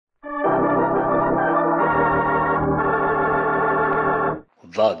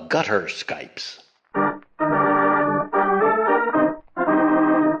The Gutter Skypes.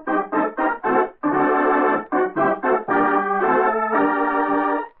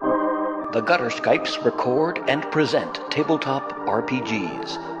 The Gutter Skypes record and present tabletop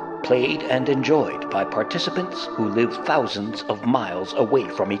RPGs, played and enjoyed by participants who live thousands of miles away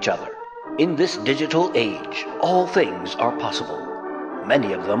from each other. In this digital age, all things are possible.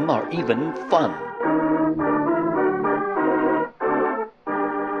 Many of them are even fun.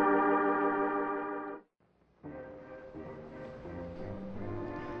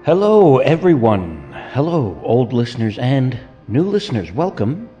 Hello, everyone. Hello, old listeners and new listeners.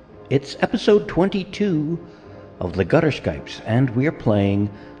 Welcome. It's episode 22 of the Gutter Skypes, and we're playing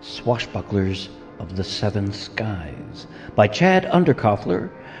Swashbucklers of the Seven Skies by Chad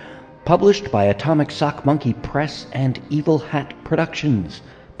Underkoffler, published by Atomic Sock Monkey Press and Evil Hat Productions.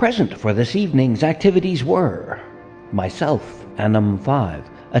 Present for this evening's activities were myself, Annum5,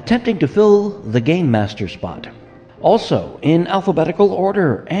 attempting to fill the Game Master spot. Also, in alphabetical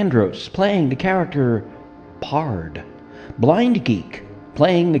order, Andros playing the character Pard, Blindgeek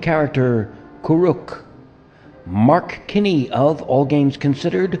playing the character Kuruk, Mark Kinney of All Games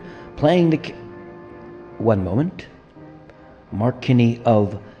Considered playing the Mark Kinney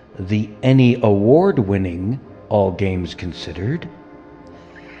of the ENnie award-winning All Games Considered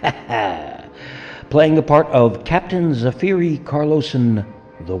playing the part of Captain Zafiri Karloson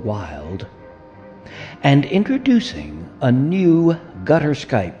the Wild. And introducing a new Gutter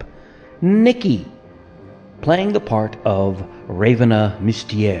Skype, Nikki, playing the part of Ravenna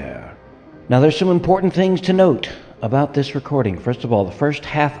Mystiere. Now there's some important things to note about this recording. First of all, the first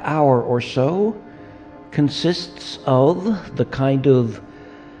half hour or so consists of the kind of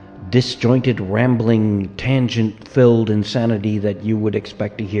disjointed, rambling, tangent-filled insanity that you would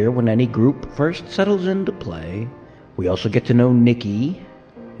expect to hear when any group first settles into play. We also get to know Nikki.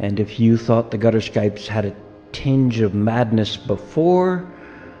 And if you thought the Gutter Skypes had a tinge of madness before,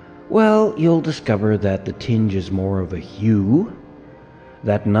 well, you'll discover that the tinge is more of a hue,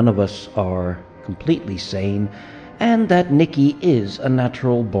 that none of us are completely sane, and that Nikki is a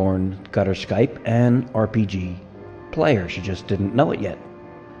natural-born Gutter Skype and RPG player. She just didn't know it yet.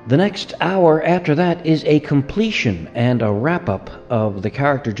 The next hour after that is a completion and a wrap-up of the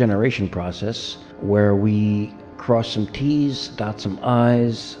character generation process, where we cross some T's, dot some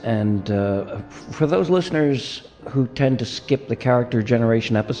I's, and for those listeners who tend to skip the character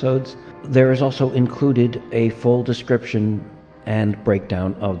generation episodes, there is also included a full description and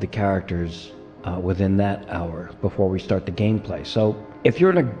breakdown of the characters within that hour before we start the gameplay. So if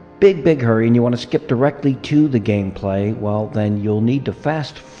you're in a big hurry and you want to skip directly to the gameplay, well, then you'll need to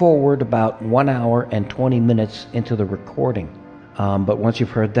fast forward about 1 hour and 20 minutes into the recording. But once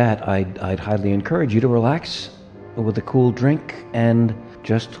you've heard that, I'd highly encourage you to relax with a cool drink and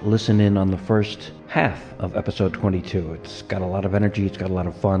just listen in on the first half of episode 22. It's got a lot of energy, it's got a lot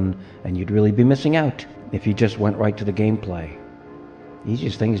of fun, and you'd really be missing out if you just went right to the gameplay. The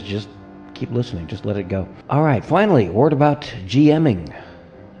easiest thing is just keep listening, just let it go. Alright, finally, a word about GMing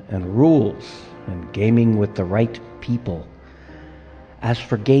and rules and gaming with the right people. As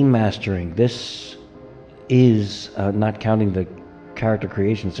for game mastering, this is, not counting the character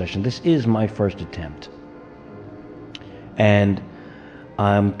creation session, this is my first attempt. And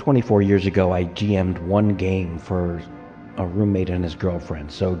 24 years ago, I GM'd one game for a roommate and his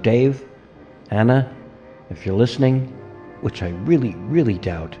girlfriend. So Dave, Anna, if you're listening, which I really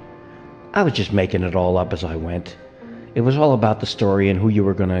doubt, I was just making it all up as I went. It was all about the story and who you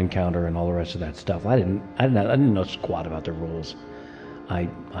were going to encounter and all the rest of that stuff. I didn't know squat about the rules.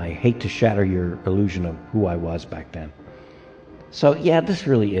 I hate to shatter your illusion of who I was back then. So yeah, this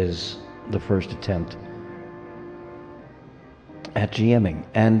really is the first attempt at GMing,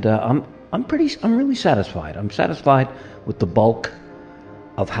 and I'm really satisfied. I'm satisfied with the bulk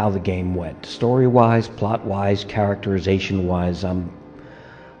of how the game went, story-wise, plot-wise, characterization-wise.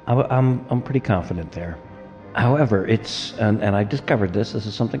 I'm pretty confident there. However, it's and I discovered this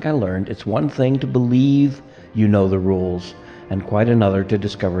is something I learned. It's one thing to believe you know the rules, and quite another to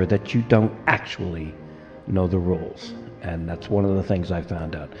discover that you don't actually know the rules. And that's one of the things I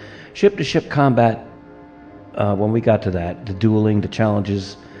found out. Ship-to-ship combat. When we got to that, the dueling, the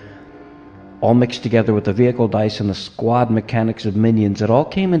challenges, all mixed together with the vehicle dice and the squad mechanics of minions, it all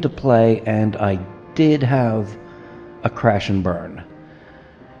came into play, and I did have a crash and burn.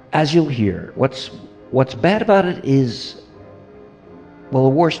 As you'll hear, what's bad about it is, well, the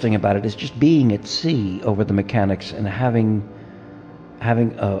worst thing about it is just being at sea over the mechanics and having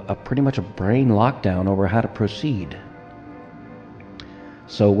a pretty much a brain lockdown over how to proceed.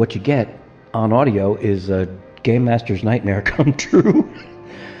 So what you get on audio is a Game Master's nightmare come true.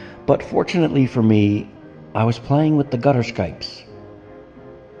 But fortunately for me, I was playing with the Gutter Skypes.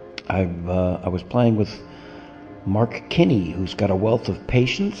 I was playing with Mark Kinney, who's got a wealth of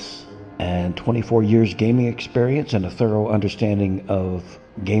patience and 24 years gaming experience and a thorough understanding of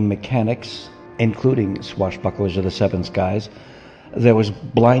game mechanics, including Swashbucklers of the Seven Skies. There was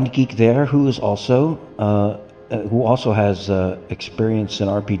Blindgeek there, who also has experience in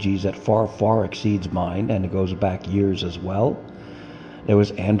RPGs that far exceeds mine, and it goes back years as well. There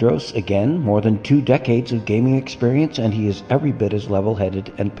was Andros, again, more than 2 decades of gaming experience, and he is every bit as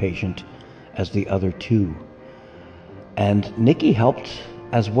level-headed and patient as the other two. And Nikki helped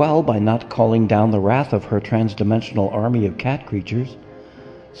as well by not calling down the wrath of her transdimensional army of cat creatures,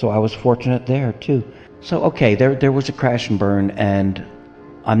 so I was fortunate there, too. So, okay, there was a crash and burn, and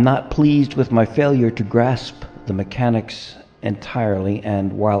I'm not pleased with my failure to grasp the mechanics entirely,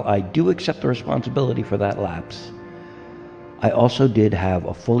 and while I do accept the responsibility for that lapse, I also did have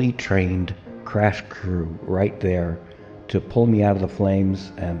a fully trained crash crew right there to pull me out of the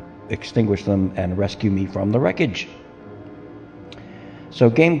flames and extinguish them and rescue me from the wreckage. So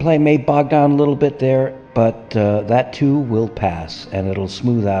gameplay may bog down a little bit there, but that too will pass, and it'll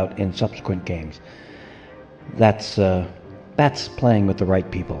smooth out in subsequent games. That's playing with the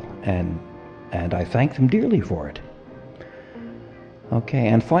right people, and I thank them dearly for it. Okay,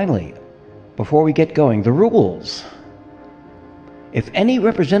 and finally, before we get going, the rules. If any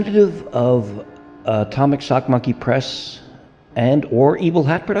representative of Atomic Sock Monkey Press and or Evil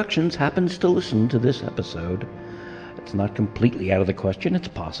Hat Productions happens to listen to this episode, it's not completely out of the question, it's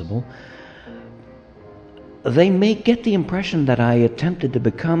possible, they may get the impression that I attempted to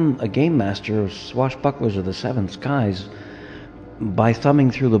become a game master of Swashbucklers of the Seven Skies by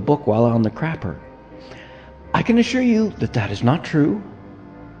thumbing through the book while on the crapper. I can assure you that that is not true.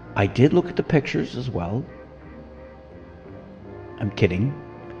 I did look at the pictures as well. I'm kidding.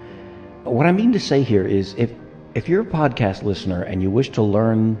 What I mean to say here is if you're a podcast listener and you wish to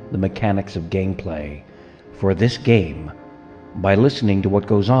learn the mechanics of gameplay for this game by listening to what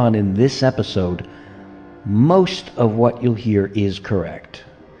goes on in this episode, most of what you'll hear is correct.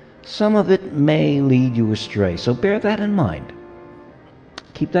 Some of it may lead you astray, so bear that in mind.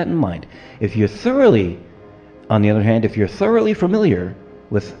 Keep that in mind. On the other hand, if you're thoroughly familiar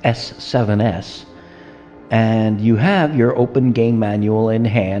with S7S, and you have your open game manual in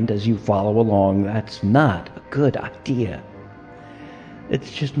hand as you follow along, that's not a good idea.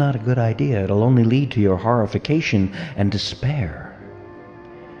 It's just not a good idea. It'll only lead to your horrification and despair.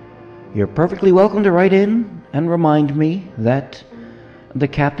 You're perfectly welcome to write in and remind me that the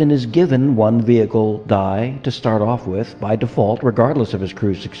captain is given 1 vehicle die to start off with by default, regardless of his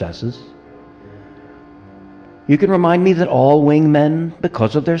crew's successes. You can remind me that all wingmen,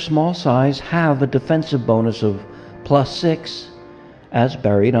 because of their small size, have a defensive bonus of +6, as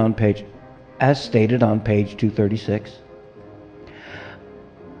stated on page 236.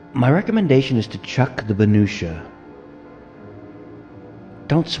 My recommendation is to chuck the minutia.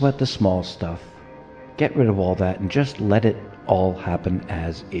 Don't sweat the small stuff. Get rid of all that and just let it all happen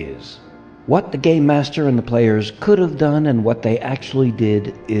as is. What the game master and the players could have done and what they actually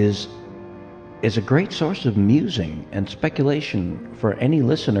did is a great source of musing and speculation for any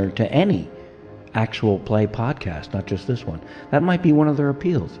listener to any actual play podcast, not just this one. That might be one of their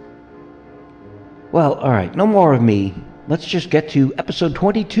appeals. Well, all right, no more of me. Let's just get to episode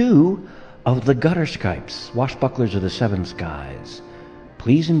 22 of the Gutter Skypes, Swashbucklers of the Seven Skies.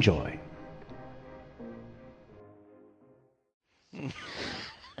 Please enjoy. You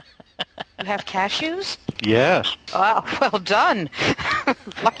have cashews? Yeah. Wow, well done.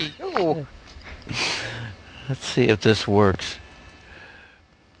 Lucky you. Let's see if this works.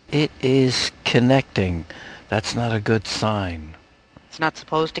 It is connecting. That's not a good sign. It's not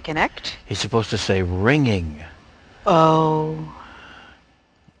supposed to connect? He's supposed to say ringing. Oh.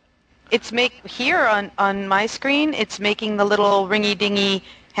 It's here on my screen, it's making the little ringy-dingy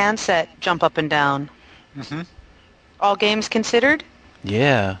handset jump up and down. Mm-hmm. All games considered?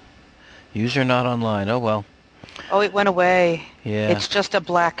 Yeah. User not online. Oh, well. Oh, it went away. Yeah. It's just a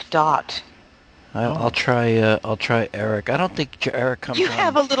black dot. I'll try Eric. I don't think Eric comes on. You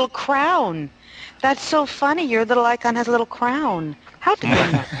have a little crown. That's so funny. Your little icon has a little crown. How did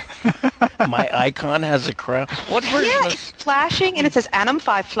you My icon has a crown? What version? Yeah, it's flashing, and it says Anim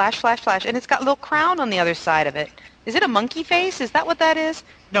 5, flash, flash, flash, and it's got a little crown on the other side of it. Is it a monkey face? Is that what that is?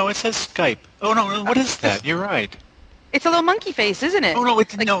 No, it says Skype. Oh no, what is that? You're right. It's a little monkey face, isn't it? Oh no,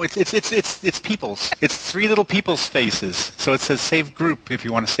 it's people's. It's 3 little people's faces. So it says save group if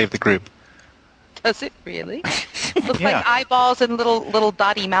you want to save the group. Does it really? Looks like eyeballs and little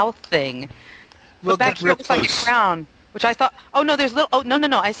dotty mouth thing. But back here it looks like a crown. Which I thought, oh no, there's little, oh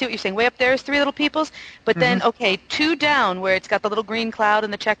no, I see what you're saying. Way up there is 3 little peoples, but then, okay, 2 down where it's got the little green cloud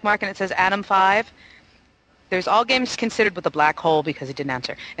and the check mark and it says Anim 5. There's all games considered with a black hole because he didn't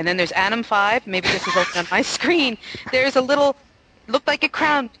answer. And then there's Anim 5, maybe this is open on my screen. There's a little, looked like a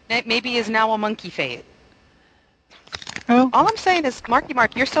crown, maybe is now a monkey face. Well, All I'm saying is, Marky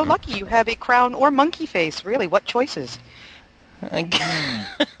Mark, you're so lucky you have a crown or monkey face. Really, what choices?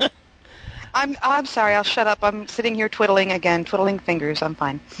 I'm sorry, I'll shut up. I'm sitting here twiddling fingers. I'm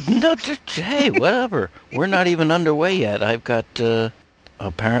fine. No, hey, whatever. We're not even underway yet. I've got,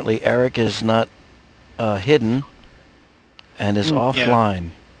 apparently Eric is not hidden and is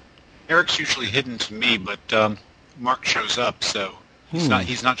offline. Eric's usually hidden to me, but Mark shows up, so he's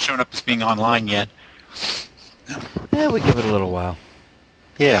not shown up as being online yet. Yeah, we give it a little while.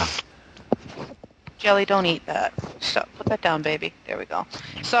 Yeah. Jelly, don't eat that. Stop. Put that down, baby. There we go.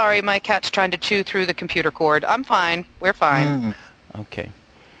 Sorry, my cat's trying to chew through the computer cord. I'm fine. We're fine. Okay.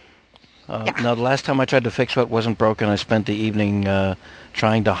 Now, the last time I tried to fix what wasn't broken, I spent the evening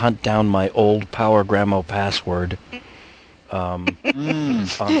trying to hunt down my old PowerGrammo password on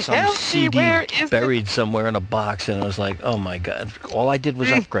some CD buried somewhere in a box, and I was like, oh my God. All I did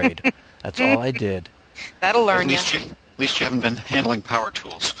was upgrade. That's all I did. That'll learn you. At least you haven't been handling power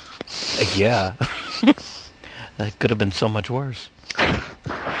tools. Yeah. That could have been so much worse.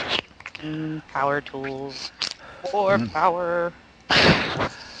 Power tools. Or power.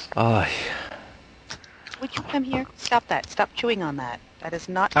 Would you come here? Stop that. Stop chewing on that. That is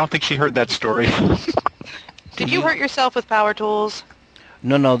not... I don't think she heard that story. Did you hurt yourself with power tools?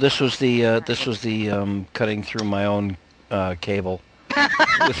 No, this was the cutting through my own cable.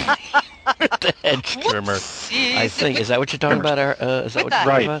 With the hedge trimmer. I think. Is that what you're talking about? Is that what you're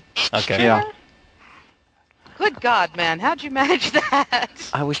talking about? Okay. Yeah. Good God, man. How'd you manage that?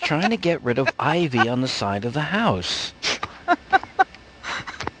 I was trying to get rid of ivy on the side of the house.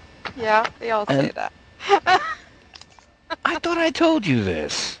 Yeah, they all say that. I thought I told you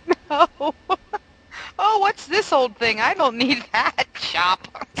this. No. Oh, what's this old thing? I don't need that. Chop.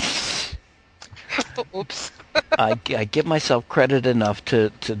 Oops. I give myself credit enough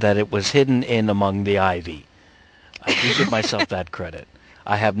to that it was hidden in among the ivy. I do give myself that credit.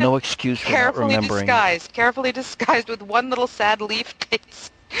 I have no excuse for not remembering. Carefully disguised with one little sad leaf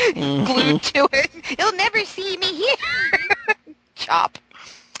glued to it. He'll never see me here. Chop.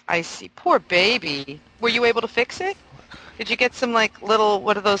 I see. Poor baby. Were you able to fix it? Did you get some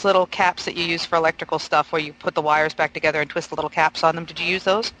what are those little caps that you use for electrical stuff where you put the wires back together and twist the little caps on them? Did you use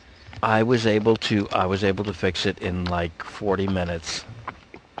those? I was able to fix it in 40 minutes.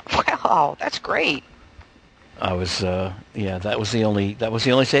 Wow, that's great. I was that was the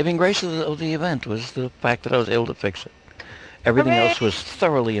only saving grace of the event, was the fact that I was able to fix it. Everything else was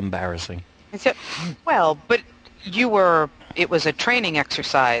thoroughly embarrassing. Well, but it was a training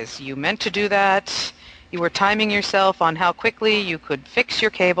exercise. You meant to do that. You were timing yourself on how quickly you could fix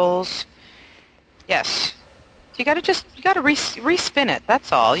your cables. Yes. You got to respin it.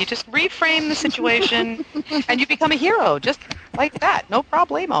 That's all. You just reframe the situation, and you become a hero, just like that. No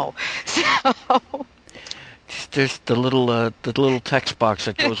problemo. So there's the little text box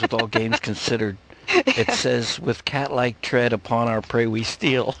that goes with all games considered. It says, "With cat-like tread upon our prey we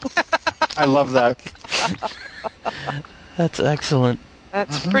steal." I love that. That's excellent.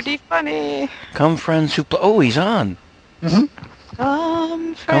 That's pretty funny. Come, friends who he's on. Mm-hmm.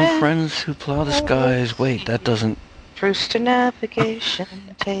 Come, friends who plow the skies. Wait, that doesn't... Truce to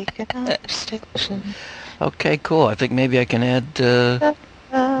navigation, take another station. Okay, cool. I think maybe I can add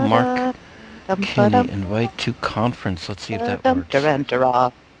Mark Kinney, invite to conference. Let's see if that works.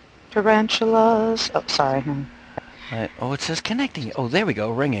 Tarantulas. Oh, sorry. It says connecting. Oh, there we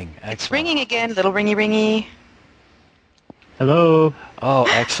go. Ringing. Excellent. It's ringing again. Little ringy ringy. Hello. Oh,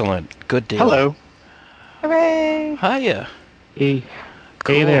 excellent. Good deal. Hello. Hooray. Hiya. Hey.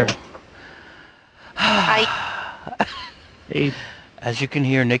 Cool. Hey there. Hi. Hey. As you can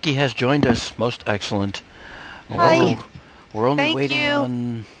hear, Nikki has joined us. Most excellent. Hi. We're only Thank waiting you.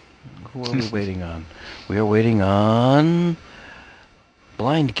 on... Who are we waiting on? We are waiting on...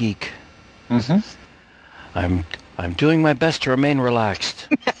 Blindgeek. Mm-hmm. I'm doing my best to remain relaxed.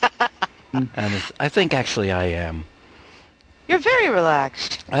 And I think actually I am. You're very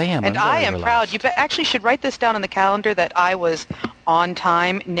relaxed. I am. And I am proud. You actually should write this down on the calendar that I was on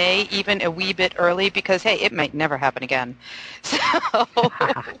time, nay, even a wee bit early, because, hey, it might never happen again.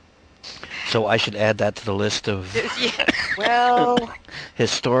 So I should add that to the list of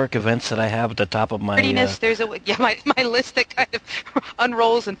historic events that I have at the top of my... Prettiness, my list that kind of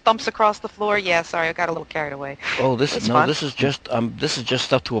unrolls and thumps across the floor. Yeah, sorry, I got a little carried away. Oh, this is just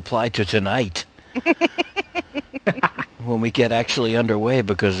stuff to apply to tonight. when we get actually underway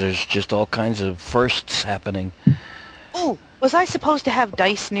because there's just all kinds of firsts happening. Oh, was I supposed to have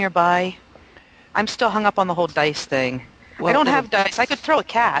dice nearby? I'm still hung up on the whole dice thing. Well, I don't have dice. I could throw a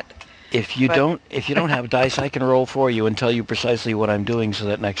cat. If you don't have dice, I can roll for you and tell you precisely what I'm doing, so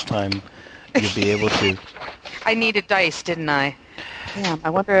that next time you'll be able to. I needed dice, didn't I? Damn, I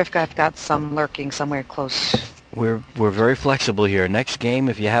wonder if I've got some lurking somewhere close. We're very flexible here. Next game,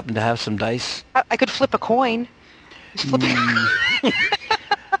 if you happen to have some dice, I could flip a coin. Just flip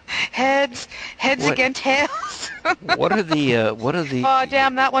heads What? against tails. what are the Oh,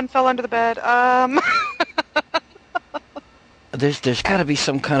 damn, that one fell under the bed. There's got to be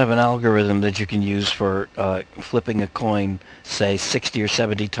some kind of an algorithm that you can use for flipping a coin, say 60 or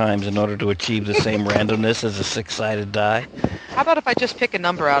 70 times in order to achieve the same randomness as a six-sided die. How about if I just pick a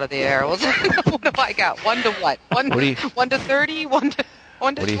number out of the air? What do I got? 1 to what? 1 to 30? 1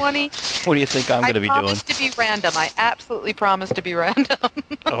 to 20? What do you think I'm going to be doing? I promise to be random. I absolutely promise to be random.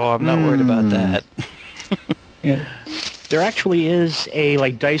 Oh, I'm not worried about that. Yeah. There actually is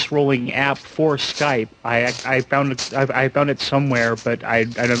a dice rolling app for Skype. I found it somewhere, but I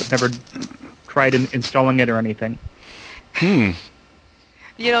never tried installing it or anything.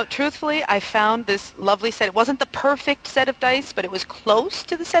 You know, truthfully, I found this lovely set. It wasn't the perfect set of dice, but it was close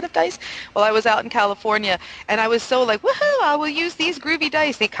to the set of dice while I was out in California. And I was so like, woohoo, I will use these groovy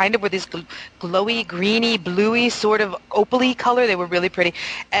dice. They kind of were this glowy, greeny, bluey sort of opal-y color. They were really pretty.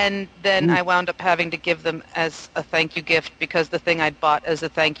 And then I wound up having to give them as a thank you gift because the thing I'd bought as a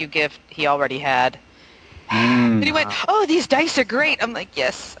thank you gift he already had. And he went, oh, these dice are great. I'm like,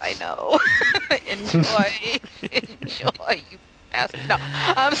 yes, I know. Enjoy, you bastard. No.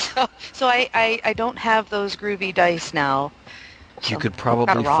 So I don't have those groovy dice now. You could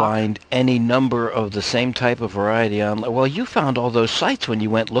probably find any number of the same type of variety online. Well, you found all those sites when you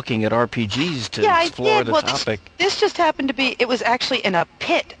went looking at RPGs to explore the topic. This just happened to be, it was actually in a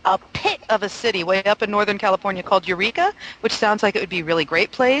pit of a city way up in Northern California called Eureka, which sounds like it would be a really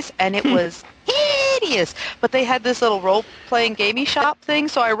great place, and it was hideous. But they had this little role-playing gamey shop thing,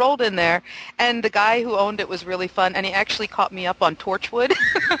 so I rolled in there, and the guy who owned it was really fun, and he actually caught me up on Torchwood.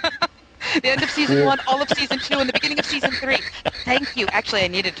 The end of Season 1, all of Season 2, and the beginning of Season 3. Thank you. Actually, I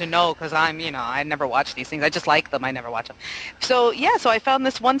needed to know because I never watch these things. I just like them. I never watch them. So, yeah, so I found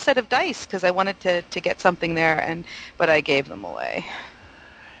this one set of dice because I wanted to get something there, but I gave them away.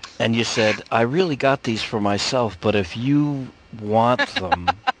 And you said, I really got these for myself, but if you want them...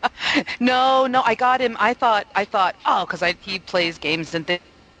 No, I got him. I thought, oh, because he plays games and it's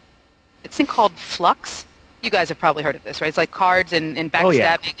a thing called Flux. You guys have probably heard of this, right? It's like cards and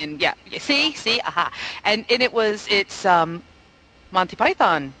backstabbing and yeah. See, aha. And it's Monty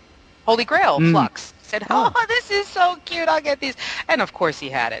Python, Holy Grail, Flux. Said, oh, this is so cute. I'll get these. And of course he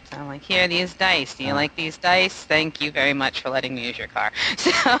had it. So I'm like, here, these dice. Do you like these dice? Thank you very much for letting me use your car.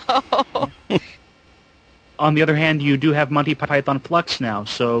 So. On the other hand, you do have Monty Python Flux now,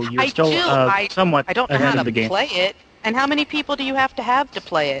 so you're still somewhat I don't know ahead how of the to game. play it. And how many people do you have to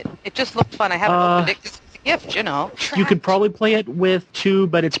play it? It just looked fun. I haven't opened it 'cause it's a gift, you know. You could probably play it with 2,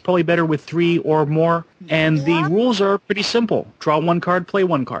 but it's probably better with 3 or more. And the rules are pretty simple. Draw 1 card, play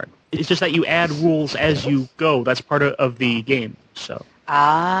 1 card. It's just that you add rules as you go. That's part of the game. So.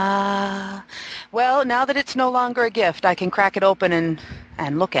 Well, now that it's no longer a gift, I can crack it open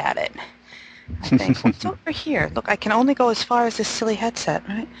and look at it. I think. What's over here? Look, I can only go as far as this silly headset,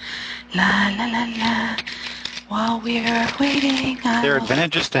 right? La, la, la, la. While we're waiting... There are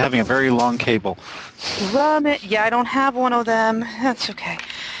advantages to having a very long cable. Yeah, I don't have one of them. That's okay.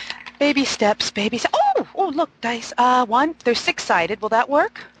 Baby steps. Oh, look, dice. 1. They're 6-sided. Will that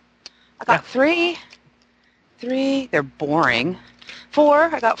work? I got 3. They're boring.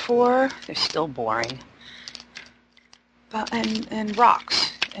 4. I got 4. They're still boring. And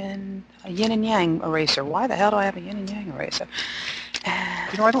rocks. And a yin and yang eraser. Why the hell do I have a yin and yang eraser?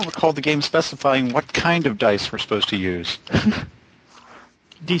 I don't recall the game specifying what kind of dice we're supposed to use.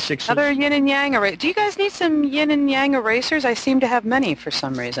 D6s. Another yin and yang eraser. Do you guys need some yin and yang erasers? I seem to have many for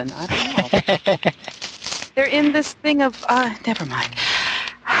some reason. I don't know. They're in this thing of... never mind.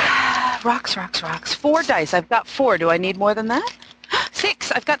 Rocks. 4 dice. I've got 4. Do I need more than that?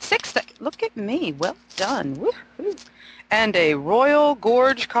 6. I've got 6. Look at me. Well done. Woo-hoo. And a Royal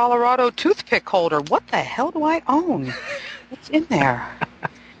Gorge, Colorado toothpick holder. What the hell do I own? What's in there?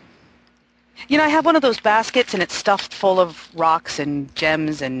 I have one of those baskets, and it's stuffed full of rocks and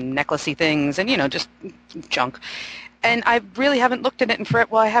gems and necklacey things and, just junk. And I really haven't looked at it in forever.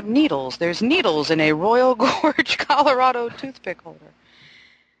 Well, I have needles. There's needles in a Royal Gorge, Colorado toothpick holder.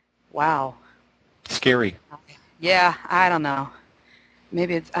 Wow. Scary. Yeah, I don't know.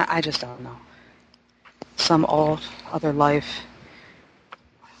 Maybe it's... I just don't know. some old other life.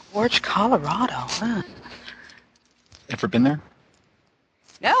 Forge, Colorado. Huh. Ever been there?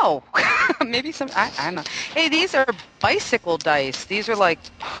 No. Maybe some... I don't know. Hey, these are bicycle dice. These are like...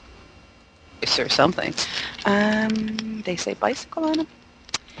 dice or something. They say bicycle on them.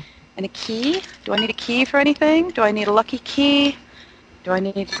 And a key. Do I need a key for anything? Do I need a lucky key? Do I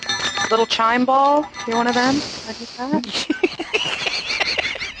need a little chime ball? You one of them? I need that.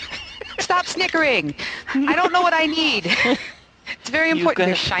 Stop snickering. I don't know what I need. It's very important.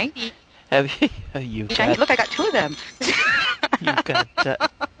 They're shiny. Have you Shiny. Look, I got 2 of them. You've got...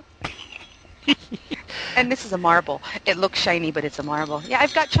 And this is a marble. It looks shiny, but it's a marble. Yeah,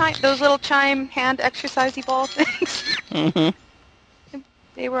 I've got those little chime hand exercisey ball things. Mm-hmm.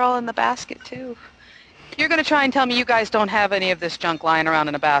 They were all in the basket, too. You're going to try and tell me you guys don't have any of this junk lying around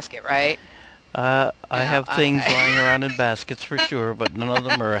in a basket, right? I have things lying around in baskets for sure, but none of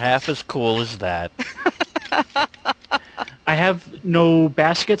them are half as cool as that. I have no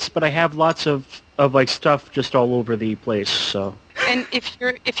baskets, but I have lots of like stuff just all over the place. So. And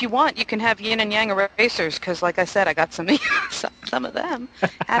if you want, you can have yin and yang erasers, because like I said, I got some of them.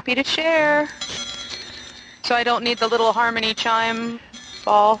 Happy to share. So I don't need the little harmony chime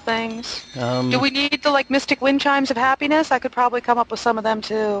ball things. Do we need the like mystic wind chimes of happiness? I could probably come up with some of them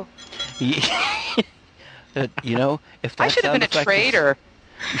too. You know, if that I should have been a trader.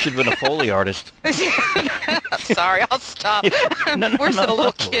 You should have been a Foley artist. Sorry, I'll stop. No, Worse than a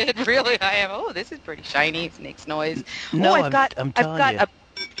little kid, really. I am. Oh, this is pretty shiny. It makes noise. No, I've got a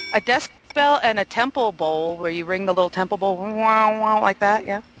desk bell and a temple bowl where you ring the little temple bowl like that.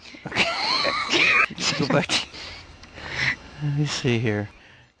 Yeah. Okay. Go back. Let me see here.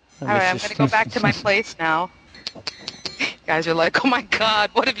 All right, I'm going to go back to my place now. Guys are like, oh my God,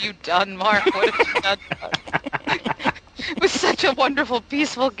 what have you done, Mark? What have you done? It was such a wonderful,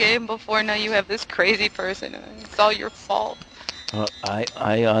 peaceful game before. Now you have this crazy person. It's all your fault. I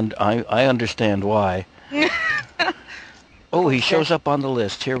understand why. Oh, he shows up on the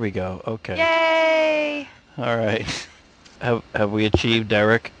list. Here we go. Okay. Yay! All right. Have we achieved,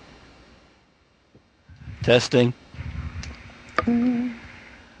 Eric? Testing.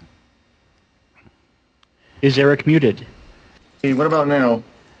 Is Eric muted? Hey, what about now?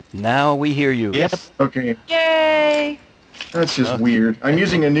 Now we hear you. Yes. Okay. Yay! That's just weird. I'm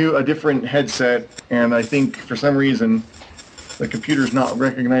using a different headset, and I think for some reason the computer's not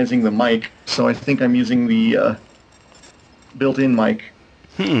recognizing the mic, so I think I'm using the built-in mic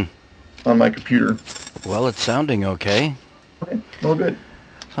on my computer. Well, it's sounding okay. Okay, well, good.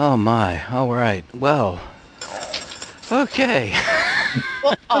 Oh my. All right. Well. Okay.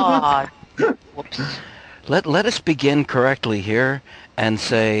 Whoops. Let us begin correctly here and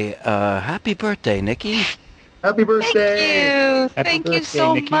say happy birthday, Nikki. Happy birthday! Thank you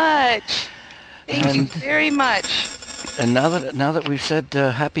so much. Thank you very much. And now that we've said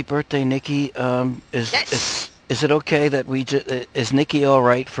happy birthday, Nikki, is it okay that is Nikki all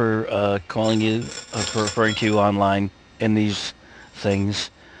right for calling you for referring to you online in these things?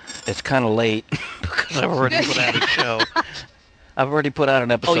 It's kind of late because I've already put out a show. I've already put out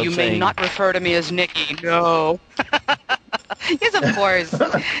an episode. Oh, you may not refer to me as Nikki. No. Yes, of course.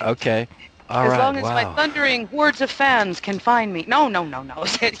 Okay. All right. As long as my thundering hordes of fans can find me. No.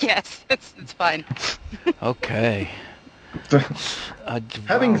 Yes, it's fine. Okay.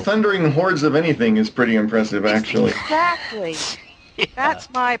 Having thundering hordes of anything is pretty impressive, actually. Exactly. Yeah. That's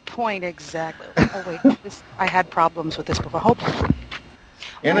my point, exactly. Oh, wait. I had problems with this before. Hold on.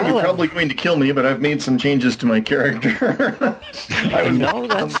 Anna, you're probably going to kill me, but I've made some changes to my character. No,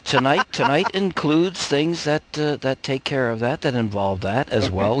 that's tonight includes things that take care of that involve that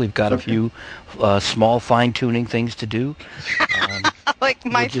as well. We've got a few small fine-tuning things to do. Like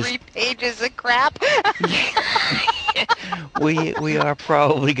my 3 pages of crap. we are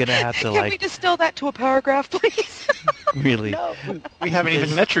probably going to have to Can we distill that to a paragraph, please? Really? No. We haven't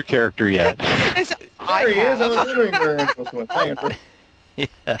even met your character yet. There he is. I was wondering where I'm supposed to go.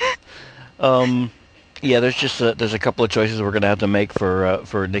 Yeah. Yeah. There's a couple of choices we're gonna have to make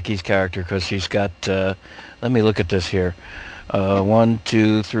for Nikki's character because she's got. Let me look at this here. 1,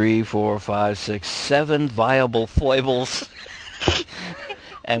 2, 3, 4, 5, 6, 7 viable foibles,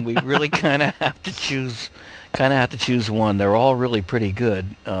 and we really kind of have to choose. One. They're all really pretty good.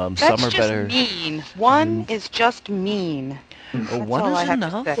 Some are better. That's just mean. One is just mean. Well, one is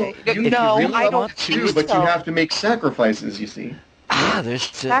enough. No, I don't choose, but you have to make sacrifices. You see. Yeah,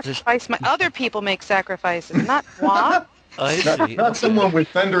 there's other people make sacrifices, not moi. I see. Not someone with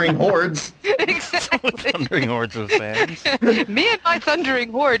thundering hordes. Exactly. Thundering hordes of fans. Me and my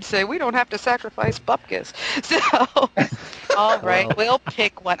thundering horde say we don't have to sacrifice bupkis. So, all right, we'll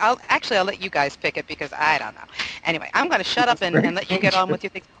pick one. I'll let you guys pick it because I don't know. Anyway, I'm going to shut up and let you get on with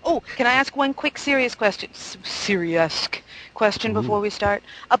your things. Oh, can I ask one quick serious question? Serious question before we start.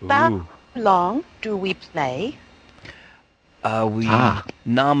 About how long do we play? We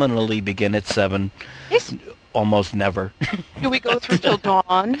nominally begin at 7. Yes. Almost never. Do we go through till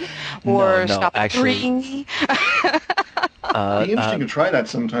dawn? Or No, stop at actually, 3? It'd be interesting to try that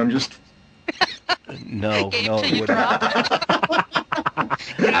sometime. Just no, Game it till you wouldn't. drop.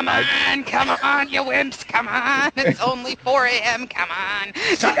 Come on, you wimps, come on. It's only 4 a.m., come on.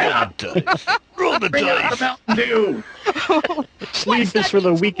 Roll the bring out dice. the Mountain Dew. Sleep is for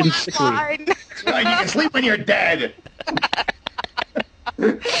the weak and sickly. Fine. That's right, you can sleep when you're dead.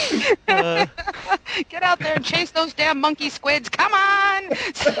 Get out there and chase those damn monkey squids. Come on.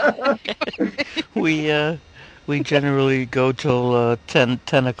 We generally go till 10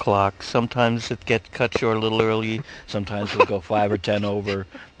 o'clock. Sometimes it gets cut short a little early. Sometimes we'll go 5 or 10 over.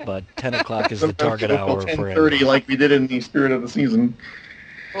 But 10 o'clock is the target hour for 10:30, like we did in the Spirit of the Season.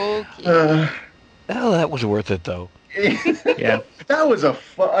 Okay. Well, that was worth it, though. Yeah. That was a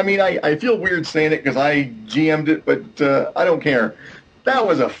fun... I mean, I feel weird saying it because I GM'd it, but I don't care. That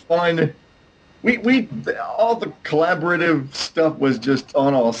was a fun... We all the collaborative stuff was just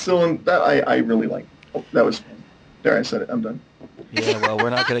on all cylinders. That I really liked. Oh, that was fun. There, I said it. I'm done. Yeah, well,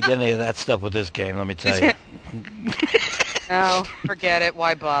 we're not going to get any of that stuff with this game, let me tell you. No, forget it.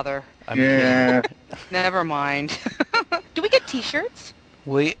 Why bother? Yeah. Never mind. Do we get T-shirts?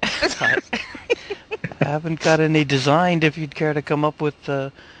 We haven't got any designed. If you'd care to come up with...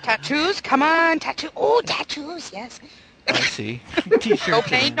 Tattoos? Come on, tattoo. Oh, tattoos, yes. I see. T-shirts. No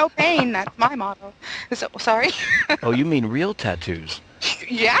pain, no pain. That's my motto. So, sorry? Oh, you mean real tattoos?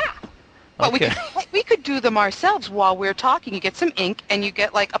 Yeah. But Okay. we could do them ourselves while we're talking. You get some ink and you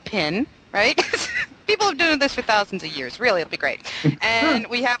get like a pin, right? People have been doing this for thousands of years. Really, it'll be great. And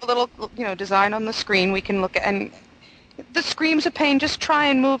we have a little, design on the screen we can look at. And the screams of pain, just try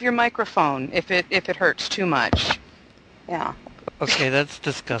and move your microphone if it hurts too much. Yeah. Okay, that's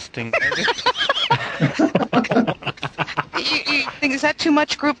disgusting. You think, is that too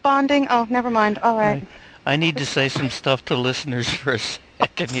much group bonding? Oh, never mind. All right. I need to say some stuff to listeners for a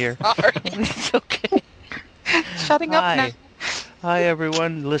second here. Sorry. It's okay. Shutting up now. Hi,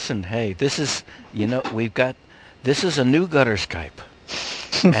 everyone. Listen, hey, this is, this is a new Gutter Skype.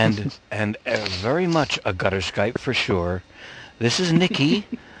 and very much a Gutter Skype for sure. This is Nikki.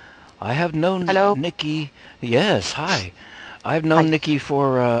 I have known Hello. Nikki. Yes, hi. I've known Nikki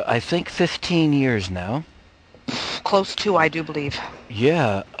for, I think, 15 years now. Close to, I do believe.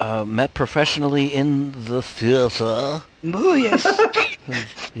 Yeah, met professionally in the theater. Oh, yes.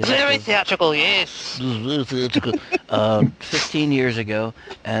 Very theatrical, yes. 15 years ago,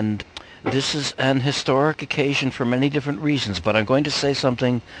 and this is an historic occasion for many different reasons, but I'm going to say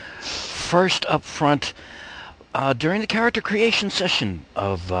something first up front. During the character creation session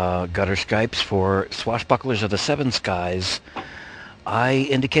of Gutter Skypes for Swashbucklers of the Seven Skies, I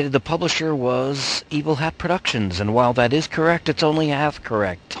indicated the publisher was Evil Hat Productions, and while that is correct, it's only half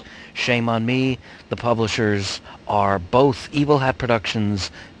correct. Shame on me. The publishers are both Evil Hat Productions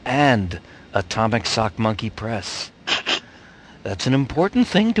and Atomic Sock Monkey Press. That's an important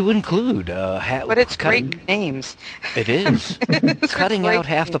thing to include. But it's great names. It is. Cutting out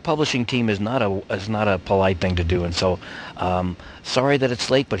half the publishing team is not a polite thing to do, and so sorry that it's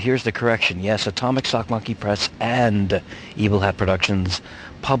late, but here's the correction. Yes, Atomic Sock Monkey Press and Evil Hat Productions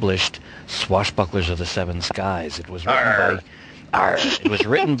published Swashbucklers of the Seven Skies. It was written It was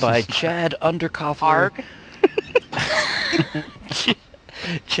written by Chad Underkoffler.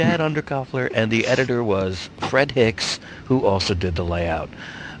 Chad Underkoffler, and the editor was Fred Hicks, who also did the layout.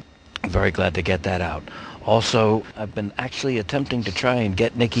 Very glad to get that out. Also, I've been actually attempting to try and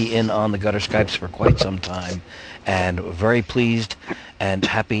get Nikki in on the Gutter Skypes for quite some time, and very pleased and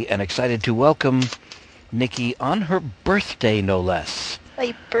happy and excited to welcome Nikki on her birthday, no less.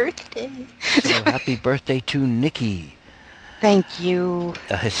 My birthday. So happy birthday to Nikki. Thank you.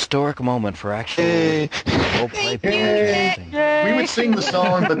 A historic moment for actual role-play poetry. We would sing the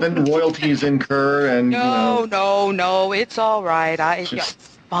song, but then royalties incur, and No, it's all right. It's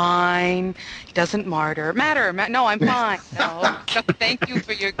fine. It doesn't matter. No, I'm fine. No, thank you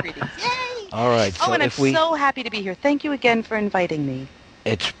for your greetings. Yay! All right. So and I'm if we, so happy to be here. Thank you again for inviting me.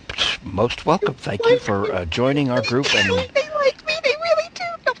 it's most welcome. Thank you for joining our group and They like me. They really do.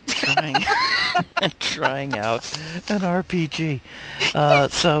 trying. Trying out an RPG.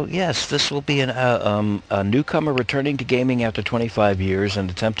 So yes, this will be a newcomer returning to gaming after 25 years and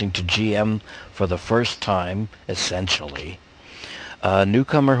attempting to GM for the first time, essentially. A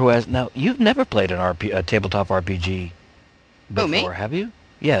newcomer who has now. You've never played a tabletop RPG before, me? have you?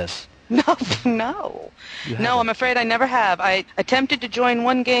 Yes. No. You No, haven't. I'm afraid I never have. I attempted to join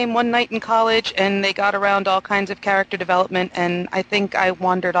one game one night in college, and they got around all kinds of character development, and I think I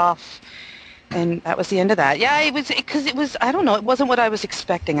wandered off, and that was the end of that. Yeah, it was, I don't know, it wasn't what I was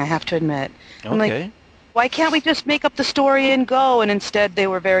expecting, I have to admit. I'm Okay. like, why can't we just make up the story and go? And instead they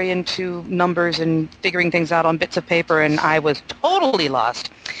were very into numbers and figuring things out on bits of paper, and I was totally lost.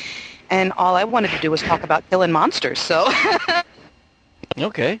 And all I wanted to do was talk about killing monsters, so...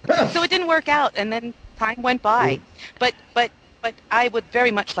 Okay. So it didn't work out, and then time went by. But I would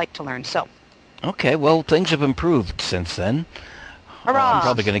very much like to learn, so... Okay, well, things have improved since then. Well, Hurrah! I'm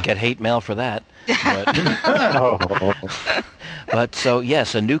probably going to get hate mail for that. But, Oh. but so,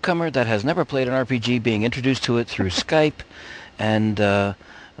 yes, a newcomer that has never played an RPG being introduced to it through Skype, and there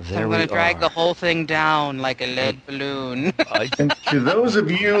I'm we going to drag are. the whole thing down like a lead balloon. And to those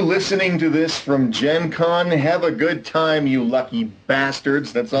of you listening to this from Gen Con, have a good time, you lucky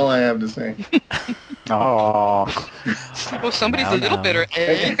bastards. That's all I have to say. Oh. Oh, somebody's Now, a little now. bitter,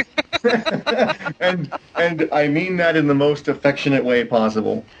 eh? and I mean that in the most affectionate way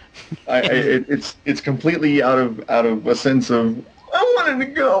possible. It's completely out of a sense of I wanted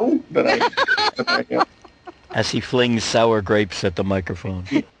to go that I am. As he flings sour grapes at the microphone.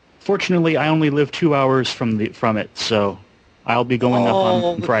 Fortunately, I only live 2 hours from it, so I'll be going up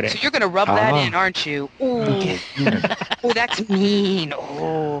on Friday. So you're going to rub that in, aren't you? Ooh. Oh, that's mean.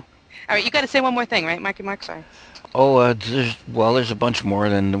 Oh. All right, you got to say one more thing, right, Marky Mark? Sorry. Oh, there's a bunch more,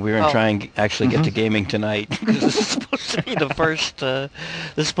 and we're going to try and actually get to gaming tonight. 'Cause this is supposed to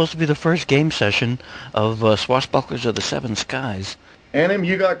be the first game session of Swashbucklers of the Seven Skies. Anim,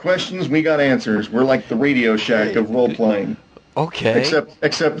 you got questions, we got answers. We're like the Radio Shack of role-playing. Okay.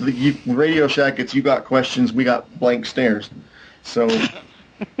 Except the Radio Shack, it's you got questions, we got blank stares. So,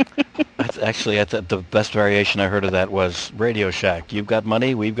 Actually, the best variation I heard of that was Radio Shack. You've got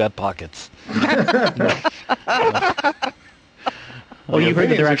money, we've got pockets. Well, you heard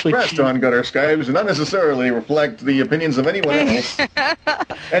that they're actually expressed on Gutter Skypes do not necessarily reflect the opinions of anyone else.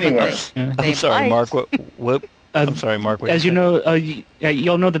 Anyway. I'm sorry, Mark. What? I'm sorry, Mark. As you know,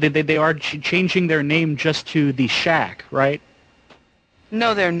 you'll know that they are changing their name just to the Shack, right?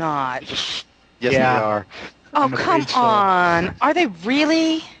 No, they're not. Yes, Yeah. they are. Oh, I'm come afraid so. on. Are they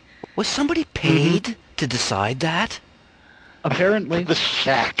really? Was somebody paid to decide that? Apparently. The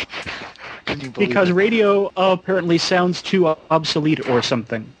Shack. Can you believe Because it? radio apparently sounds too obsolete or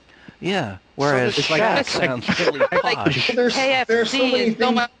something. Yeah. Whereas the Shack Shack. sounds really posh. There's so KFC many is so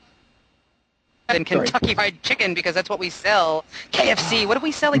things. much than Kentucky Fried Chicken because that's what we sell. KFC. What do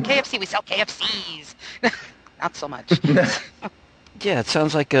we sell at KFC? We sell KFCs. Not so much. Yeah, it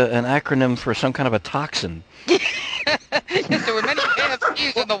sounds like an acronym for some kind of a toxin. Yes, there were many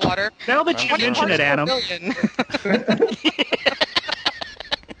KFCs in the water. Now that you 20 mention parts it, per Adam, billion.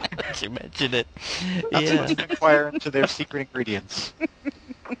 You mentioned it. That's Yeah. to inquire into their secret ingredients.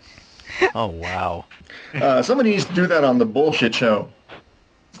 Oh wow. Somebody needs to do that on the bullshit show.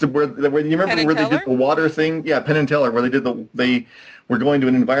 Where you remember Penn and where they did Teller? the water thing? Yeah, Penn and Teller, where they were going to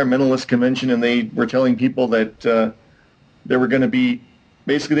an environmentalist convention and they were telling people that there were going to be,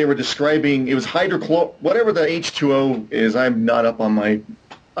 basically they were describing, it was whatever the H2O is. I'm not up on my,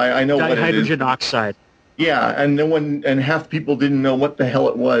 I know what it is. hydrogen oxide. Yeah, and half people didn't know what the hell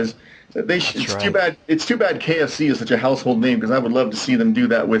it was. It's right. too bad. It's too bad KFC is such a household name because I would love to see them do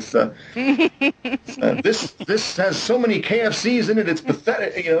that with. This has so many KFCs in it. It's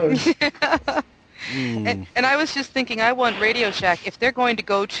pathetic. You know. And I was just thinking, I want Radio Shack, if they're going to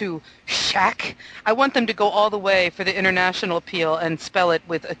go to Shack, I want them to go all the way for the international appeal and spell it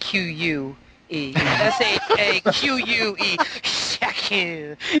with a Q-U-E. S-H-A-Q-U-E. Shack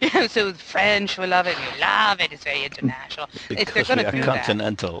you. So it's French, we love it. We love it. It's very international. If they're Because going we to are do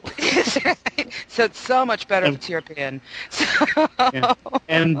continental. that. So it's so much better if it's European. So, Yeah.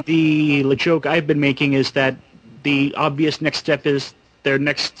 And the joke I've been making is that the obvious next step is their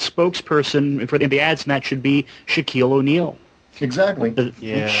next spokesperson for the ads, and that should be Shaquille O'Neal. Exactly. The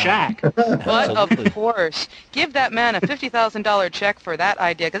Yeah. Shaq. but Absolutely. of course, give that man a $50,000 check for that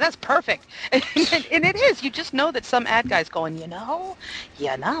idea, because that's perfect. And it is. You just know that some ad guy's going, you know.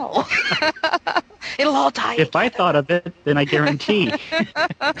 It'll all tie If I together. thought of it, then I guarantee.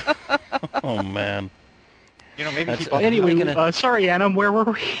 Oh man. You know, maybe That's- people... Anyway, gonna- sorry, Adam, where were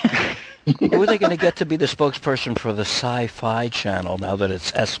we? Who are they going to get to be the spokesperson for the Sci-Fi Channel now that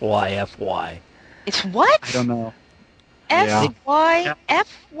it's SYFY? It's what? I don't know. S-Y-F-Y?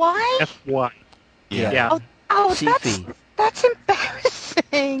 F-Y. Yeah. Oh, Sifi, that's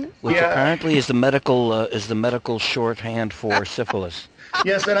embarrassing. which Yeah. apparently is the medical shorthand for syphilis.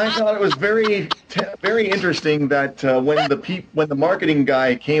 Yes, and I thought it was very interesting that when the marketing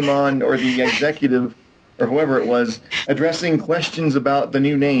guy came on, or the executive, or whoever it was, addressing questions about the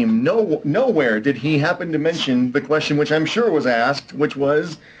new name, nowhere did he happen to mention the question which I'm sure was asked, which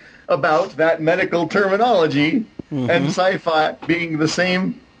was about that medical terminology and sci-fi being the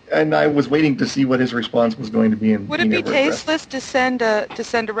same. And I was waiting to see what his response was going to be. And Would he it be never addressed tasteless to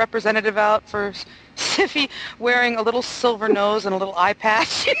send a representative out for Siffy wearing a little silver nose and a little eye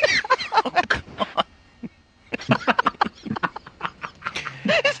patch? Is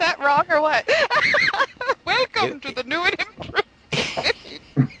that wrong or what? Welcome to the new and improved.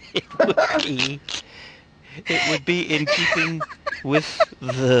 It would be in keeping with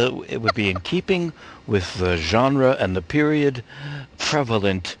the genre and the period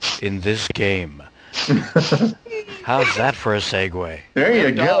prevalent in this game. How's that for a segue? There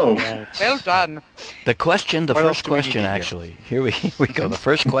you go. Well done. The question, the What else first do we need question to hear? actually, here we go. The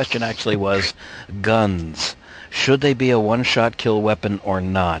first question actually was guns. Should they be a one-shot kill weapon or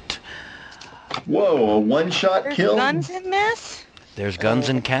not? Whoa, a one-shot There's kill? guns in this? There's guns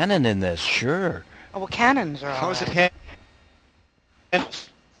and cannon in this, sure. Oh, well, cannons are How is it alright. handled?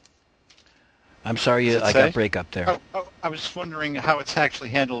 I'm sorry, Does it I say? got break up there. I was just wondering how it's actually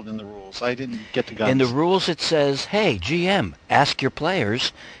handled in the rules. I didn't get to guns. In the rules it says, hey, GM, ask your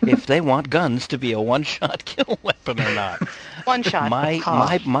players if they want guns to be a one-shot kill weapon or not. One shot.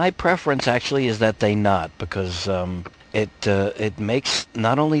 My preference actually is that they not, because it makes,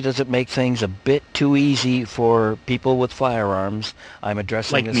 not only does it make things a bit too easy for people with firearms, I'm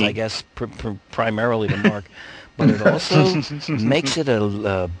addressing Like this, me. I guess, primarily to Mark, but it also makes it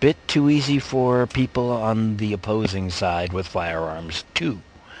a bit too easy for people on the opposing side with firearms, too.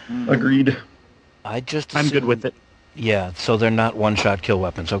 Agreed. I'm good with it. Yeah, so they're not one-shot kill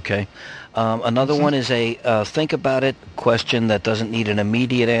weapons, okay. Another one is a think about it question that doesn't need an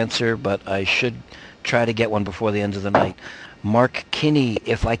immediate answer, but I should try to get one before the end of the night. Mark Kinney,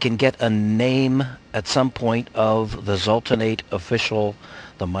 if I can get a name at some point of the Zoltanate official,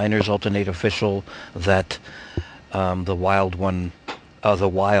 the minor Zoltanate official that the wild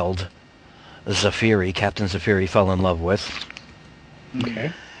Zafiri, Captain Zafiri, fell in love with.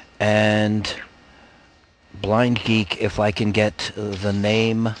 Okay. And Blindgeek, if I can get the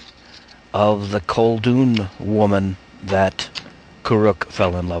name of the Khaldun woman that Kuruk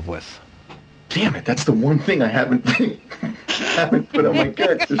fell in love with. Damn it, that's the one thing I haven't put on my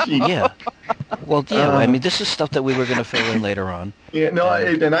character sheet. Yeah. Well, yeah, I mean, this is stuff that we were going to fill in later on. Yeah, no,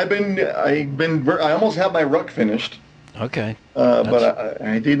 I almost have my ruck finished. Okay. But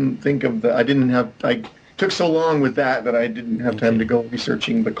I didn't think of I took so long with that I didn't have time to go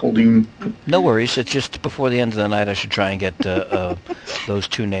researching the Khaldun. No worries. It's just before the end of the night I should try and get those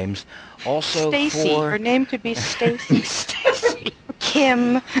two names. Also Stacy. for Her name could be Stacy. Stacy.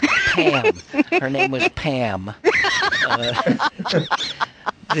 Kim. Pam. Her name was Pam.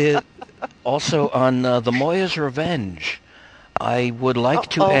 Also on the Moya's Revenge, I would like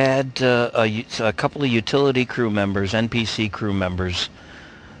to add a couple of utility crew members, NPC crew members,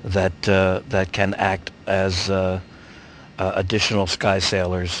 that can act as additional sky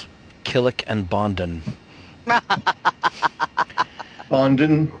sailors. Killick and Bondon.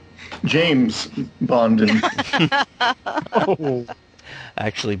 Bondon, James Bondon. Oh.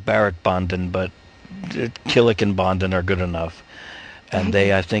 Actually, Barrett Bondon, but Killick and Bondon are good enough. And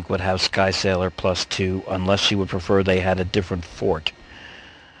they, I think, would have Sky Sailor +2, unless she would prefer they had a different fort.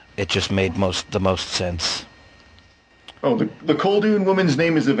 It just made the most sense. Oh, the Khaldun woman's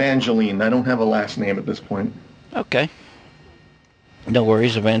name is Evangeline. I don't have a last name at this point. Okay. No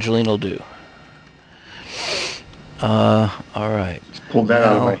worries, Evangeline will do. All right. Pulled that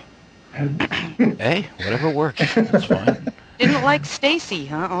out of my head. Hey, whatever works. That's fine. Didn't like Stacy,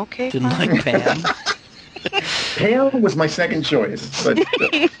 huh? Okay. Didn't fine. like Pam. Pam was my second choice, but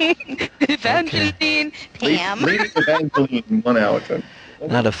Evangeline, Pam. Lady Evangeline won out.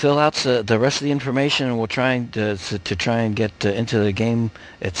 Now to fill out the rest of the information, we'll try and to try and get into the game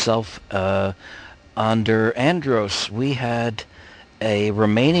itself. Under Andros, we had a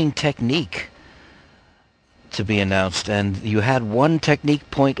remaining technique to be announced, and you had one technique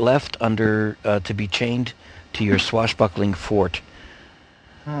point left under to be chained to your swashbuckling fort.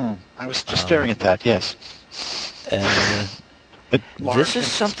 I was just staring at that, yes.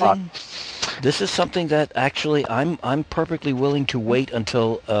 This is something that actually I'm perfectly willing to wait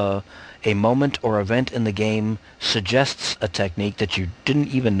until a moment or event in the game suggests a technique that you didn't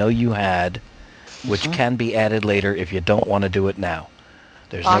even know you had, which can be added later if you don't want to do it now.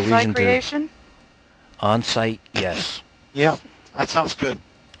 There's no On-site reason creation? On-site, yes. Yeah, that sounds good.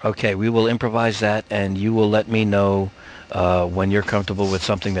 Okay, we will improvise that, and you will let me know when you're comfortable with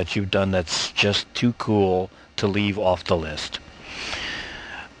something that you've done that's just too cool to leave off the list.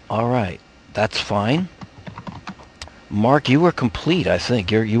 All right, that's fine. Mark, you were complete, I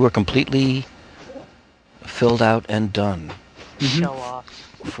think. You were completely filled out and done. Show off.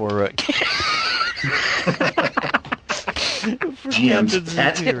 For GM's Captain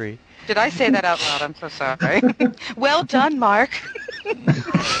Zafiri. Did I say that out loud? I'm so sorry. Well done, Mark.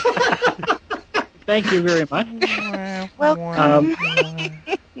 Thank you very much. Welcome.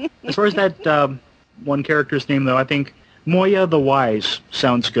 As far as that one character's name, though, I think Moya the Wise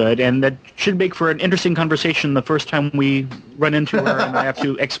sounds good, and that should make for an interesting conversation the first time we run into her and I have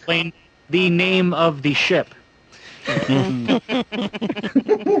to explain the name of the ship. I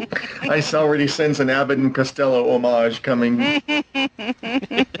already sense an Abbott and Costello homage coming.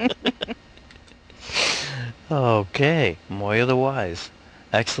 Okay, Moya the Wise.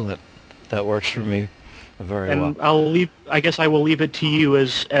 Excellent. That works for me very well. And I guess I will leave it to you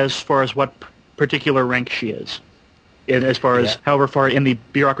as far as what particular rank she is. And as far as however far in the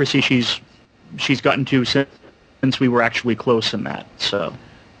bureaucracy she's gotten to since we were actually close in that. So.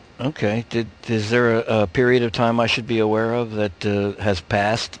 Okay. Is there a period of time I should be aware of that has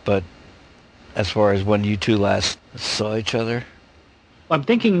passed, but as far as when you two last saw each other? I'm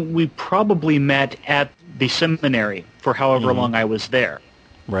thinking we probably met at the seminary for however long I was there.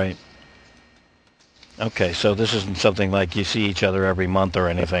 Right. Okay, so this isn't something like you see each other every month or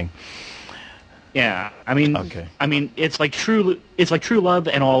anything. Yeah, I mean, it's like true love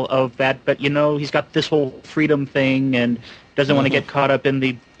and all of that, but he's got this whole freedom thing and doesn't want to get caught up in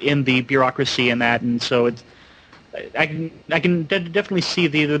the bureaucracy and that, and so it's. I can definitely see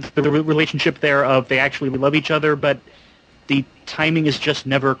the relationship there of they actually love each other, but the timing is just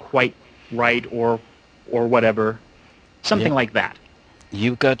never quite right or whatever, something like that.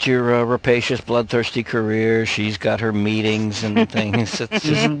 You've got your rapacious, bloodthirsty career. She's got her meetings and things. It's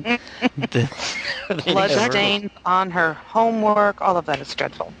just blood stains on her homework. All of that is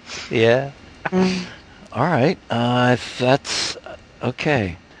dreadful. Yeah. All right. That's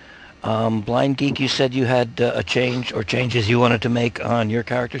okay. Blindgeek, you said you had a change or changes you wanted to make on your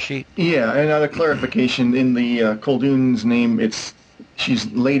character sheet? Yeah, another clarification. In the Khulduun's name,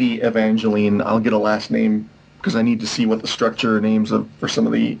 she's Lady Evangeline. I'll get a last name because I need to see what the structure names for some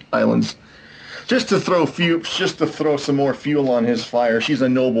of the islands. Just to throw some more fuel on his fire. She's a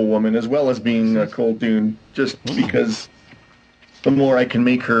noble woman as well as being a Khulduun. Just because the more I can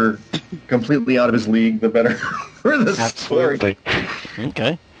make her completely out of his league, the better for the story.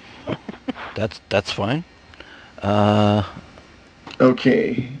 Okay. That's fine.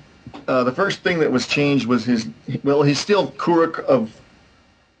 Okay. The first thing that was changed was he's still Kuruk of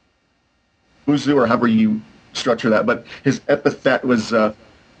Uzu, or however you structure that, but his epithet was I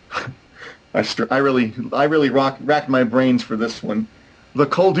really racked my brains for this one. The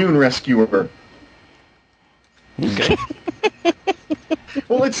Khulduun Rescuer. Okay.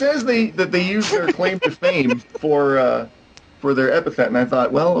 Well, it says that they use their claim to fame for their epithet, and I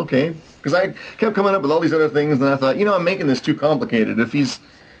thought, well, okay, because I kept coming up with all these other things, and I thought, I'm making this too complicated. If his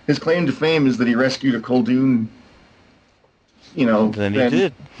claim to fame is that he rescued a Khulduun, then he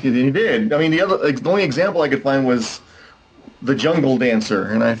did. Then he did. I mean, the only example I could find was the Jungle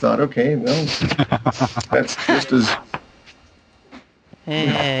Dancer, and I thought, okay, well, that's just as.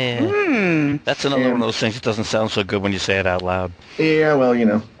 That's another one of those things that doesn't sound so good when you say it out loud. Yeah, well,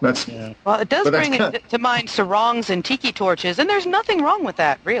 that's. Yeah. Well, it does bring to mind sarongs and tiki torches, and there's nothing wrong with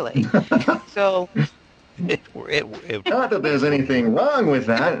that, really. So. Not that there's anything wrong with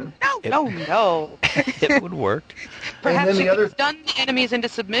that. No. It would work. Perhaps you could have done the enemies into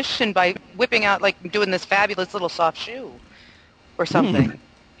submission by whipping out, doing this fabulous little soft shoe or something.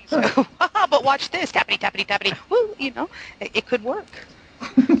 So, but watch this, tappity, tappity, tappity, woo, it could work.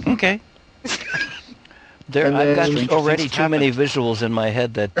 Okay. I've got already too many visuals in my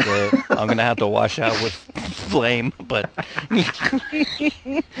head that I'm going to have to wash out with flame, but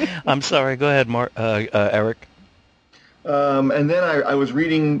I'm sorry. Go ahead, Eric. And then I was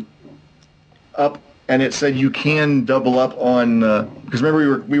reading up, and it said you can double up on, because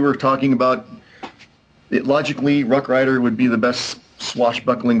remember we were talking about, logically, Ruck Rider would be the best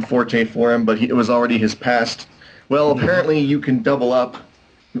swashbuckling forte for him, but it was already his past. Well, apparently you can double up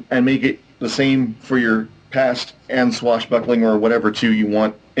and make it the same for your past and swashbuckling or whatever two you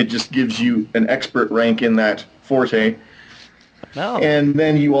want. It just gives you an expert rank in that forte. No. And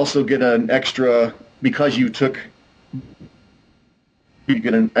then you also get an extra, because you get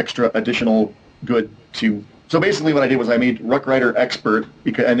an extra additional good to. So basically, what I did was I made Ruck Rider Expert,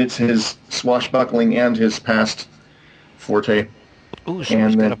 and it's his swashbuckling and his past forte. Ooh, so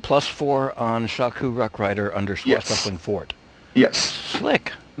he's got a +4 on Shaku Ruck Rider under Swashbuckling Fort. Yes.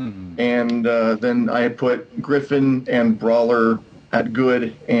 Slick. And then I put Griffin and Brawler at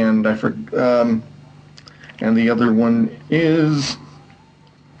good, and and the other one is,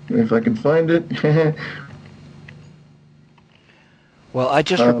 if I can find it. Well, I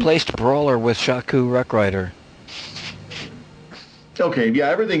just replaced Brawler with Shaku Ruck Rider. Okay, yeah,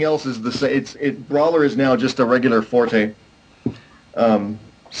 everything else is the same. Brawler is now just a regular forte.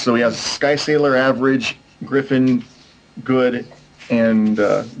 So he has Sky Sailor average, Griffin good, and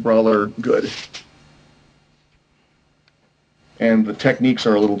Brawler good. And the techniques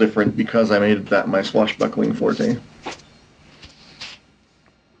are a little different because I made that my swashbuckling forte.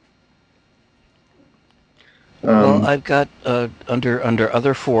 Well, I've got under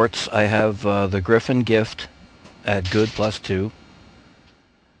other forts, I have the Griffin Gift at good +2.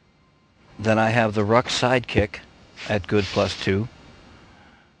 Then I have the Ruck Sidekick at good +2.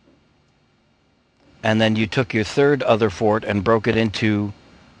 And then you took your third other fort and broke it into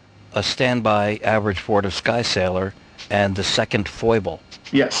a standby average fort of Sky Sailor and the second foible.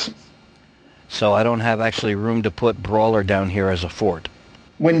 Yes. So I don't have actually room to put Brawler down here as a fort.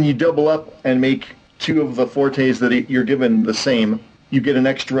 When you double up and make two of the fortes that you're given the same, you get an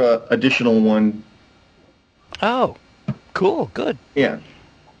extra additional one. Oh, cool, good. Yeah.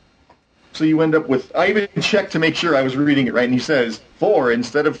 So you end up with, I even checked to make sure I was reading it right, and he says 4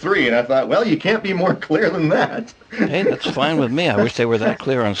 instead of 3, and I thought, well, you can't be more clear than that. Hey, that's fine with me. I wish they were that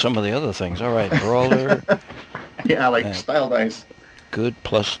clear on some of the other things. All right, Brawler. Yeah, like style dice. Good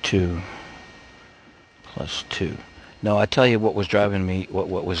 +2. +2. No, I tell you what was driving me, what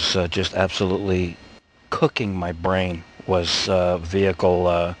was just absolutely cooking my brain was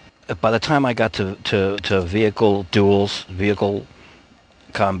vehicle. By the time I got to vehicle duels, vehicle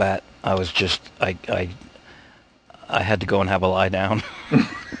combat, I was just I had to go and have a lie down.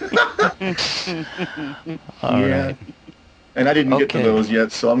 All right. And I didn't get to those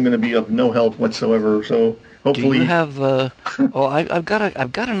yet, so I'm going to be of no help whatsoever. So hopefully, do you have? I've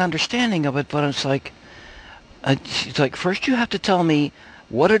got an understanding of it, but it's like first you have to tell me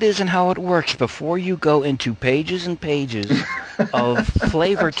what it is and how it works before you go into pages and pages of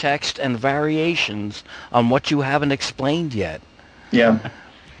flavor text and variations on what you haven't explained yet. Yeah.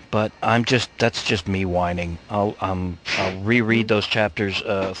 But that's just me whining. I'll reread those chapters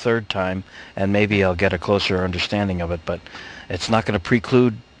a third time, and maybe I'll get a closer understanding of it. But it's not going to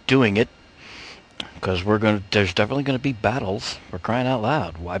preclude doing it, because there's definitely going to be battles. We're crying out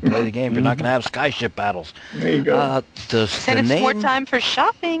loud. Why play the game if you're not going to have skyship battles? There you go. And it's more time for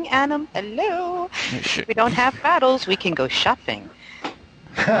shopping, Adam. Hello. If we don't have battles, we can go shopping.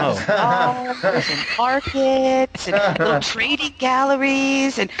 Oh. And markets and little trading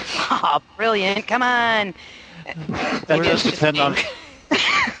galleries and brilliant! Come on. That does depend on how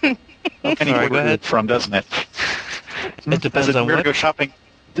many Sorry, go ahead from, doesn't it? It depends on where what. to go shopping.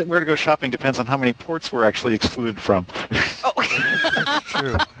 Where to go shopping depends on how many ports we're actually excluded from. Oh.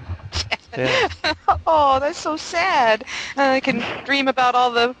 True. Yeah. Oh, that's so sad. I can dream about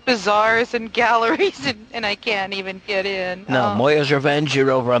all the bazaars and galleries, and I can't even get in. No, Moya's Revenge, you're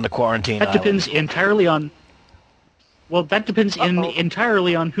over on the quarantine That island. depends entirely on... Well, that depends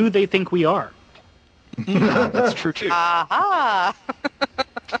entirely on who they think we are. That's true, too. Aha!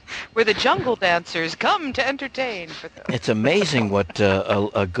 We're the jungle dancers, come to entertain. It's amazing what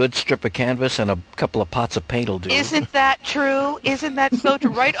a good strip of canvas and a couple of pots of paint will do. Isn't that true? Isn't that so true?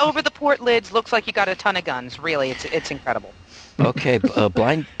 Right over the port lids, looks like you got a ton of guns. Really, it's incredible. Okay,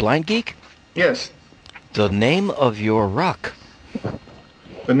 Blindgeek? Yes. The name of your ruck.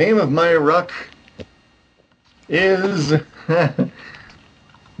 The name of my ruck is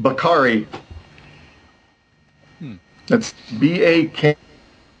Bakari. That's B-A-K.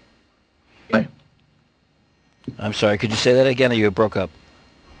 I'm sorry, could you say that again or you broke up?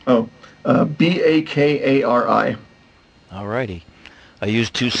 Oh, B-A-K-A-R-I. All righty. I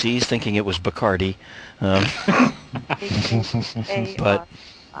used 2 C's thinking it was Bacardi. But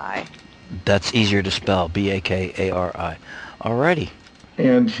that's easier to spell, B-A-K-A-R-I. All righty.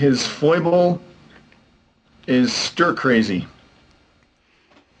 And his foible is stir crazy.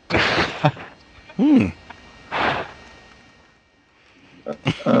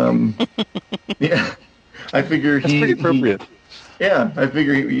 Yeah, I figure That's pretty appropriate. I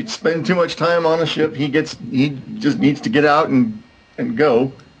figure he'd spend too much time on a ship. He just needs to get out and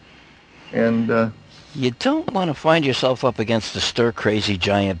go. And you don't want to find yourself up against a stir-crazy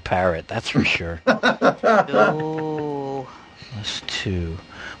giant parrot, that's for sure. Oh. +2.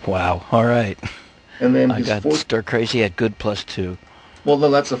 Wow. All right. And then I his got stir crazy at good +2. Well,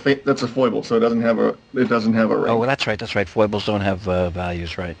 no, that's a foible, so it doesn't have a rank. Oh, well, that's right. That's right. Foibles don't have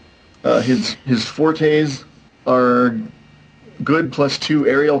values, right? His fortes are good +2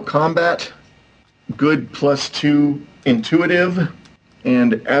 aerial combat, good +2 intuitive,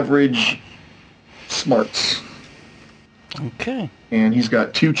 and average smarts. Okay. And he's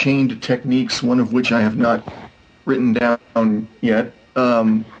got 2 chained techniques, one of which I have not written down yet.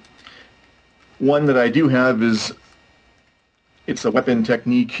 One that I do have is it's a weapon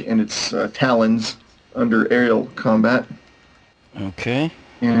technique, and it's talons under aerial combat. Okay.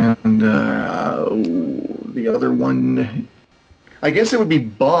 And the other one, I guess it would be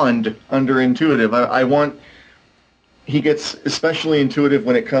bond under intuitive. I want he gets especially intuitive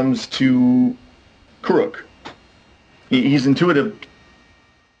when it comes to Kuruk. He's intuitive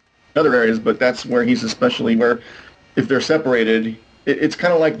in other areas, but that's where he's especially where if they're separated, it's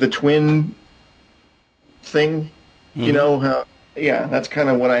kind of like the twin thing. Mm-hmm. You know how? Yeah, that's kind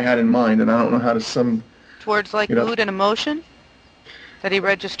of what I had in mind, and I don't know how to sum. Towards like mood and emotion, that he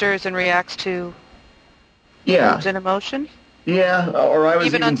registers and reacts to. Yeah. Moods and emotion. Yeah, or I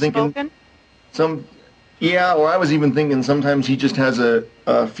was even thinking Yeah, or I was even thinking sometimes he just has a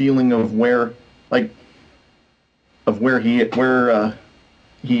feeling of where he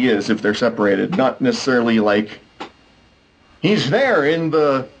is if they're separated, not necessarily like he's there in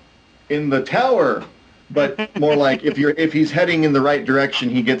the tower, but more like if he's heading in the right direction,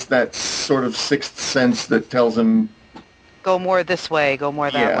 he gets that sort of sixth sense that tells him go more this way, go more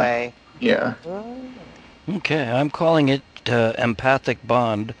that way. Yeah. Okay, I'm calling it empathic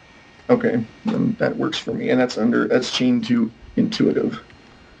bond. Okay, that works for me, and that's chained to intuitive.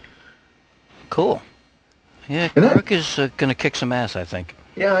 Cool. Yeah, Kuruk is going to kick some ass, I think.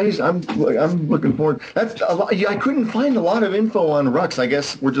 Yeah, I'm looking forward. That's a lot. I couldn't find a lot of info on Rux. I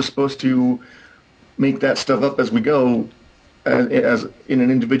guess we're just supposed to make that stuff up as we go, as in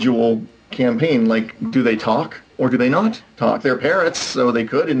an individual campaign. Like, do they talk or do they not talk? They're parrots, so they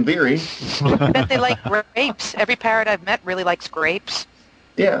could, in theory. I bet they like grapes. Every parrot I've met really likes grapes.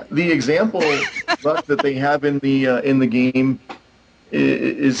 Yeah, the example Rux that they have in the game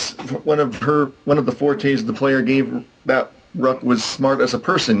is one of the fortes the player gave that Rux was smart as a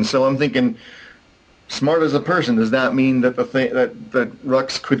person. So I'm thinking, smart as a person, does that mean that that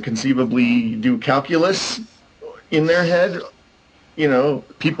Rux could conceivably do calculus in their head? You know,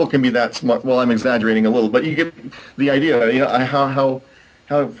 people can be that smart. Well, I'm exaggerating a little, but you get the idea. You know,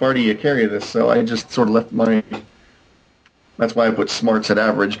 how far do you carry this? So I just sort of left my. That's why I put smarts at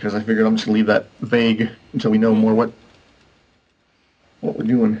average, because I figured I'm just gonna leave that vague until we know more what we're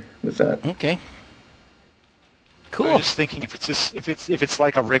doing with that. Okay. Cool. I was just thinking if it's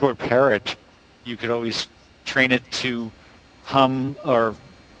like a regular parrot, you could always train it to hum or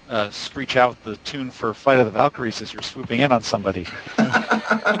screech out the tune for Flight of the Valkyries as you're swooping in on somebody.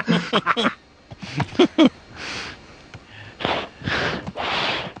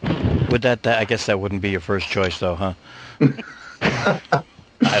 Would that I guess that wouldn't be your first choice, though, huh?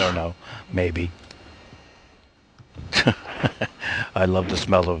 I don't know. Maybe. I love the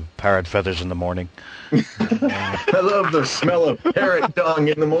smell of parrot feathers in the morning. I love the smell of parrot dung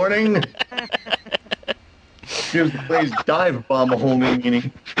in the morning. Gives the place dive bomb a whole new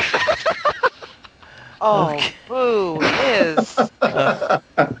meaning. Oh, okay. Boo,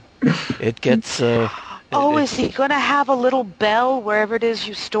 it gets... is he going to have a little bell wherever it is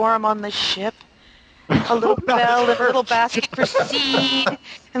you store him on the ship? A little bell and a little basket for seed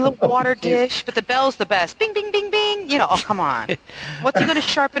and a little water dish, but the bell's the best. Bing, bing, bing, bing. You know, oh, come on. What's he going to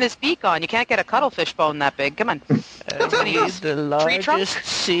sharpen his beak on? You can't get a cuttlefish bone that big. Come on. The largest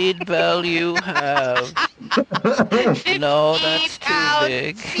seed bell you have. No, that's too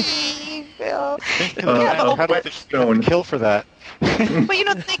big. Seed bell. Cuttlefish don't kill for that. But you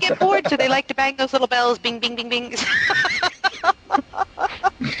know, they get bored, so they like to bang those little bells. Bing, bing, bing, bing.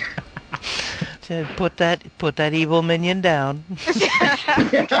 Put that evil minion down.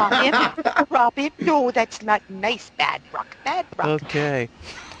 Drop him. No, that's not nice. Bad rock. Okay.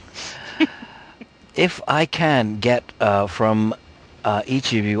 If I can get from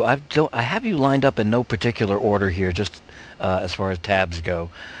each of you, I have you lined up in no particular order here, just as far as tabs go.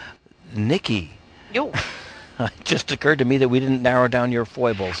 Nikki. Yo. It just occurred to me that we didn't narrow down your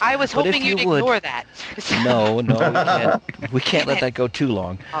foibles. I was hoping you'd ignore that. No, we can't let that go too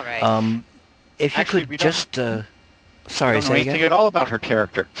long. All right. If you could just... sorry, don't know anything at all about her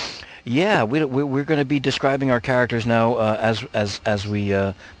character. Yeah, we're going to be describing our characters now as we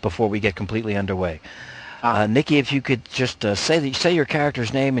before we get completely underway. Nikki, if you could just say your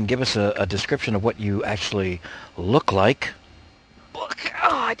character's name and give us a description of what you actually look like. book.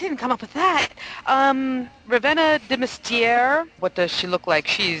 Oh, I didn't come up with that. Ravenna Mystiere. What does she look like?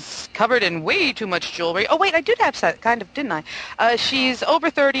 She's covered in way too much jewelry. Oh, wait, I did have that, kind of, didn't I? She's over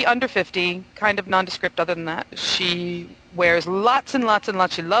 30, under 50, kind of nondescript other than that. She wears lots and lots and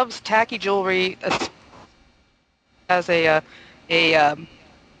lots. She loves tacky jewelry. Has a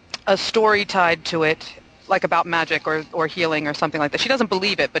story tied to it, like about magic or healing or something like that. She doesn't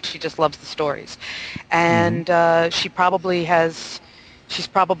believe it, but she just loves the stories. And she's probably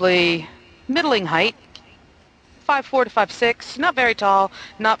middling height, 5'4" to 5'6", not very tall,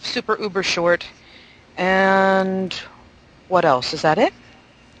 not super uber short. And what else? Is that it?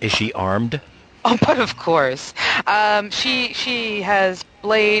 Is she armed? Oh, but of course. She has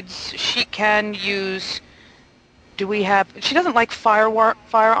blades. She can use... She doesn't like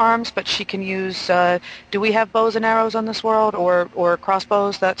firearms, but she can use... do we have bows and arrows on this world, or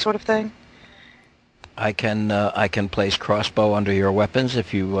crossbows, that sort of thing? I can place crossbow under your weapons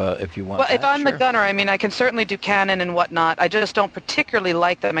if you want. Well, if I'm the gunner, I mean, I can certainly do cannon and whatnot. I just don't particularly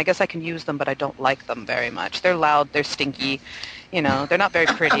like them. I guess I can use them, but I don't like them very much. They're loud. They're stinky. They're not very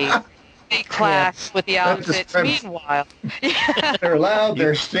pretty. They clash with the outfits. Meanwhile, they're loud.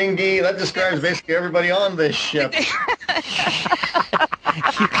 They're stinky. That describes basically everybody on this ship.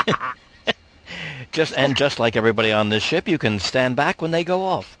 Just like everybody on this ship, you can stand back when they go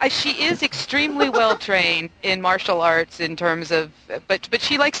off. She is extremely well trained in martial arts in terms of, but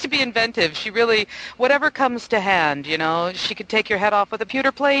she likes to be inventive. She really, whatever comes to hand, she could take your head off with a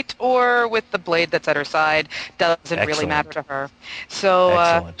pewter plate or with the blade that's at her side. Doesn't really matter to her.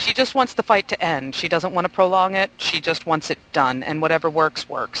 So she just wants the fight to end. She doesn't want to prolong it. She just wants it done, and whatever works.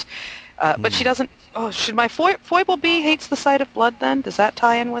 But she doesn't. Oh, should my foible be hates the sight of blood? Then does that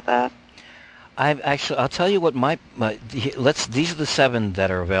tie in with that? I'll tell you what these are the 7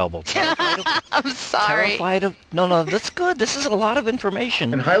 that are available. I'm sorry. No, that's good. This is a lot of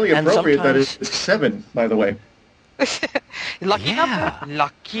information. And highly appropriate that it's 7, by the way. Lucky number.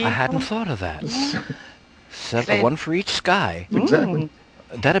 Lucky. I hadn't thought of that. 7, 1 for each sky. Exactly.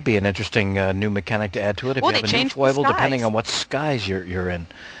 That'd be an interesting new mechanic to add to it if you have a new foible, depending on what skies you're in.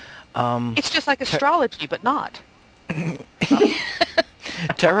 It's just like astrology, but not.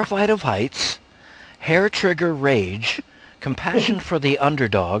 Terrified of heights, hair trigger rage, compassion for the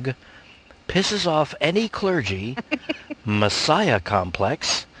underdog, pisses off any clergy, messiah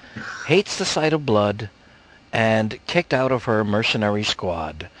complex, hates the sight of blood, and kicked out of her mercenary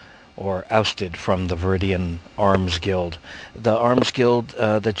squad, or ousted from the Viridian Arms Guild. The Arms Guild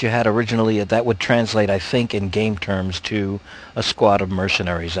that you had originally, that would translate, I think, in game terms to a squad of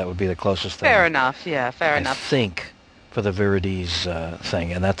mercenaries. That would be the closest thing. Fair enough, yeah, fair enough. I think, for the Virides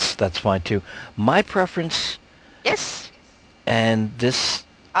thing, and that's fine too. My preference... Yes? And this...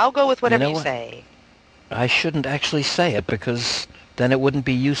 I'll go with whatever you say. I shouldn't actually say it, because then it wouldn't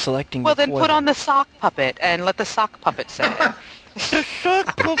be you selecting Well, then put on the sock puppet, and let the sock puppet say it. The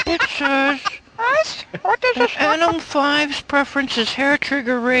sock puppet says... What does the sock Anim 5's preference is hair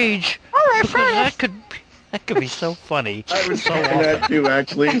trigger rage. All right, because that could be so funny. I was saying that too,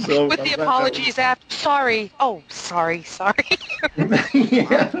 actually. So with the apologies after. Sorry. Oh, sorry.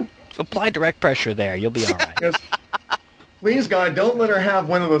 Yeah. Apply direct pressure there. You'll be all right. Yes. Please, God, don't let her have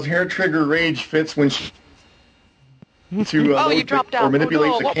one of those hair trigger rage fits when she you dropped out. or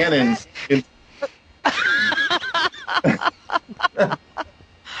manipulates the cannons.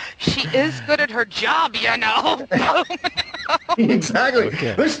 She is good at her job, Exactly.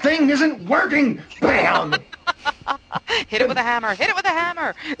 Okay. This thing isn't working. Bam! Hit it with a hammer.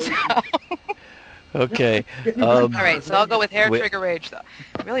 Okay. All right, so I'll go with hair trigger rage, though.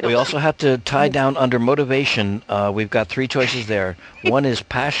 We also have to tie down under motivation. We've got 3 choices there. One is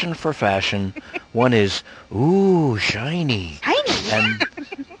passion for fashion. One is, ooh, shiny.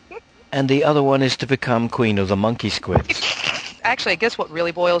 And the other one is to become queen of the monkey squids. Actually, I guess what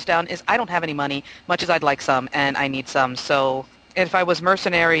really boils down is I don't have any money, much as I'd like some, and I need some. So if I was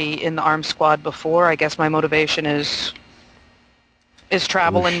mercenary in the armed squad before, I guess my motivation is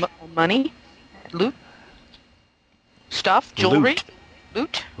travel and money, loot, stuff, jewelry,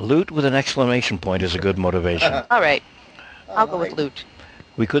 loot. Loot with an exclamation point is a good motivation. All right, I'll go with loot.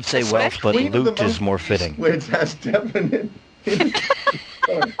 We could say wealth, but loot is more fitting. Squids has definite...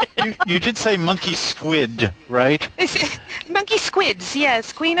 You did say monkey squid, right? Monkey squids,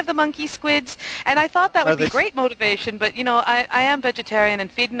 yes, queen of the monkey squids. And I thought that would be great motivation, but, I am vegetarian,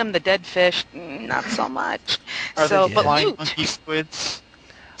 and feeding them the dead fish, not so much. Are they flying loot. monkey squids?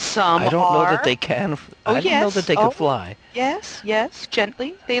 Some I don't know that they can. I don't know that they could fly. Yes,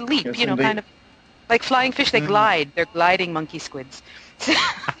 gently. They leap, Yes, kind of like flying fish. They glide. They're gliding monkey squids.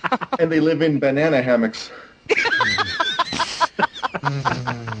 And they live in banana hammocks.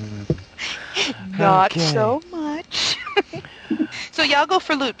 Not Okay. so much. So yeah, I'll go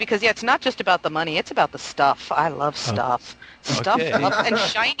for loot because it's not just about the money; it's about the stuff. I love stuff. Stuff Okay. and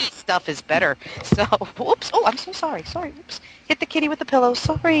shiny stuff is better. So, whoops! Oh, I'm so sorry. Sorry. Whoops! Hit the kitty with the pillow.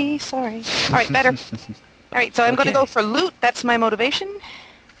 Sorry. Sorry. All right, better. All right, so I'm going to Okay. go for loot. That's my motivation.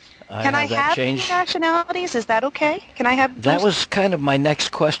 Can I have that have two changed. nationalities? Is that okay? Can I have That those? was kind of my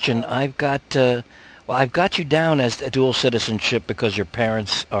next question. I've got you down as a dual citizenship because your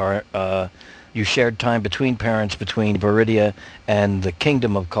parents are you shared time between parents between Viridia and the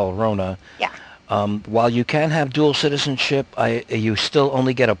Kingdom of Kalrona. Yeah. While you can have dual citizenship, you still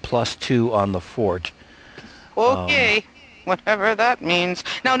only get a +2 on the fort. Okay. Whatever that means.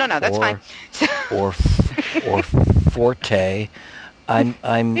 No, that's fine. or forte.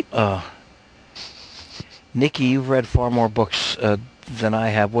 I'm Nikki, you've read far more books than I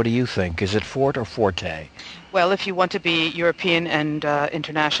have. What do you think? Is it fort or forte? Well, if you want to be European and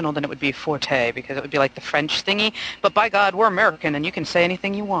international, then it would be forte because it would be like the French thingy. But by God, we're American and you can say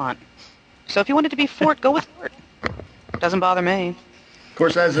anything you want. So if you wanted to be fort, go with fort. Doesn't bother me. Of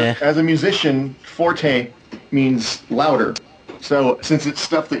course, as a musician, forte means louder. So since it's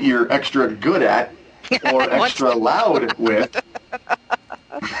stuff that you're extra good at or extra loud with,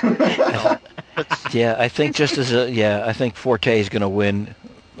 Yeah, I think I think forte is going to win.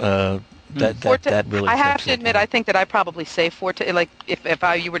 That really. I have tips to it. admit, I think that I probably say forte. Like if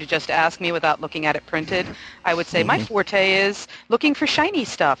you were to just ask me without looking at it printed, I would say my forte is looking for shiny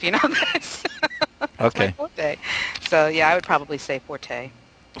stuff. You know, that's Okay. my forte. So yeah, I would probably say forte.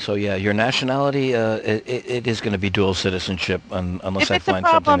 So yeah, your nationality it is going to be dual citizenship unless If I it's a find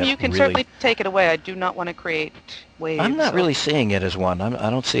problem, something that you can really. certainly take it away. I do not want to create waves. I'm not so- really seeing it as one. I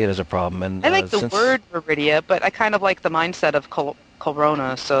don't see it as a problem. And I like the since- word Viridia, but I kind of like the mindset of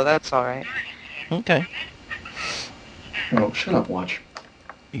Corona, so that's all right. Okay. oh, shut up, Watch.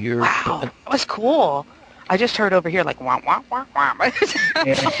 You're. Wow, that was cool. I just heard over here like wah wah wah wah.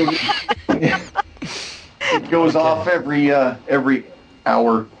 It goes off every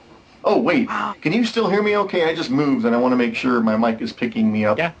hour. Oh wait, can you still hear me? Okay, I just moved, and I want to make sure my mic is picking me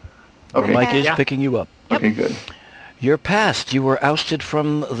up. Yeah. Okay. Mike is Yeah. picking you up. Okay, good. Your past, you were ousted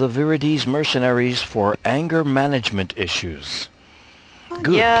from the Virides mercenaries for anger management issues.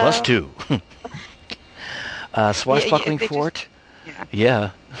 Good, Yeah. +2. Swashbuckling they just- Fort. Yeah.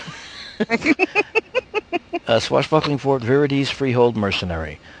 Swashbuckling Fort, Virides Freehold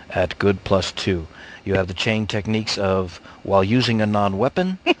Mercenary at good +2. You have the chain techniques of while using a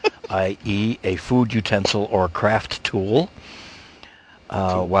non-weapon, i.e. a food utensil or craft tool,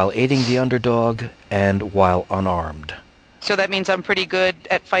 while aiding the underdog, and while unarmed. So that means I'm pretty good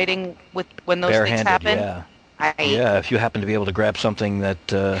at fighting when those things Barehanded, happen. yeah. I, Yeah, if you happen to be able to grab something that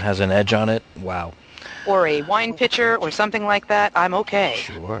has an edge on it, wow. Or a wine pitcher or something like that. I'm okay.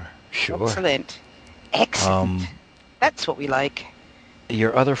 Sure. Excellent. Excellent. That's what we like.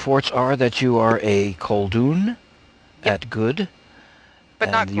 Your other forts are that you are a Koldoon at good, But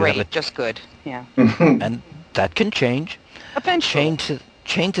and not you have great, just good. Yeah. and that can change. Eventually.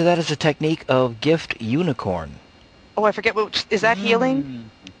 Chained to that is a technique of gift unicorn. Oh, I forget what is that healing?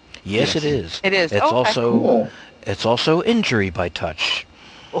 Yes, it is. It is. It's Okay. also Cool. it's also injury by touch.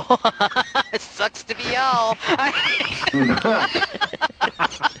 It sucks to be y'all.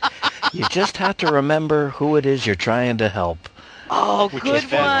 You just have to remember who it is you're trying to help. Oh, Which good is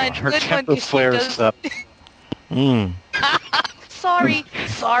bad. one. Her Good one. tempo 'Cause she flares does- up. Mm. Sorry.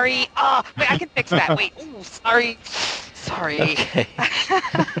 Oh, wait, I can fix that. Wait. Ooh, sorry. Okay.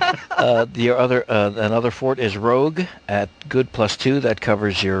 Your other another fort is Rogue at good +2. That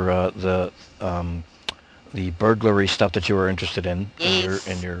covers your the burglary stuff that you were interested in. Yes.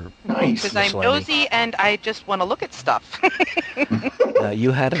 In your Nice. Because I'm miscellany. nosy and I just want to look at stuff.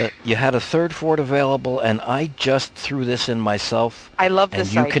 You had a third fort available, and I just threw this in myself. I love And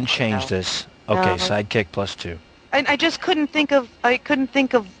this. you can change this. Okay, sidekick +2. I just couldn't think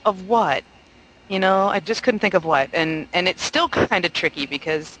of what, you know. I just couldn't think of what, and it's still kind of tricky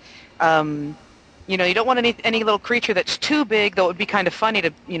because, you know, you don't want any little creature that's too big. Though it would be kind of funny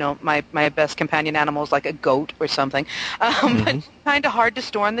to, you know, my best companion animal is like a goat or something, but kind of hard to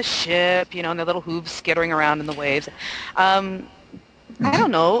store on the ship, you know, and their little hooves skittering around in the waves. I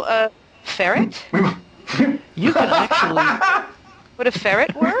don't know, ferret? You can actually. Would a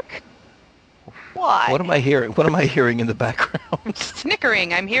ferret work? Why? What am I hearing? What am I hearing in the background?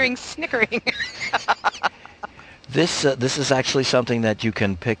 Snickering. I'm hearing snickering. This is actually something that you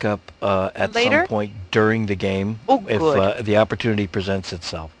can pick up at Later? some point during the game Oh, if good. the opportunity presents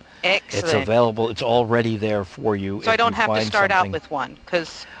itself. Excellent. It's available. It's already there for you. So I if don't you have to find start out something- with one,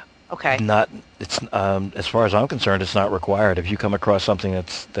 because Okay. Not, it's as far as I'm concerned, it's not required. If you come across something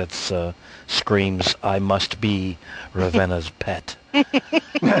that's screams, "I must be Ravenna's pet."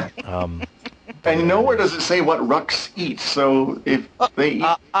 And nowhere does it say what rucks eat, so if they eat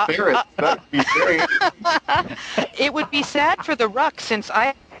ferrets, that would be very... It would be sad for the ruck since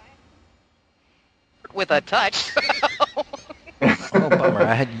I with a touch. So. Oh, bummer.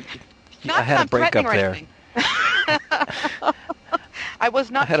 I had a breakup there. I was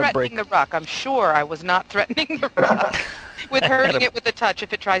not threatening the ruck. I'm sure I was not threatening the ruck with hurting it with a touch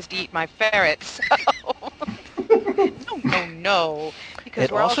if it tries to eat my ferret. So. No. Because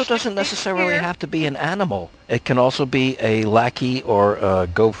it also doesn't necessarily have to be an animal. It can also be a lackey or a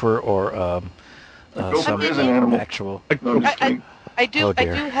gopher or Gopher is an animal. Actual. I do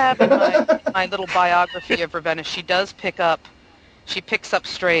have in my little biography of Ravenna. She picks up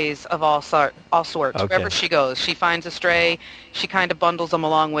strays of all sorts. Okay. Wherever she goes, she finds a stray. She kind of bundles them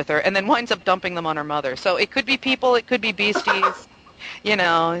along with her, and then winds up dumping them on her mother. So it could be people, it could be beasties. You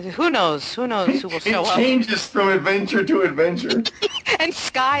know, who knows? Who knows who will show up? It changes from adventure to adventure. And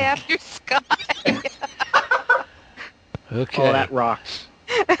sky after sky. Okay. Oh, that rocks.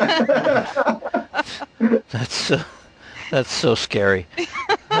 That's so scary.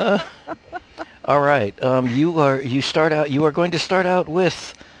 All right. You are going to start out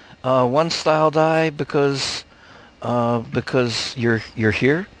with one style die because you're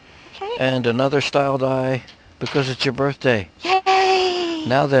here, Okay. and another style die because it's your birthday. Yay!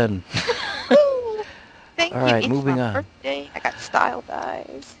 Now then. Thank All right, you. moving It's my on. Birthday. I got style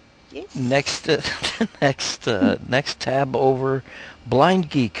dies. Yes. Next tab over,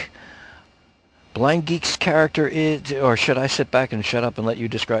 Blindgeek. Blindgeek's character is, or should I sit back and shut up and let you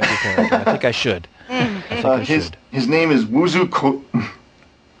describe your character? I think I should. His name is Wuzu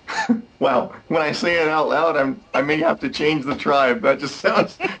Wow, when I say it out loud, I may have to change the tribe. That just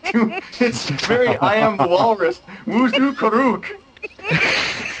sounds too... It's very I Am the Walrus. Wuzu Kuruk.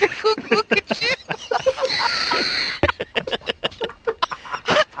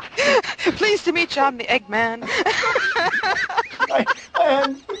 Pleased to meet you, I'm the Eggman. I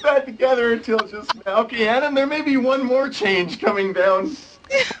hadn't put that together until just now. Okay, Adam, there may be one more change coming down.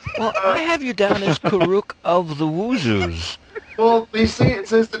 Well, I have you down as Kuruk of the Wuzus. Well, they say it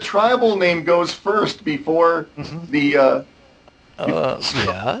says the tribal name goes first before the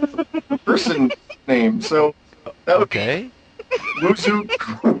person name. So that would be Wuzu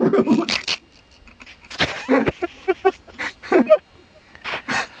Kuruk.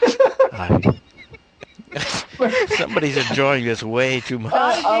 Somebody's enjoying this way too much.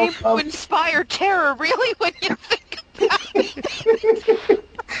 I aim to inspire terror, really, when you think about it.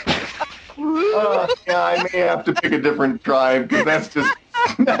 Yeah, I may have to pick a different tribe because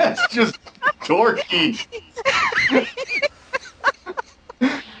that's just dorky.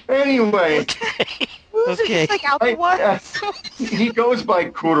 Anyway. Okay. Like out the woods. He goes by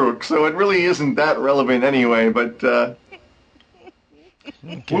Kuruk, so it really isn't that relevant anyway, but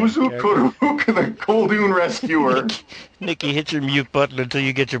Wuzu Kuruk, the Koldoon rescuer. Nikki, hit your mute button until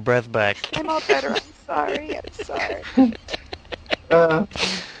you get your breath back. I'm all better. I'm sorry.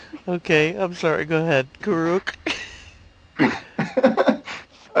 Okay, I'm sorry. Go ahead. Kuruk.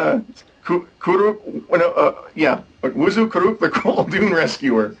 Kuruk, Wuzu Kuruk, the Koldoon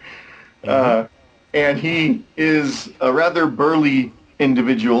rescuer. And he is a rather burly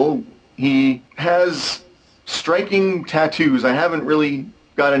individual. He has striking tattoos. I haven't really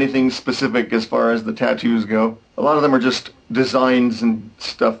got anything specific as far as the tattoos go. A lot of them are just designs and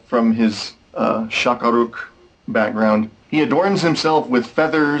stuff from his Shakaruk background. He adorns himself with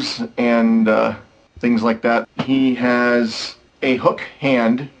feathers and things like that. He has a hook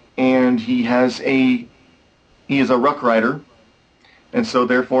hand, and he is a ruck rider, and so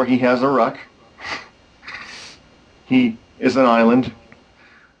therefore he has a ruck. He is an island.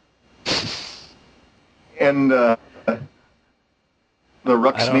 And the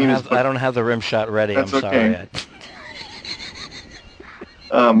ruck's name is... I don't have the rim shot ready. That's I'm sorry.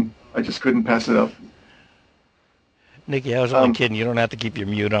 Okay. I just couldn't pass it up. Nikki, I was only kidding. You don't have to keep your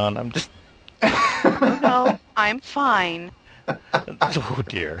mute on. I'm just... No, I'm fine. Oh,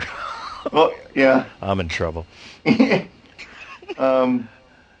 dear. Well, yeah. I'm in trouble. Do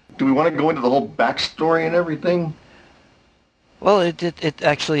we want to go into the whole backstory and everything? Well,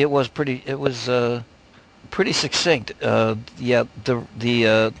 it was pretty succinct.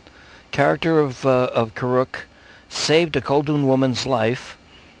 The character of Kuruk saved a Koldoon woman's life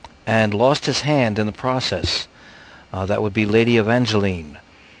and lost his hand in the process. That would be Lady Evangeline.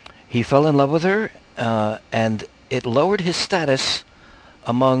 He fell in love with her, and it lowered his status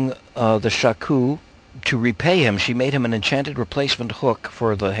among the Shaku, to repay him, she made him an enchanted replacement hook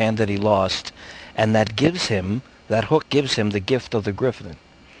for the hand that he lost, and that hook gives him the gift of the Griffin.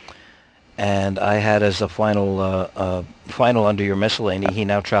 And I had as a final under your miscellany, he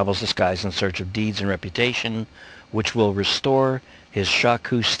now travels the skies in search of deeds and reputation, which will restore his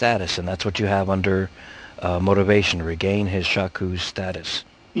Shaku status, and that's what you have under motivation, regain his Shaku status.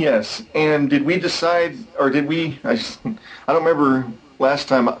 Yes, and did we decide, or did we, I don't remember last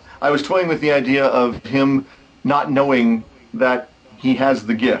time, I was toying with the idea of him not knowing that he has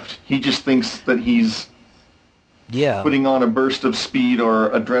the gift. He just thinks that he's putting on a burst of speed or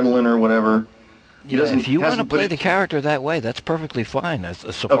adrenaline or whatever. He doesn't. If you want to play the character that way, that's perfectly fine, as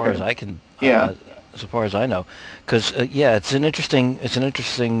far as I can. As far as I know, because it's an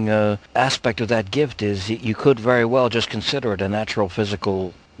interesting aspect of that gift is you could very well just consider it a natural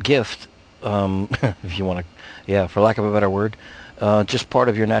physical gift, if you want to, for lack of a better word, just part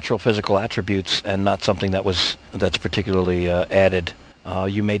of your natural physical attributes and not something that's particularly added.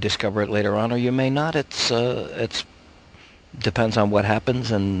 You may discover it later on, or you may not. It's depends on what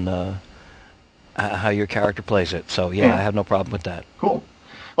happens and how your character plays it. So I have no problem with that. Cool.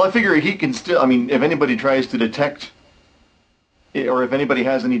 Well, I figure he can still. I mean, if anybody tries to detect, or if anybody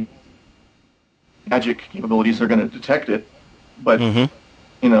has any magic capabilities, they're going to detect it. But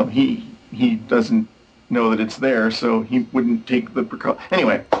he doesn't know that it's there, so he wouldn't take the precaution.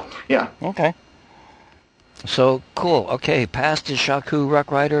 Anyway, yeah. Okay. So cool. Okay, past is Shaku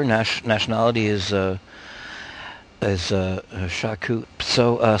Ruck Rider. Nationality is Shaku.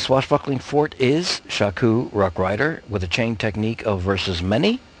 So Swashbuckling Fort is Shaku Ruck Rider with a chain technique of versus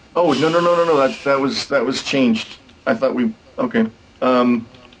many. Oh no! That was changed. I thought we okay.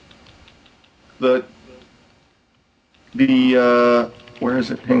 Where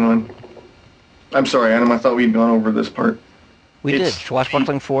is it? Hang on. I'm sorry, Adam. I thought we'd gone over this part. We did.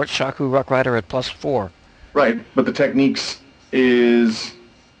 Swashbuckling Fort, Shaku Ruck Rider at +4. Right, but the techniques is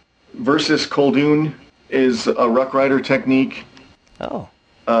versus Koldoon is a Ruck Rider technique. Oh.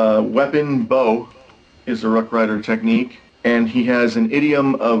 Weapon bow is a Ruck Rider technique, and he has an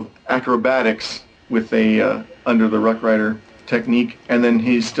idiom of acrobatics with a under the Ruck Rider technique, and then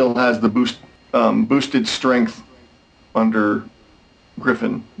he still has the boosted strength under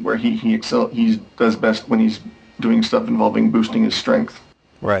Griffin, where he does best when he's doing stuff involving boosting his strength.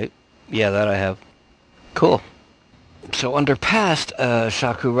 Right. Yeah, that I have. Cool. So under past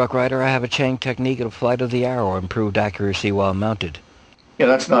Shaku Ruck Rider, I have a chain technique of flight of the arrow, improved accuracy while mounted. Yeah,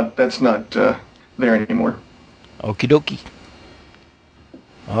 that's not there anymore. Okie dokie.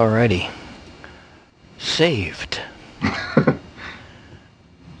 Alrighty. Saved.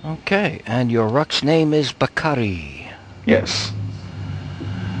 Okay, and your Ruck's name is Bakari. Yes.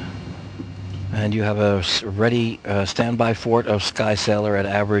 And you have a ready standby fort of Sky Sailor at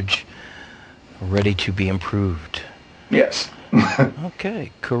average, ready to be improved. Yes.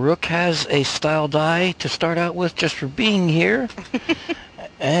 Okay. Kuruk has a style die to start out with just for being here.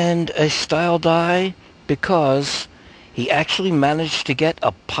 And a style die because he actually managed to get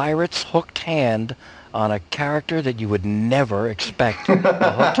a pirate's hooked hand on a character that you would never expect a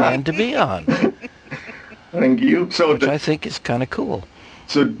hooked hand to be on. Thank you. Which I think is kind of cool.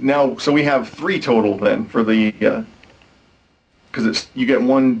 So we have 3 total then for the, because you get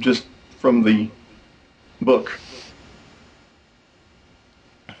 1 just from the book.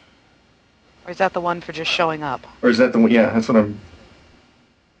 Or is that the one for just showing up? Or is that the one? Yeah, that's what I'm...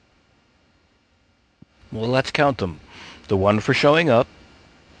 Well, let's count them. The one for showing up.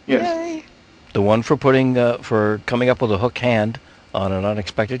 Yes. Yay. The one for for coming up with a hook hand on an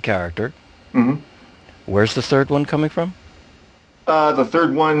unexpected character. Mm-hmm. Where's the third one coming from? The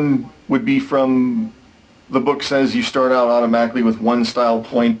third one would be from... The book says you start out automatically with 1 style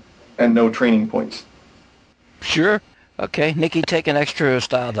point and no training points. Sure. Okay, Nikki, take an extra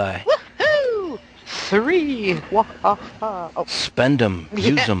style die. Woohoo! 3. Wah-ha-ha. Oh. Spend them.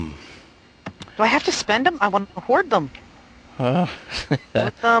 Use them. Do I have to spend them? I want to hoard them. You'll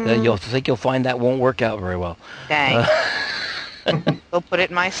find that won't work out very well. Dang. We'll put it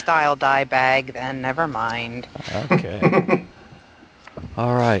in my style die bag then. Never mind. Okay.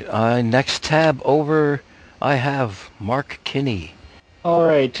 All right. Next tab over, I have Mark Kinney. All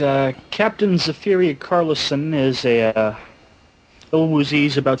right. Captain Zafiri Karloson is a little woozy.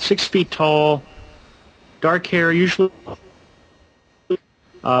 He's about 6 feet tall, dark hair, usually.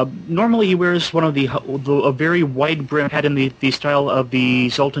 Normally he wears one of a very wide brim hat in the style of the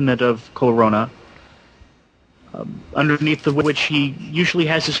Sultanate of Corona, underneath of which he usually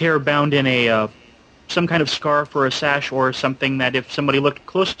has his hair bound in a some kind of scarf or a sash or something that if somebody looked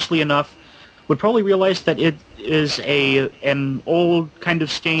closely enough would probably realize that it is an old kind of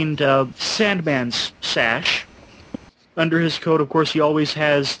stained Sandman's sash. Under his coat, of course, he always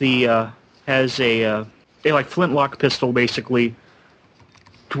has a like flintlock pistol, basically,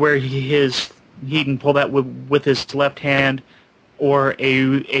 to where he can pull that with his left hand, or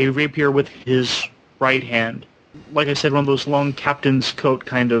a rapier with his right hand. Like I said, one of those long captain's coat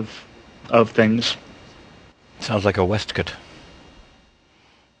kind of things. Sounds like a waistcoat.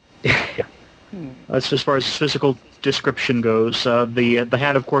 Yeah. That's as far as physical description goes. The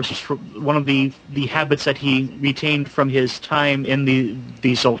hat, of course, is one of the habits that he retained from his time in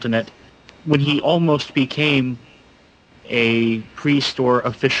the Sultanate, when he almost became a priest or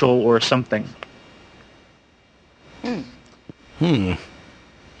official or something.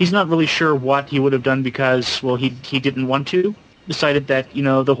 He's not really sure what he would have done because, well, he didn't want to. Decided that,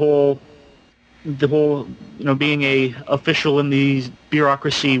 the whole being a official in the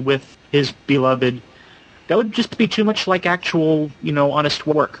bureaucracy with his beloved, that would just be too much like actual, honest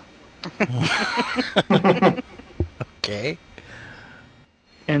work. Okay.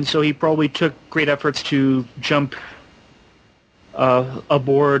 And so he probably took great efforts to jump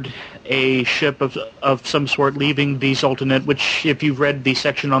aboard a ship of some sort, leaving the Sultanate, which, if you've read the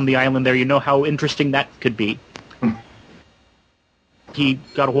section on the island there, you know how interesting that could be. He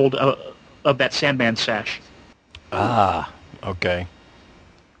got a hold of that Sandman sash. Ah, okay.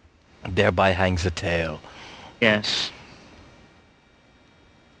 Thereby hangs a tale. Yes.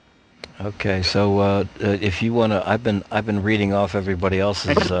 Okay, so if you want to, I've been reading off everybody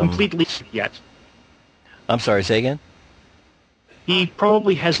else's. Completely yet. I'm sorry. Say again. He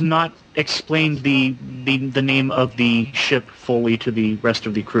probably has not explained the name of the ship fully to the rest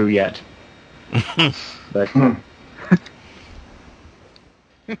of the crew yet. But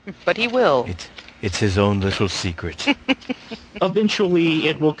But he will. It's his own little secret. Eventually,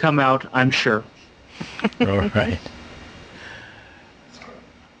 it will come out, I'm sure. All right.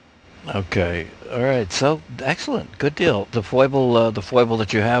 Okay. All right. So excellent. Good deal. The foible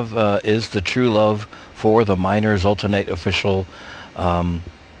that you have is the true love for the miner's alternate official,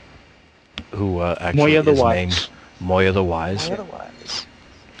 who actually Moya the is Wise. named Moya the Wise. Moya the Wise.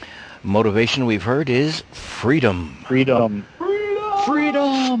 Motivation we've heard is freedom. Freedom.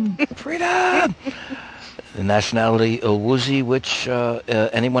 The nationality Ilwuzi, which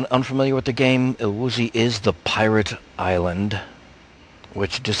anyone unfamiliar with the game, Ilwuzi is the pirate island,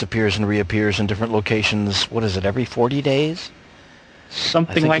 which disappears and reappears in different locations. What is it, every 40 days?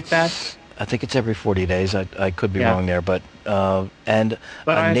 Something like that. I think it's every 40 days. I could be wrong there, but a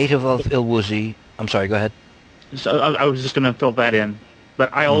native of Ilwuzi. I'm sorry, go ahead. So I was just going to fill that in,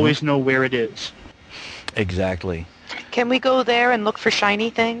 but I always know where it is. Exactly. Can we go there and look for shiny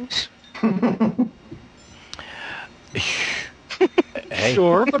things? Hey.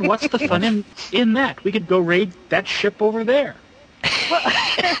 Sure, but what's the fun in that? We could go raid that ship over there.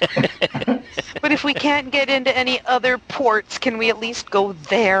 But if we can't get into any other ports, can we at least go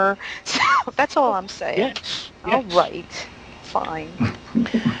there? So that's all I'm saying. Yes. All right. Fine.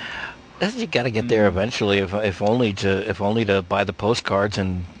 You got to get there eventually, if only to buy the postcards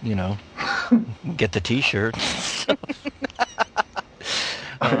and get the T-shirts.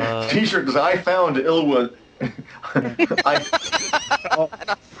 T-shirt, because I found Ilwa.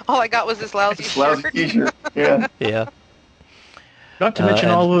 All I got was this lousy shirt. T-shirt. Yeah. Yeah. Not to mention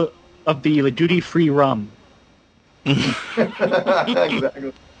all of the duty-free rum.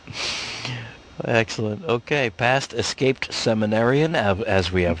 Exactly. Excellent. Okay, past escaped seminarian,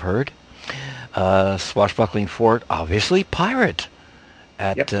 as we have heard. Swashbuckling fort, obviously pirate.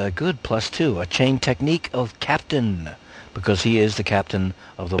 At good, +2. A chain technique of captain, because he is the captain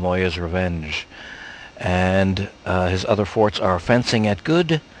of the Moya's Revenge. And his other forts are fencing at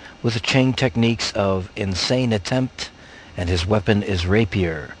good, with the chain techniques of insane attempt, and his weapon is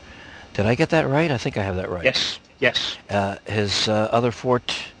rapier. Did I get that right? I think I have that right. Yes. His other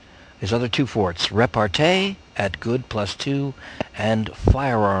two forts, repartee at good +2, and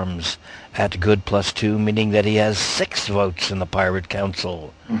firearms at good +2, meaning that he has 6 votes in the Pirate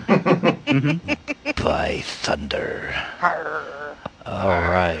Council. By thunder. All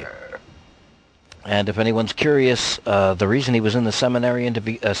right. And if anyone's curious, the reason he was in the seminary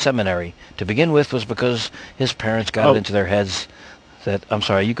to begin with was because his parents got it into their heads that... I'm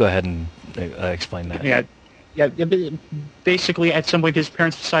sorry, you go ahead and explain that. Yeah. Basically, at some point, his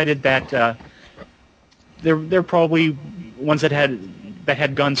parents decided that they're probably ones that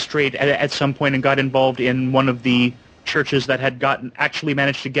had gone straight at some point and got involved in one of the churches that had actually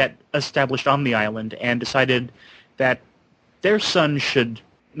managed to get established on the island, and decided that their son should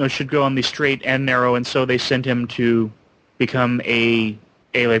go on the straight and narrow, and so they sent him to become a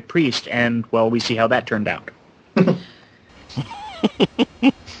priest, and, well, we see how that turned out.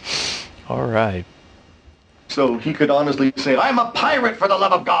 All right. So he could honestly say, I'm a pirate for the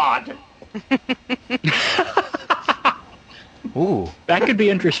love of God! Ooh, That could be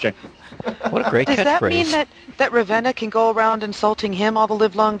interesting. what a great Does that mean catchphrase. that Ravenna can go around insulting him all the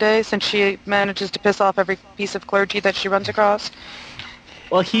livelong day since she manages to piss off every piece of clergy that she runs across?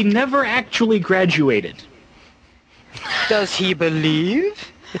 Well, he never actually graduated. Does he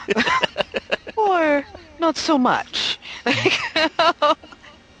believe? Or not so much?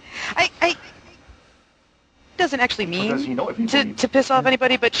 I doesn't actually Or does he mean know if he believes? to piss off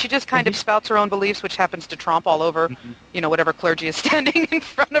anybody, but she just kind of spouts her own beliefs, which happens to tromp all over, whatever clergy is standing in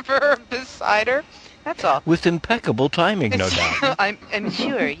front of her or beside her. That's all. With impeccable timing, no doubt. I'm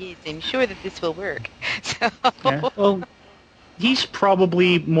sure, yes, I'm sure that this will work. So, Yeah. Well, he's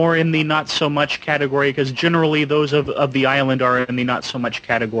probably more in the not so much category, because generally those of the island are in the not so much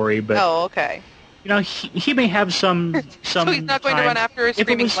category. But oh, okay. he may have some. So he's not going to run after a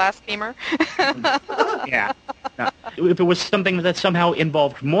screaming blasphemer? Yeah. No. If it was something that somehow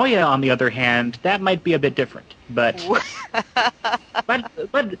involved Moya, on the other hand, that might be a bit different. But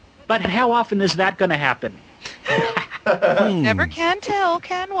but how often is that going to happen? Never can tell,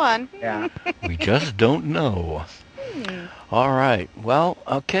 can one? Yeah. We just don't know. All right. Well,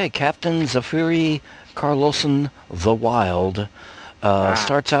 okay. Captain Zafiri Karloson the Wild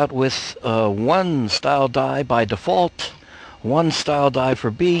starts out with one style die by default, one style die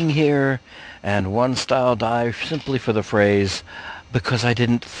for being here, and one style die simply for the phrase, because I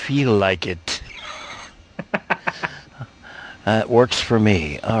didn't feel like it. That works for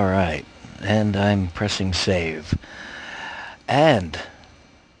me. All right. And I'm pressing save. And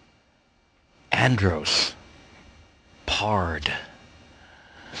Andros. Pard.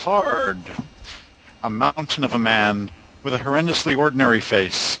 Hard. A mountain of a man with a horrendously ordinary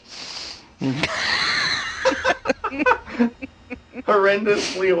face.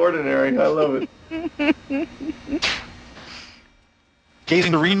 Horrendously ordinary. I love it.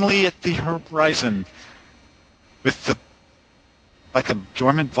 Gazing serenely at the horizon like a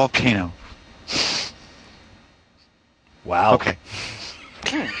dormant volcano. Wow. Okay.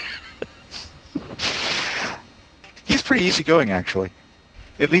 He's pretty easygoing, actually.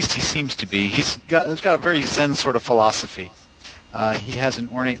 At least he seems to be. He's got a very Zen sort of philosophy. He has an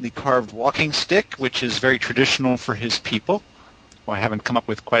ornately carved walking stick, which is very traditional for his people. Well, I haven't come up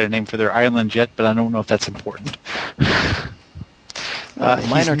with quite a name for their island yet, but I don't know if that's important.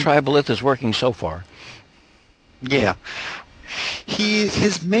 Minor tribalith is working so far. Yeah.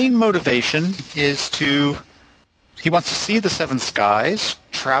 His main motivation is he wants to see the seven skies,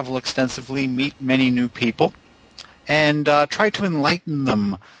 travel extensively, meet many new people, and try to enlighten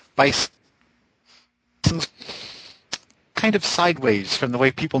them by kind of sideways from the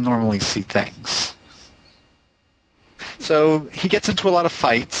way people normally see things. So he gets into a lot of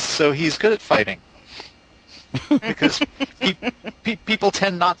fights, so he's good at fighting. Because people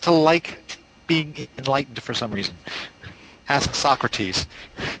tend not to like being enlightened for some reason. Ask Socrates.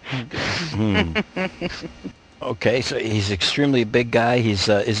 Okay, so he's extremely big guy. He's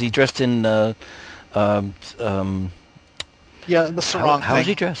is he dressed in Yeah, the sarong how is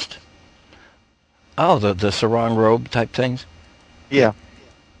he dressed? Oh, the sarong robe type things? Yeah.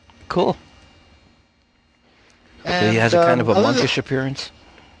 Cool. And, So he has a kind of a monkish appearance?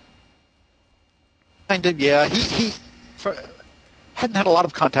 Kind of, yeah. He hadn't had a lot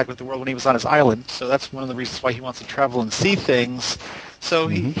of contact with the world when he was on his island, so that's one of the reasons why he wants to travel and see things. So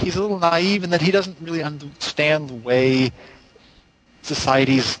he's a little naive in that he doesn't really understand the way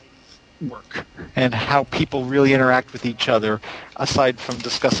societies work and how people really interact with each other, aside from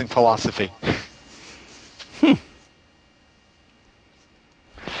discussing philosophy.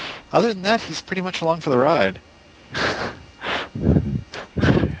 Other than that, he's pretty much along for the ride.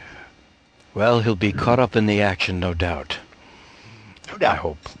 Well, he'll be caught up in the action, no doubt. No doubt. I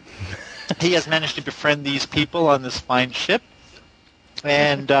hope. He has managed to befriend these people on this fine ship,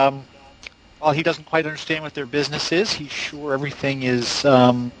 and while he doesn't quite understand what their business is, he's sure everything is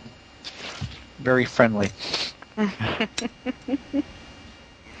very friendly.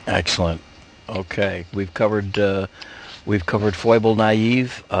 Excellent. Okay, we've covered foible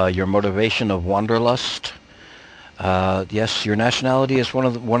naive, your motivation of wanderlust. Yes, your nationality is one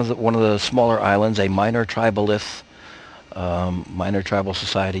of the smaller islands, a minor tribalith, minor tribal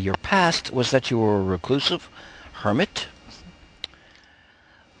society. Your past was that you were a reclusive hermit.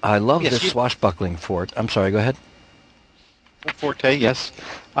 I love this swashbuckling fort. I'm sorry, go ahead. Forte, yes.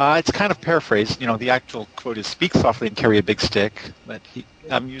 It's kind of paraphrased. The actual quote is, "Speak softly and carry a big stick." But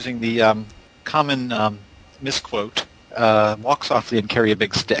I'm using the common misquote, "Walk softly and carry a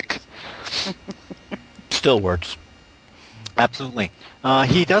big stick." Still works. Absolutely.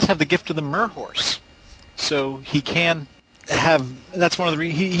 He does have the gift of the Merhorse, so he can have. That's one of the.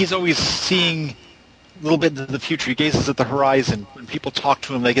 He's always seeing a little bit into the future. He gazes at the horizon. When people talk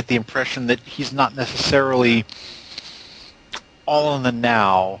to him, they get the impression that he's not necessarily all in the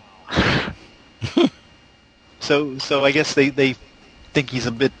now. So I guess they think he's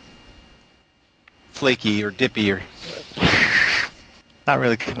a bit flaky or dippy or not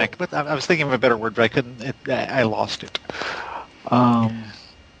really connected. But I was thinking of a better word, but I couldn't. I lost it.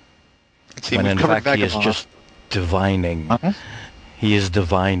 Let's see. When in fact he is Vagabond. just divining. Uh-huh. He is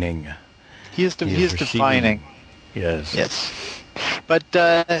divining. He is defining. Yes. Yes. But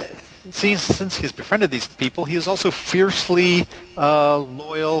since he's befriended these people, he is also fiercely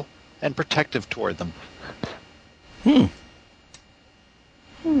loyal and protective toward them.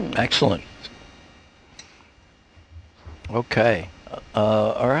 Excellent. Okay.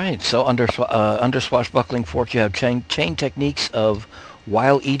 All right. So under Swashbuckling Fork, you have chain techniques of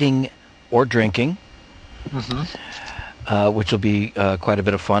while eating or drinking, which will be quite a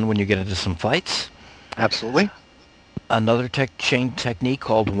bit of fun when you get into some fights. Absolutely. Another chain technique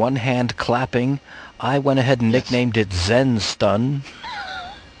called one-hand clapping. I went ahead and nicknamed it Zen Stun.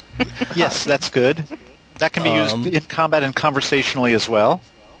 Yes, that's good. That can be used in combat and conversationally as well.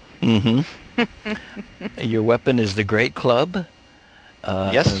 Your weapon is the Great Club.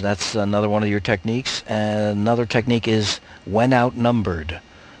 Yes. That's another one of your techniques. And another technique is when outnumbered.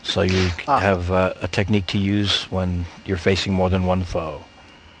 So you have a technique to use when you're facing more than one foe.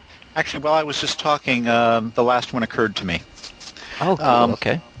 Actually, while I was just talking, the last one occurred to me. Oh, cool.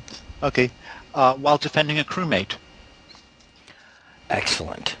 Okay. Okay. While defending a crewmate.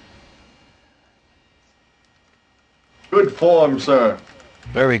 Excellent. Good form, sir.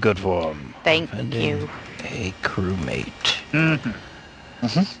 Very good form. Thank Defending you. a crewmate.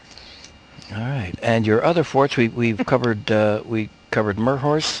 All right. And your other forts, we've covered. We covered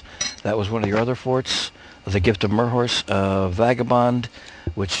Merhorse. That was one of your other forts. The gift of Merhorse, Vagabond,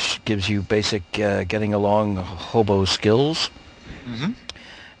 which gives you basic getting along hobo skills.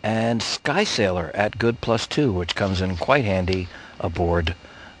 And Sky Sailor at good +2, which comes in quite handy aboard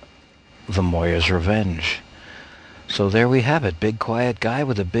the Moya's Revenge. So there we have it. Big quiet guy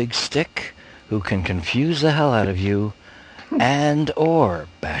with a big stick who can confuse the hell out of you and or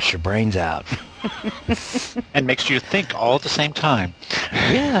bash your brains out. And makes you think all at the same time.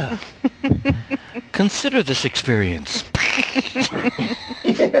 Yeah. Consider this experience.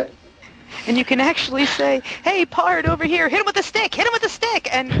 Yeah. And you can actually say, hey, Pard, over here, hit him with a stick, hit him with a stick,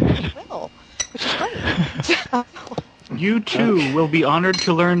 and he will, which is great. You too will be honored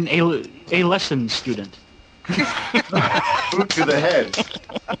to learn a lesson, student. Boot to the head.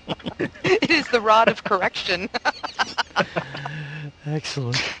 It is the rod of correction.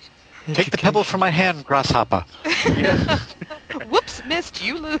 Excellent. Take the pebble from my hand, grasshopper. Yeah. Whoops, missed,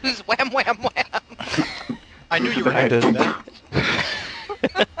 you lose, wham, wham, wham. I knew you were going to do that.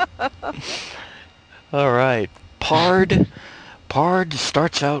 All right. Pard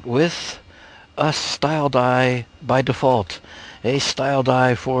starts out with a style die by default, a style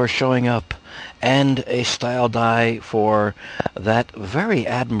die for showing up, and a style die for that very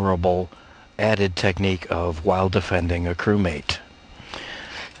admirable added technique of while defending a crewmate.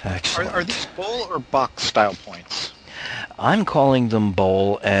 Excellent. Are these bowl or box style points? I'm calling them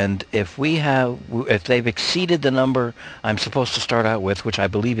bowl, and if they've exceeded the number I'm supposed to start out with, which I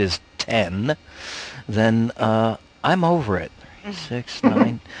believe is 10, then I'm over it. 6,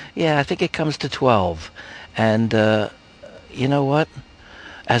 9. Yeah, I think it comes to 12. And you know what?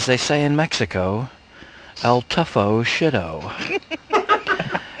 As they say in Mexico, el tufo shido.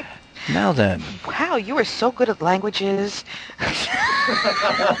 Now then. Wow, you are so good at languages.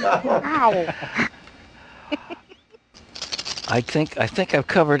 Wow. I think I've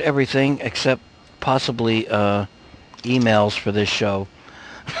covered everything except possibly emails for this show.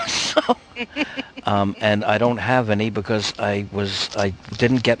 So, and I don't have any because I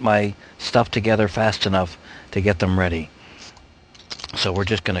didn't get my stuff together fast enough to get them ready. So we're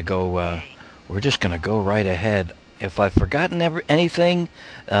just gonna go right ahead. If I've forgotten anything,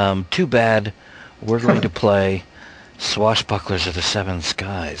 too bad. We're going to play Swashbucklers of the Seven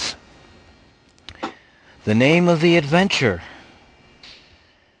Skies. The name of the adventure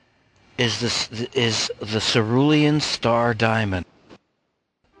is the Cerulean Star Diamond.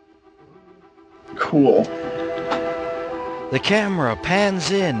 Cool. The camera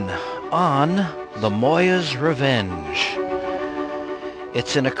pans in on the Moya's Revenge.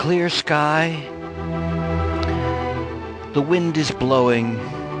 It's in a clear sky. The wind is blowing.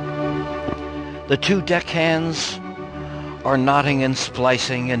 The two deckhands are knotting and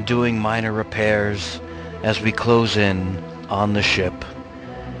splicing and doing minor repairs as we close in on the ship,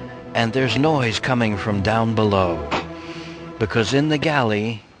 and there's noise coming from down below, because in the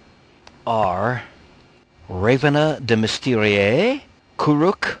galley are Ravenna Mystiere,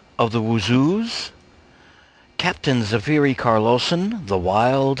 Kuruk of the Wuzus, Captain Zafiri Karloson, the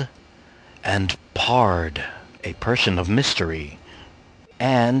Wild, and Pard, a person of mystery.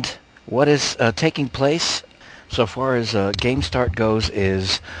 And what is taking place, so far as game start goes,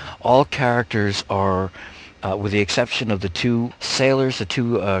 is all characters are, with the exception of the two sailors, the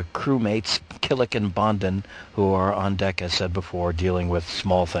two crewmates, Killick and Bondin, who are on deck, as said before, dealing with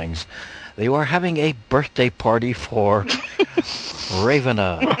small things. They are having a birthday party for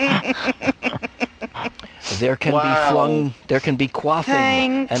Ravenna. There can be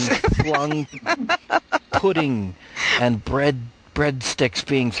quaffing and flung pudding and breadsticks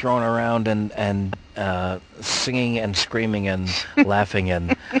being thrown around and singing and screaming and laughing.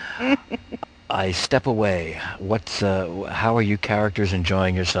 And I step away. How are you characters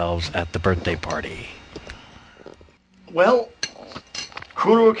enjoying yourselves at the birthday party? Well,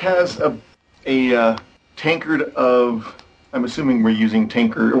 Kuruk has a tankard of, I'm assuming we're using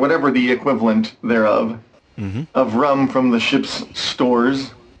tankard, or whatever the equivalent thereof, of rum from the ship's stores,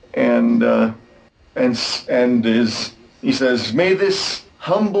 and he says, "May this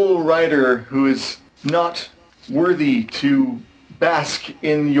humble rider who is not worthy to bask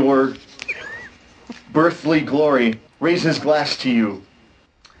in your birthly glory raise his glass to you."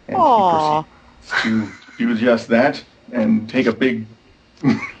 And Aww. he proceeds to do just that and take a big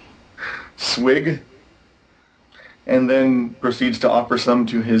swig, and then proceeds to offer some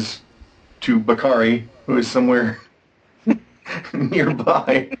to Bakari, who is somewhere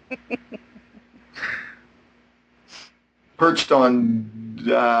nearby, perched on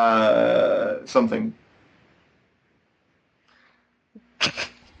something.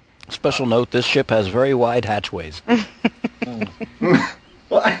 Special note, this ship has very wide hatchways.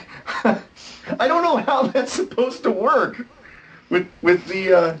 Well, I don't know how that's supposed to work with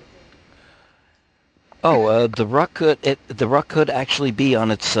the. The ruck could actually be on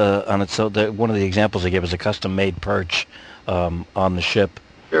its. So one of the examples I gave is a custom-made perch on the ship.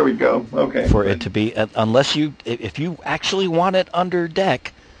 There we go. Okay. For it to be, unless if you actually want it under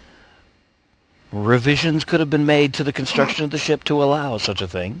deck, revisions could have been made to the construction of the ship to allow such a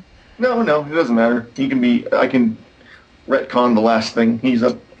thing. No, it doesn't matter. I can retcon the last thing. He's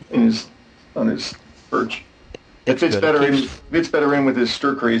up on his perch. It fits better in with his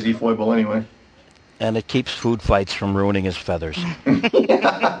stir crazy foible anyway. And it keeps food fights from ruining his feathers.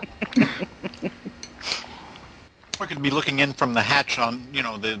 Yeah. Or could be looking in from the hatch on,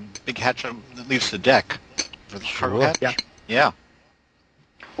 the big hatch that leaves the deck. For the cargo hatch. Yeah. Yeah.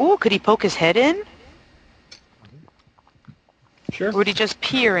 Ooh, could he poke his head in? Sure. Or would he just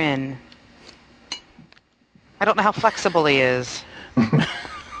peer in? I don't know how flexible he is.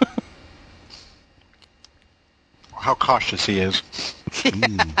 How cautious he is.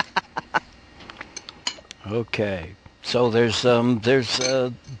 Okay, so there's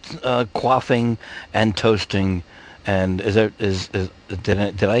quaffing and toasting, and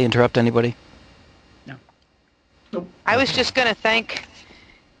did I interrupt anybody? No. Nope. I was just going to thank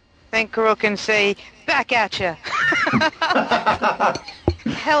Kuruk and say, back at ya.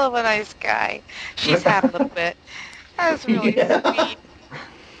 Hell of a nice guy. She's had a little bit. That was really sweet.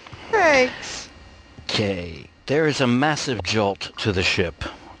 Thanks. Okay, there is a massive jolt to the ship.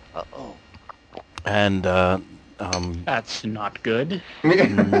 Uh-oh. And That's not good.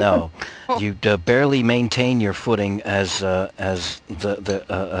 no, you barely maintain your footing as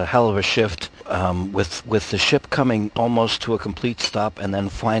the hell of a shift with the ship coming almost to a complete stop and then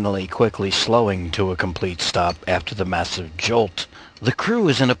finally quickly slowing to a complete stop after the massive jolt. The crew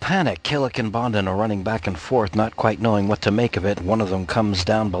is in a panic. Killick and Bondin are running back and forth, not quite knowing what to make of it. One of them comes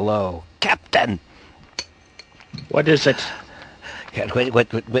down below. Captain! What is it?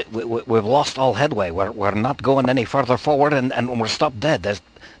 We've lost all headway. We're not going any further forward, and we're stopped dead.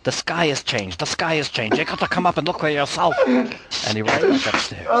 The sky has changed. The sky has changed. You got to come up and look for yourself. And he runs back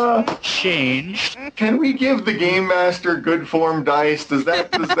upstairs. Changed. Can we give the game master good form dice? Does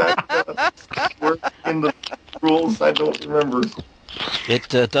that work in the rules? I don't remember. It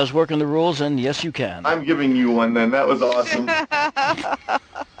does work in the rules, and yes, you can. I'm giving you one then. That was awesome.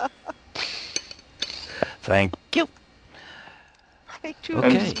 Thank you.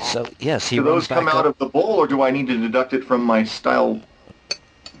 Okay, so yes, he do runs those back come out up. of the bowl, or do I need to deduct it from my style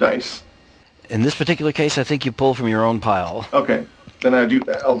dice? In this particular case, I think you pull from your own pile. Okay, then I do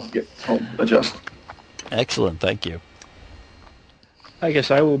that. I'll adjust. Excellent, thank you. I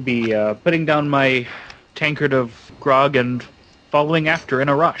guess I will be putting down my tankard of grog and following after in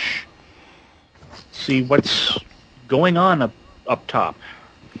a rush. See what's going on up top.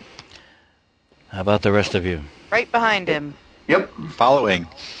 How about the rest of you? Right behind him. Yep. Following.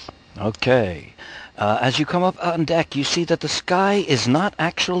 Okay. As you come up on deck, you see that the sky is not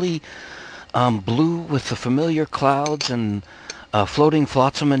actually blue with the familiar clouds and floating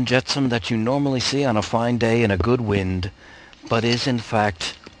flotsam and jetsam that you normally see on a fine day in a good wind, but is in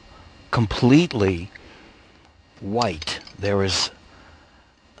fact completely white. There is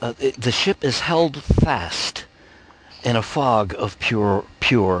the ship is held fast in a fog of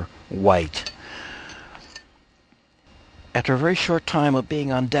pure white. After a very short time of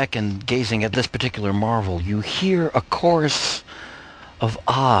being on deck and gazing at this particular marvel, you hear a chorus of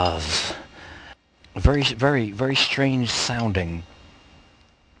ahs. Very, very, very strange sounding.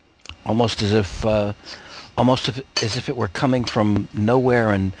 Almost as if it were coming from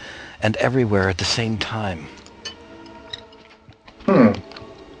nowhere and everywhere at the same time. The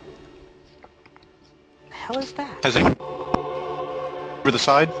hell is that? Has it over the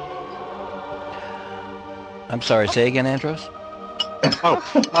side? I'm sorry, say again, Andros?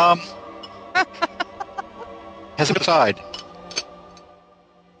 Has it side?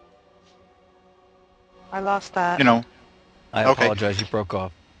 I lost that. You know. I Okay. apologize, you broke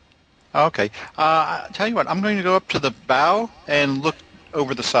off. Okay. Tell you what, I'm going to go up to the bow and look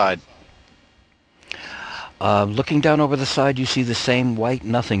over the side. Looking down over the side, you see the same white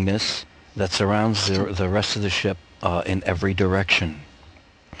nothingness that surrounds the rest of the ship in every direction.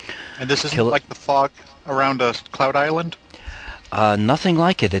 And this isn't like the fog around a cloud island? Nothing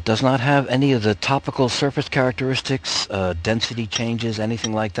like it. It does not have any of the topical surface characteristics, density changes,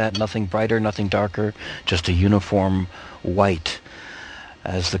 anything like that. Nothing brighter, nothing darker, just a uniform white.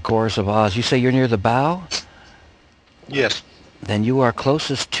 As the chorus of Oz, you say you're near the bow? Yes. Then you are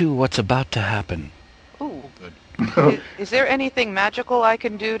closest to what's about to happen. Ooh. Good. Is there anything magical I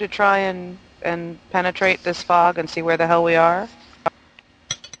can do to try and penetrate this fog and see where the hell we are?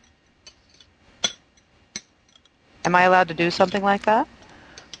 Am I allowed to do something like that?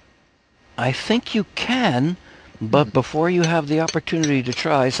 I think you can, but before you have the opportunity to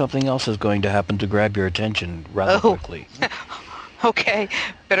try, something else is going to happen to grab your attention rather quickly. Okay,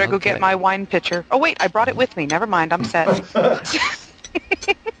 better go Okay. get my wine pitcher. Oh wait, I brought it with me. Never mind, I'm set.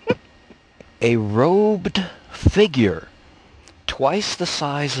 A robed figure, twice the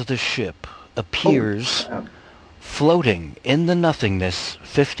size of the ship, appears floating in the nothingness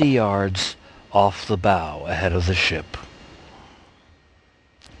 50 yards off the bow ahead of the ship.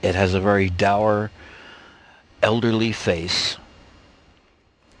 It has a very dour, elderly face,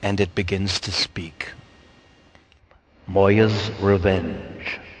 and it begins to speak. Moya's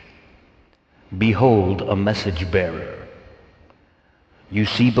revenge. Behold a message bearer. You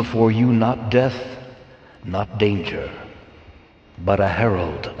see before you not death, not danger, but a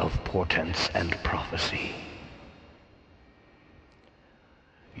herald of portents and prophecy.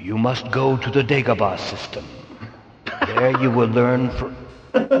 You must go to the Dagobah system. There you will learn for...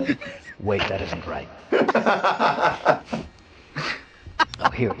 Wait, that isn't right. Oh,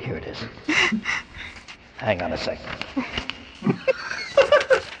 here it is. Hang on a second.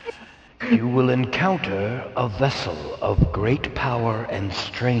 You will encounter a vessel of great power and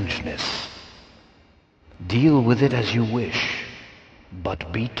strangeness. Deal with it as you wish,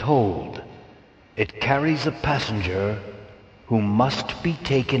 but be told it carries a passenger who must be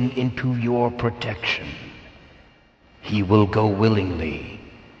taken into your protection. He will go willingly.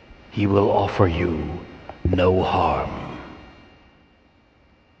 He will offer you no harm.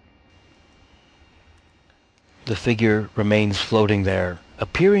 The figure remains floating there,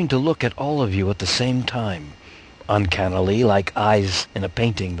 appearing to look at all of you at the same time, uncannily like eyes in a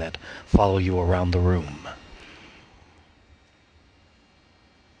painting that follow you around the room.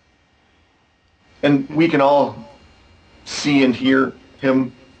 And we can all see and hear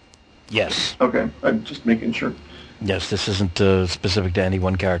him? Yes. Okay, I'm just making sure. Yes, this isn't specific to any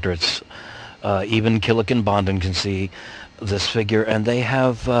one character. It's even Killick and Bondon can see this figure, and they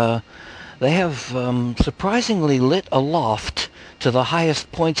have surprisingly lit aloft to the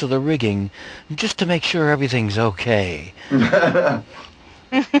highest points of the rigging just to make sure everything's okay.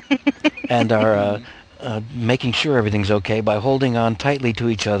 And are making sure everything's okay by holding on tightly to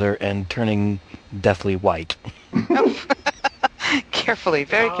each other and turning deathly white. Carefully,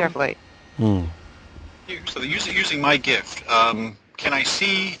 very carefully. So using my gift, can I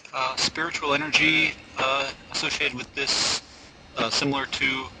see spiritual energy associated with this, similar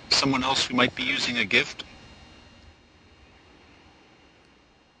to someone else who might be using a gift?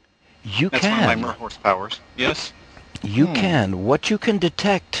 You That's can. one of my Merhorse powers. Yes? You can. What you can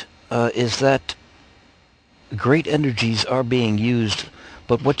detect is that great energies are being used,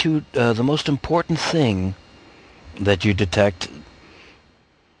 but the most important thing that you detect,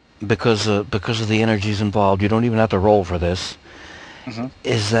 because of the energies involved, you don't even have to roll for this,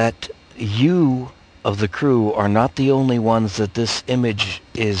 is that you of the crew are not the only ones that this image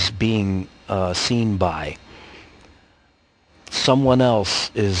is being seen by. Someone else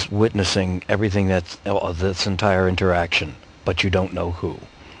is witnessing everything this entire interaction, but you don't know who.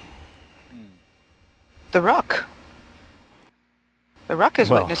 The Rook. The Rook is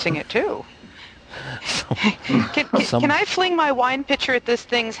witnessing it too. Can I fling my wine pitcher at this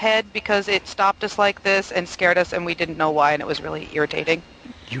thing's head because it stopped us like this and scared us and we didn't know why and it was really irritating?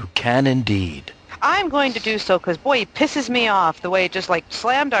 You can indeed. I'm going to do so because, boy, he pisses me off the way it just, like,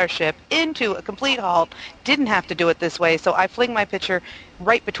 slammed our ship into a complete halt. Didn't have to do it this way, so I fling my pitcher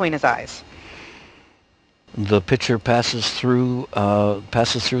right between his eyes. The pitcher passes through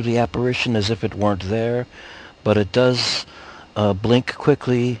the apparition as if it weren't there, but it does blink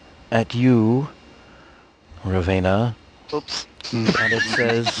quickly at you, Ravenna. Oops. And it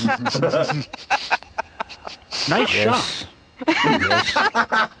says... Nice shot.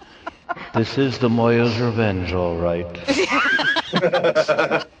 Yes. This is the Moya's revenge, all right.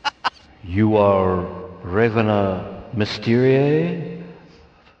 You are Ravenna Mystiere?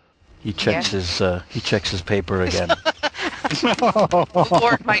 He checks his paper again.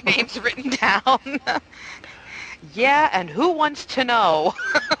 Lord, my name's written down. Yeah, and who wants to know?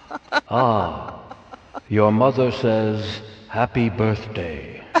 Your mother says, happy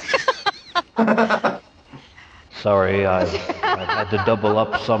birthday. Sorry, I've had to double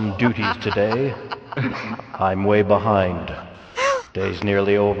up some duties today. I'm way behind. Day's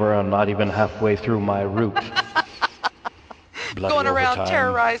nearly over. I'm not even halfway through my route. Going around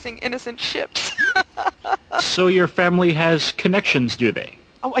terrorizing innocent ships. So your family has connections, do they?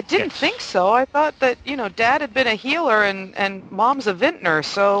 Oh, I didn't think so. I thought that, Dad had been a healer and Mom's a vintner,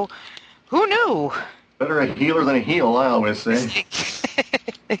 so who knew? Better a healer than a heel, I always say.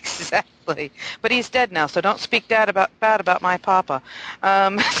 Exactly. But he's dead now, so don't speak bad about my papa.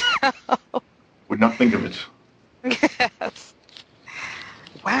 Would not think of it. Yes.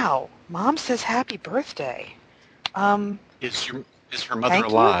 Wow. Mom says happy birthday. Is her mother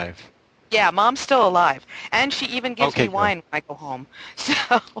alive? Yeah, Mom's still alive. And she even gives me wine when I go home.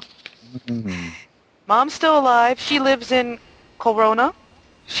 So, Mom's still alive. She lives in Corona.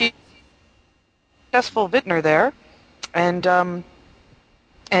 She's a successful vintner there. And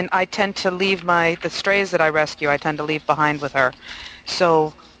I tend to leave the strays that I rescue, I tend to leave behind with her.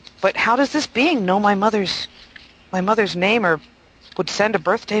 So, but how does this being know my mother's name or would send a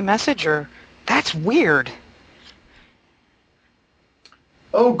birthday message or... That's weird.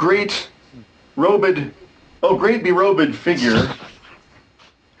 Oh, great berobed figure.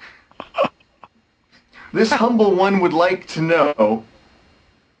 This humble one would like to know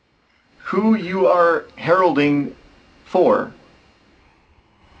who you are heralding for.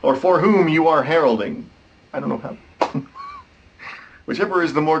 Or for whom you are heralding. I don't know how. Whichever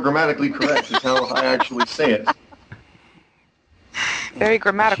is the more grammatically correct is how I actually say it. Very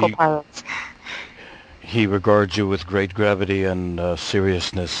grammatical pilots. He regards you with great gravity and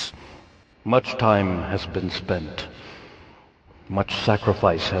seriousness. Much time has been spent. Much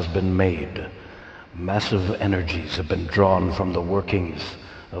sacrifice has been made. Massive energies have been drawn from the workings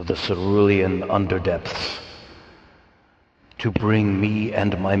of the cerulean underdepths. To bring me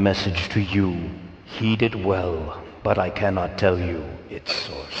and my message to you, heed it well, but I cannot tell you its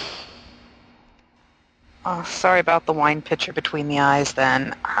source. Oh, sorry about the wine pitcher between the eyes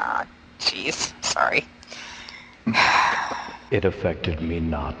then. Jeez, sorry. It affected me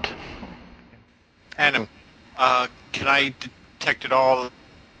not. And can I detect at all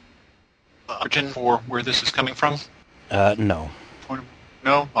the origin for where this is coming from? No.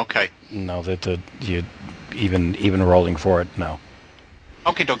 No? Okay. No, you even rolling for it, no.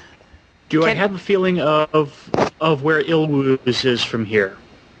 Okay, Doug. Do I have a feeling of where Ilwuz is from here?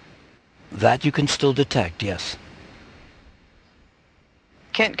 That you can still detect, yes.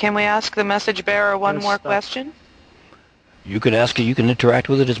 Can we ask the message bearer one more question? You can ask it. You can interact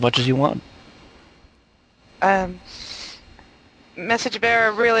with it as much as you want. Message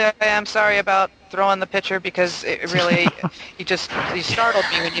bearer, really, I am sorry about throwing the pitcher because it really, you startled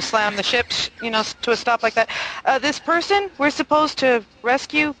me when you slammed the ship, to a stop like that. This person we're supposed to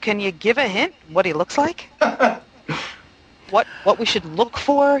rescue, can you give a hint what he looks like? What we should look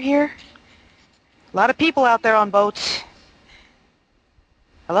for here? A lot of people out there on boats.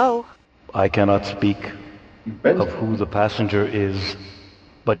 Hello? I cannot speak of who the passenger is,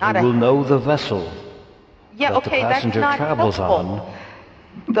 but you will know the vessel that the passenger travels on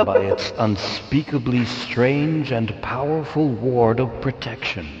by its unspeakably strange and powerful ward of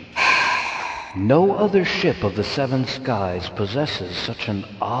protection. No other ship of the seven skies possesses such an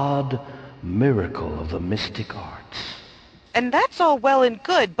odd miracle of the mystic arts. And that's all well and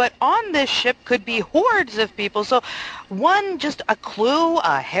good, but on this ship could be hordes of people. So one, just a clue,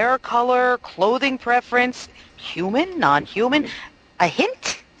 a hair color, clothing preference, human, non-human, a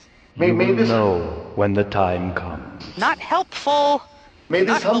hint? You will know when the time comes. Not helpful. May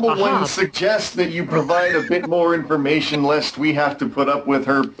this humble one suggest that you provide a bit more information lest we have to put up with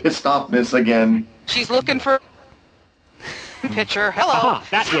her pissed offness again. She's looking for picture. Hello. Aha,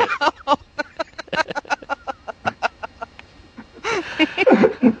 that is.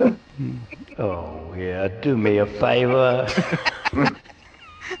 Oh, yeah, do me a favor.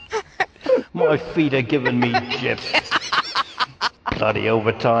 My feet are giving me jips. Bloody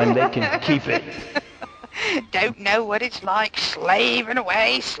overtime, they can keep it. Don't know what it's like slaving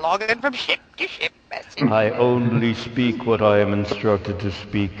away, slogging from ship to ship. I only speak what I am instructed to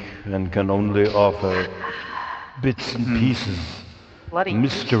speak, and can only offer bits and pieces. Bloody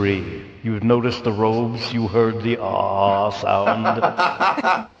Mystery. You've noticed the robes, you heard the ah sound.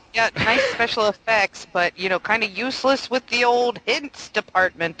 Yeah, nice special effects, but, kind of useless with the old hints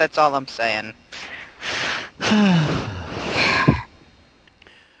department, that's all I'm saying.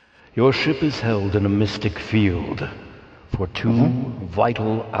 Your ship is held in a mystic field for two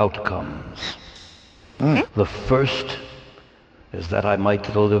vital outcomes. The first is that I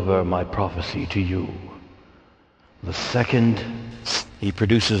might deliver my prophecy to you. The second, he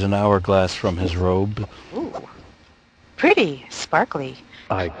produces an hourglass from his robe. Ooh, pretty, sparkly.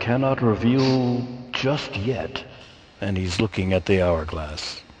 I cannot reveal just yet. And he's looking at the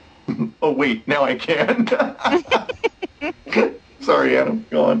hourglass. Oh, wait, now I can. Sorry, Adam,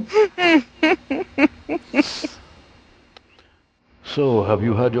 go on. So, have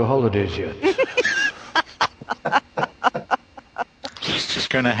you had your holidays yet?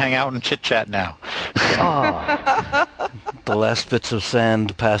 Just going to hang out and chit-chat now. The last bits of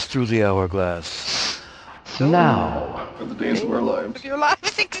sand pass through the hourglass. Now, For the days of our lives. Your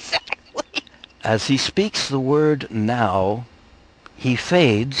lives, exactly. as he speaks the word now, he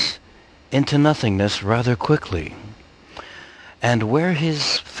fades into nothingness rather quickly. And where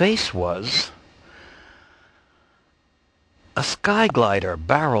his face was, a sky glider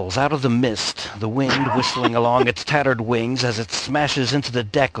barrels out of the mist, the wind whistling along its tattered wings as it smashes into the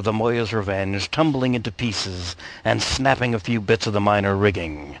deck of the Moya's Revenge, tumbling into pieces and snapping a few bits of the minor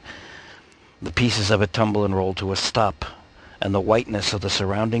rigging. The pieces of it tumble and roll to a stop, and the whiteness of the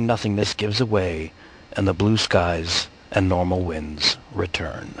surrounding nothingness gives away, and the blue skies and normal winds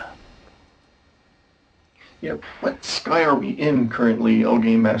return. Yeah, what sky are we in currently, O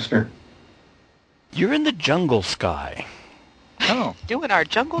Game Master? You're in the jungle sky. Oh. Doing our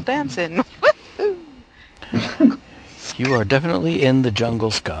jungle dancing. You are definitely in the jungle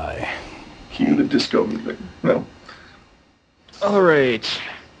sky. Cue the disco music. No. All right.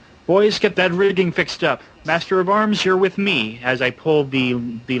 Boys, get that rigging fixed up. Master of Arms, you're with me as I pull the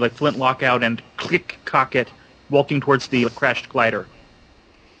flintlock out and click cock it, walking towards the crashed glider.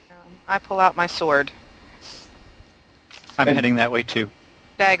 I pull out my sword. I'm heading that way too.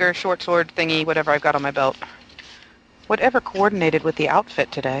 Dagger, short sword thingy, whatever I've got on my belt. Whatever coordinated with the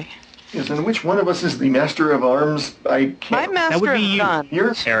outfit today. Yes, and which one of us is the Master of Arms? I can't... I'm Master would of be you. Gun.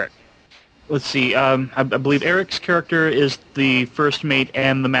 Yours? Eric. Let's see. I believe Eric's character is the first mate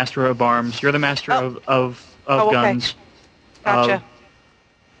and the Master of Arms. You're the Master of okay. Guns. Gotcha.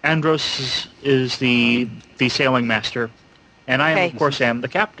 Andros is the sailing master, and I, Okay. of course, am the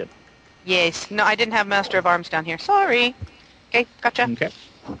captain. Yes. No, I didn't have Master of Arms down here. Sorry. Okay, gotcha. Okay.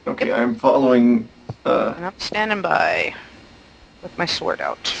 Okay, I'm following... And I'm standing by with my sword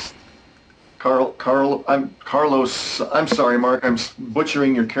out. Carlos. I'm sorry, Mark. I'm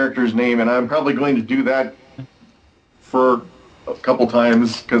butchering your character's name, and I'm probably going to do that for a couple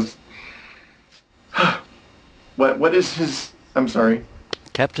times, because... What is his... I'm sorry.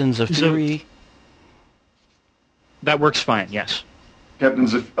 Captain Zafiri. That works fine, yes. Captain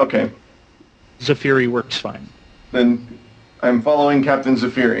Okay. Zafiri works fine. Then I'm following Captain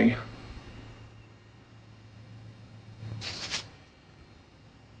Zafiri.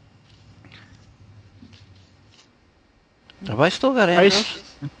 Have I still got Andros?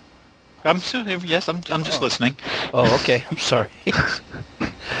 I'm still here. Yes, I'm just listening. Oh, okay. I'm sorry. All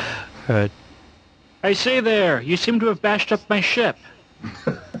right. I say there, you seem to have bashed up my ship.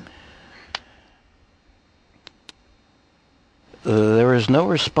 There is no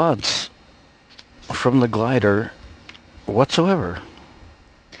response from the glider whatsoever.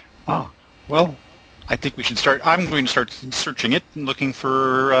 Oh, well, I think we should start. I'm going to start searching it and looking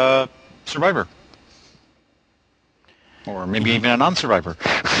for survivor. Or maybe even a non-survivor.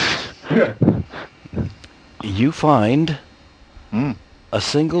 You find Mm. a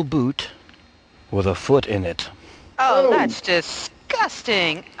single boot with a foot in it. Oh, Oh. that's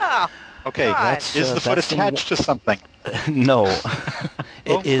disgusting. Oh, Okay, God. is the foot that's the attached to something? No. Oh.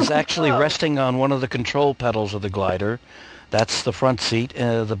 It is actually Oh. resting on one of the control pedals of the glider. That's the front seat.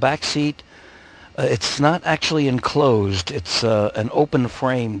 The back seat, it's not actually enclosed. It's an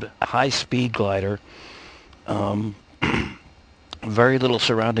open-framed, high-speed glider. Very little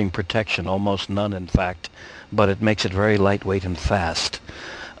surrounding protection, almost none, in fact, but it makes it very lightweight and fast.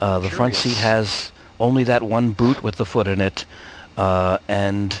 The front seat has only that one boot with the foot in it,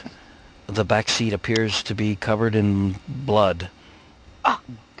 and the back seat appears to be covered in blood. Oh,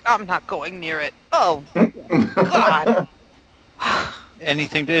 I'm not going near it. Oh, God.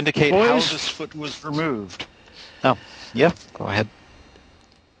 Anything to indicate how Boys? this foot was removed? Oh, yeah, go ahead.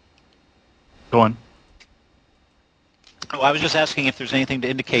 Go on. Oh, I was just asking if there's anything to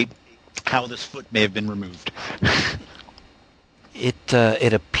indicate how this foot may have been removed.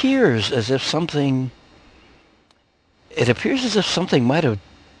 It appears as if something. It appears as if something might have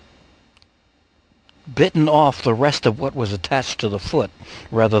bitten off the rest of what was attached to the foot,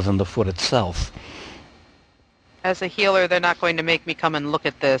 rather than the foot itself. As a healer, they're not going to make me come and look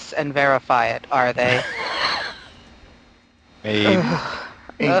at this and verify it, are they?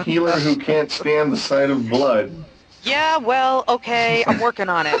 A healer who can't stand the sight of blood. Yeah, well, okay, I'm working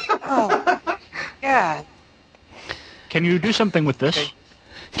on it. Oh, God. Can you do something with this?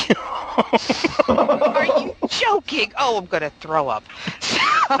 Are you joking? Oh, I'm going to throw up.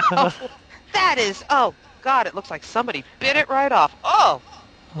 That is, oh, God, it looks like somebody bit it right off. Oh.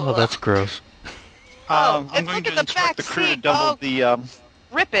 Oh, that's gross. Oh, I'm and going look to at the instruct the back crew to seat. double Oh, the...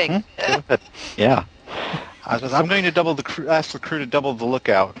 ripping. Yeah. I'm going to ask the crew to double the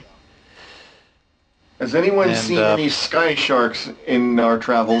lookout. Has anyone And, seen any sky sharks in our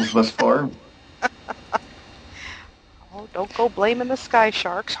travels thus far? Oh, don't go blaming the sky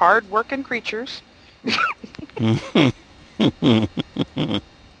sharks. Hard-working creatures.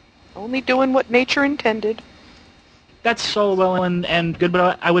 Only doing what nature intended. That's so well and good,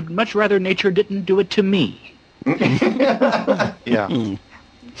 but I would much rather nature didn't do it to me. Yeah.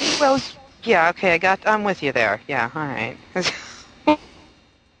 Well, yeah, okay, I'm with you there. Yeah, all right.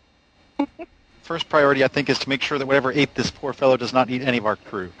 First priority, I think, is to make sure that whatever ate this poor fellow does not eat any of our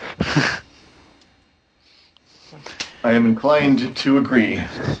crew. I am inclined to agree.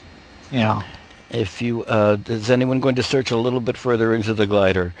 Yeah. If you, is anyone going to search a little bit further into the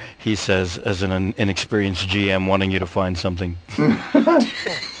glider? He says, as an inexperienced GM wanting you to find something.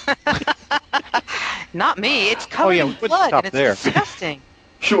 Not me. It's covered in let's blood, stop and it's there. disgusting.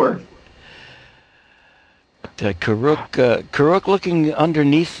 Sure. Kuruk, looking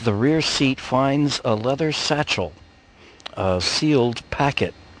underneath the rear seat, finds a leather satchel, a sealed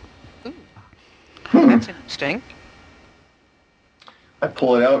packet. That's interesting. I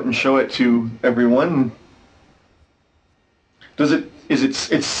pull it out and show it to everyone.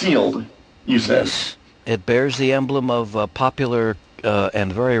 It's sealed, you said? Yes. It bears the emblem of a popular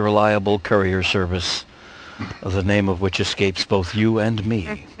and very reliable courier service, the name of which escapes both you and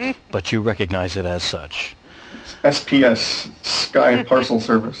me, but you recognize it as such. SPS, Sky Parcel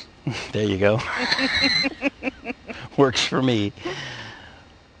Service. There you go. Works for me.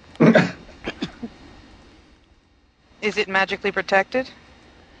 Is it magically protected?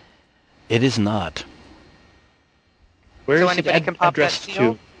 It is not. Where So is it anybody can pop that addressed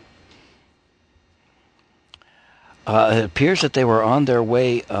seal? to? It appears that they were on their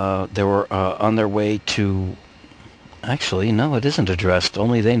way. On their way to. Actually, no, it isn't addressed.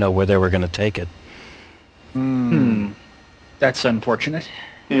 Only they know where they were going to take it. That's unfortunate.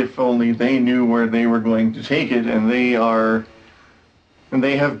 If only they knew where they were going to take it, and they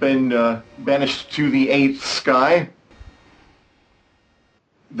have been banished to the 8th sky,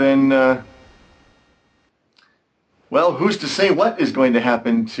 then, well, who's to say what is going to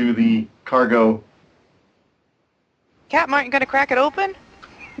happen to the cargo? Captain, aren't you going to crack it open?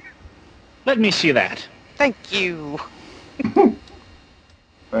 Let me see that. Thank you.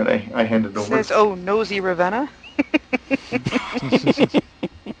 But I hand it over. Says, oh, nosy Ravenna.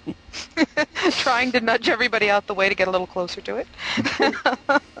 Trying to nudge everybody out the way to get a little closer to it.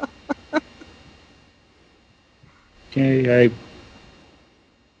 Okay,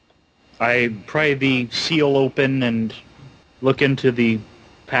 I pry the seal open and look into the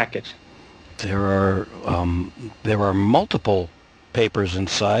packet. There are multiple papers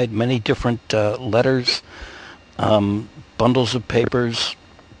inside, many different letters, bundles of papers.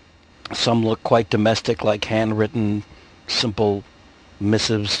 Some look quite domestic, like handwritten, simple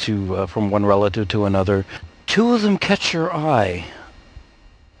missives from one relative to another. Two of them catch your eye.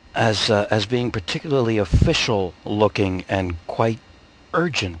 as being particularly official looking and quite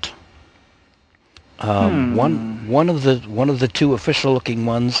urgent. One of the two official looking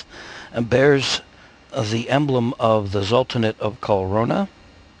ones bears the emblem of the Sultanate of Kalrona,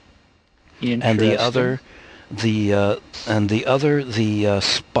 and the other the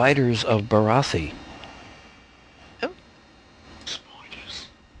spiders of Barathi. Spiders.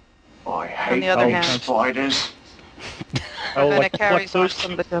 I hate On the other big hand, spiders. Ravenna carries on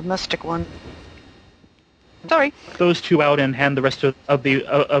from the domestic one. Sorry. Those two out and hand the rest of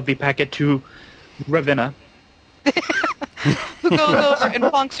the packet to Ravenna. Who goes over and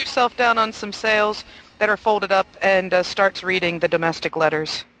plonks herself down on some sails that are folded up and starts reading the domestic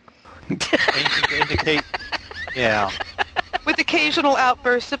letters. Anything to indicate? Yeah. With occasional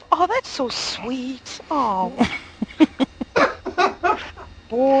outbursts of, "Oh, that's so sweet. Oh."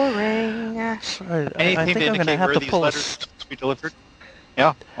 Boring. Sorry, Anything I think to I'm going to indicate have where to these pull letters to be delivered?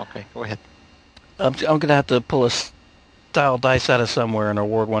 Yeah. Okay. Go ahead. I'm going to have to pull a style dice out of somewhere and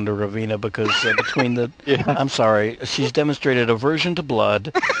award one to Ravenna because between the... Yeah. I'm sorry. She's demonstrated aversion to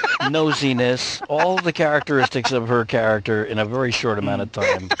blood, nosiness, all the characteristics of her character in a very short amount of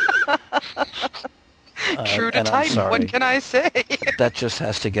time. True to and I'm type. sorry. What can I say? That just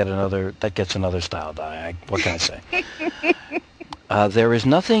has to get that gets another style die. What can I say? There is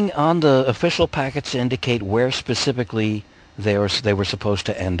nothing on the official packets to indicate where specifically they were supposed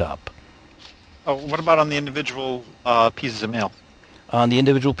to end up. Oh, what about on the individual pieces of mail? On the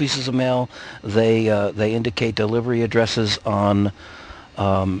individual pieces of mail, they indicate delivery addresses on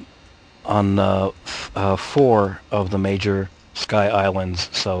 4 of the major Sky Islands,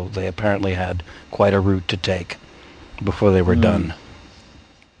 so they apparently had quite a route to take before they were done.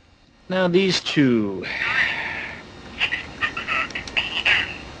 Now these two.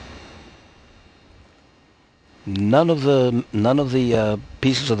 None of the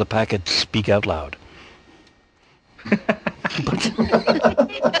pieces of the packet speak out loud.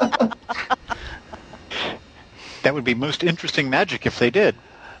 That would be most interesting magic if they did.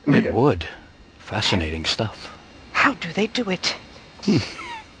 It would. Fascinating stuff. How do they do it?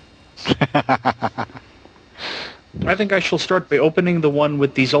 I think I shall start by opening the one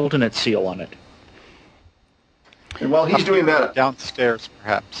with the Zoltanate seal on it. And while he's doing that, Downstairs,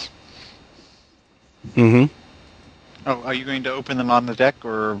 perhaps. Mm-hmm. Oh, are you going to open them on the deck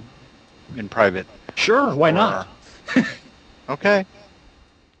or in private? Sure, why not? Okay.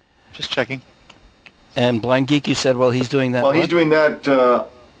 Just checking. And Blindgeek, you said while he's doing that. while he's doing that,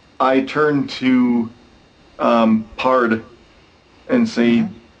 I turn to Pard and say,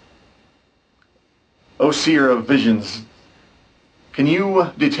 "O seer of visions, can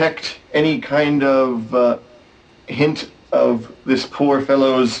you detect any kind of hint of this poor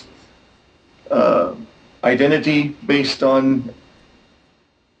fellow's identity based on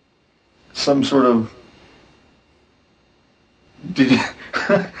some sort of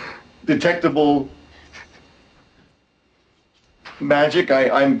detectable magic?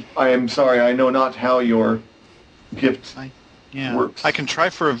 I am sorry, I know not how your gift works. I can try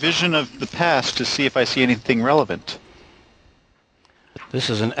for a vision of the past to see if I see anything relevant.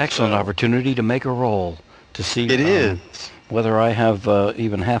 This is an excellent opportunity to make a roll to see It is. whether I have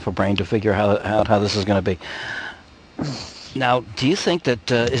even half a brain to figure out how this is going to be. Now, do you think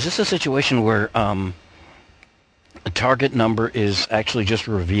that is this a situation where a target number is actually just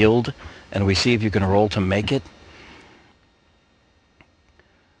revealed, and we see if you can roll to make it?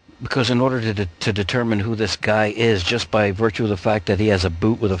 Because in order to determine who this guy is, just by virtue of the fact that he has a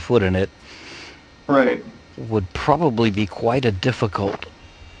boot with a foot in it, Right. would probably be quite a difficult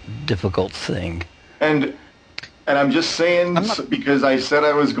thing. And I'm just saying because I said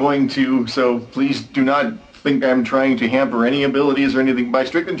I was going to, so please do not think I'm trying to hamper any abilities or anything. By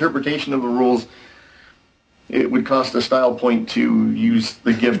strict interpretation of the rules, it would cost a style point to use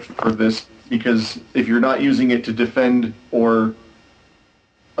the gift for this, because if you're not using it to defend or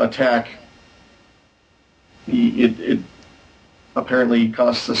attack, it apparently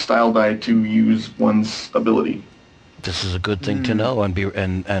costs a style die to use one's ability. This is a good thing to know and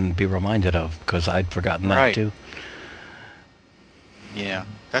be reminded of, because I'd forgotten that too. Yeah,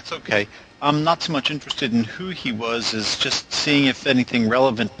 that's okay. I'm not so much interested in who he was as just seeing if anything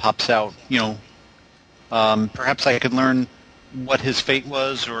relevant pops out. Perhaps I could learn what his fate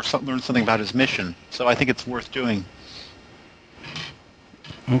was or learn something about his mission. So I think it's worth doing.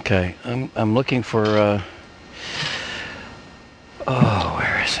 Okay, I'm looking for.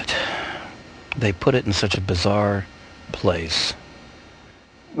 Where is it? They put it in such a bizarre place.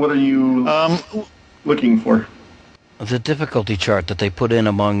 What are you looking for? The difficulty chart that they put in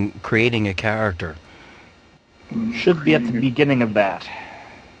among creating a character. Should be at the beginning of that.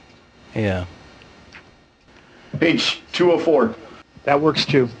 Yeah. Page 204. That works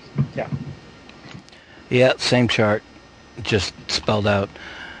too. Yeah. Yeah, same chart, just spelled out.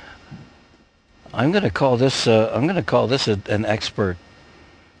 I'm going to call this an expert,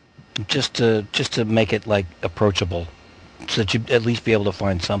 just to make it like approachable, so that you'd at least be able to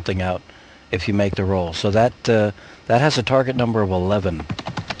find something out if you make the roll. So that has a target number of 11,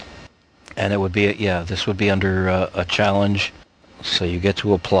 and it would be this would be under a challenge. So you get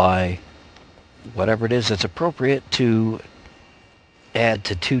to apply whatever it is that's appropriate to add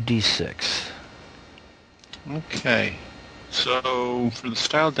to 2d6. Okay. So for the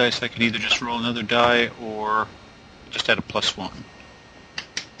style dice, I could either just roll another die or just add a +1.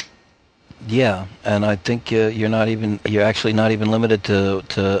 Yeah, and I think you're actually not even limited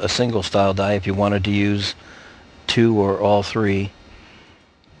to a single style die. If you wanted to use 2 or all 3,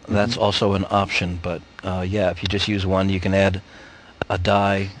 that's also an option. But if you just use 1, you can add a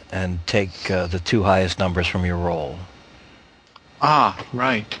die and take the 2 highest numbers from your roll. Ah,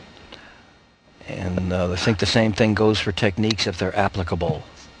 right. And I think the same thing goes for techniques if they're applicable.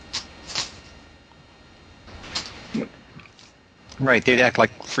 Right, they'd act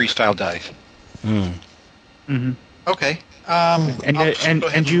like freestyle dice. Mm. Mm-hmm. Okay.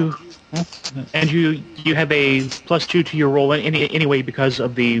 And you have a +2 to your roll anyway because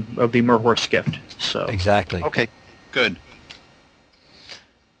of the Merhorse gift. So Exactly. Okay, good.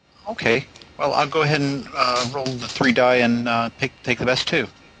 Okay, well, I'll go ahead and roll the 3 die and take the best 2.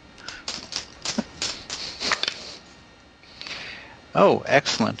 Oh,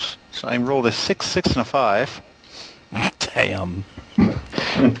 excellent. So I rolled a 6, 6, and a 5. Damn.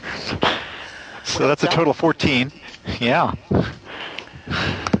 So that's a total of 14. Yeah.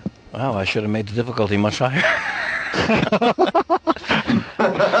 Wow, I should have made the difficulty much higher.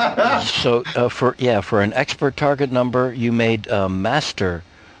 So for an expert target number, you made a master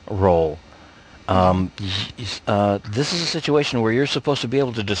roll. This is a situation where you're supposed to be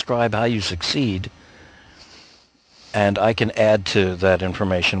able to describe how you succeed, and I can add to that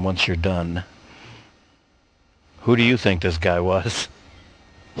information once you're done. Who do you think this guy was?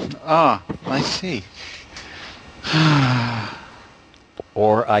 Ah, I see.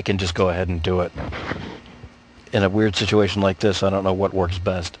 Or I can just go ahead and do it. In a weird situation like this, I don't know what works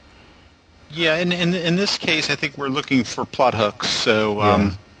best. Yeah, in this case, I think we're looking for plot hooks. So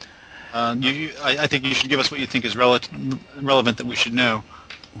I think you should give us what you think is relevant that we should know.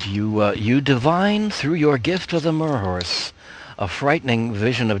 You divine through your gift of the Merhorse a frightening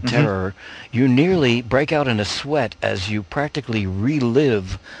vision of terror. You nearly break out in a sweat as you practically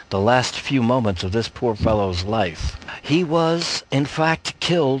relive the last few moments of this poor fellow's life. He was, in fact,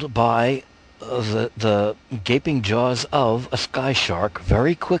 killed by the gaping jaws of a sky shark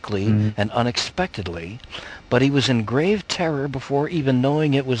very quickly and unexpectedly, but he was in grave terror before even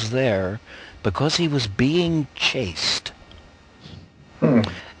knowing it was there because he was being chased.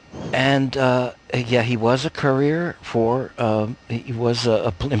 And he was a courier he was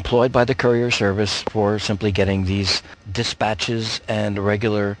employed by the courier service for simply getting these dispatches and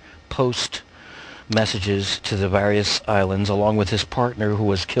regular post messages to the various islands, along with his partner who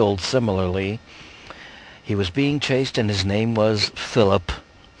was killed similarly. He was being chased, and his name was Philip.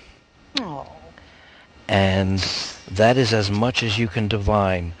 Oh. And that is as much as you can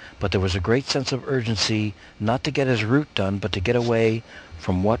divine. But there was a great sense of urgency, not to get his route done, but to get away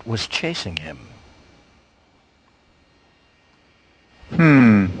from what was chasing him.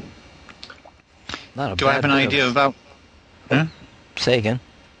 Not a Do I have an idea about... Huh? Say again.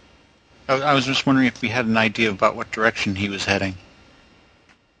 I was just wondering if we had an idea about what direction he was heading.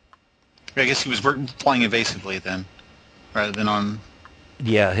 I guess he was flying evasively then, rather than on...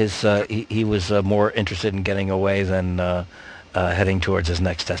 Yeah, he was more interested in getting away than heading towards his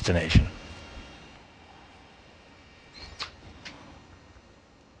next destination.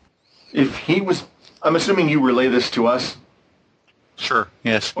 If he was... I'm assuming you relay this to us? Sure,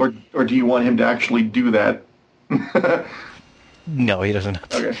 yes. Or do you want him to actually do that? No, he doesn't.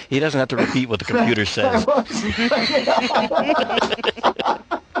 Okay. He doesn't have to repeat what the computer says.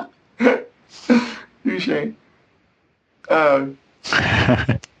 Touché.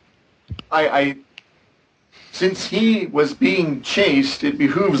 I since he was being chased, it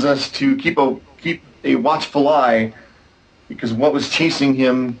behooves us to keep a watchful eye, because what was chasing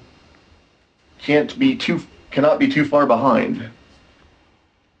him cannot be too far behind.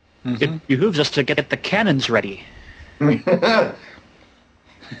 It behooves us to get the cannons ready.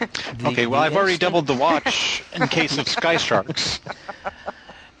 Okay, well, I've already doubled the watch in case of sky sharks.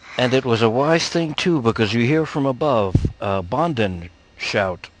 And it was a wise thing, too, because you hear from above Bondin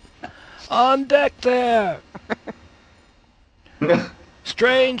shout, "On deck there!"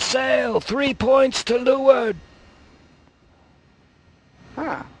 Strange sail, 3 points to leeward.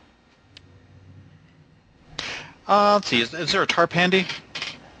 Huh. Let's see. Is there a tarp handy?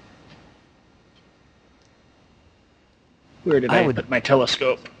 Where did I put my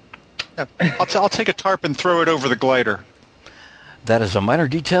telescope? Yeah. I'll take a tarp and throw it over the glider. That is a minor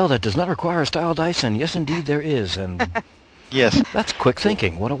detail that does not require a style dice, and yes, indeed, there is. And Yes. that's quick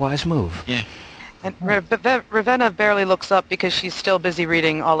thinking. What a wise move. Yeah. And Ravenna barely looks up because she's still busy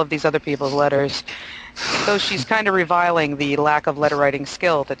reading all of these other people's letters. So she's kind of reviling the lack of letter writing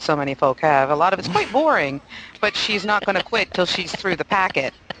skill that so many folk have. A lot of it's quite boring, but she's not going to quit till she's through the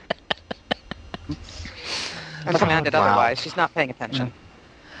packet. I'm commanded otherwise. She's not paying attention.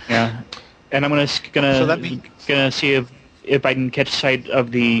 Yeah, and I'm gonna see if I can catch sight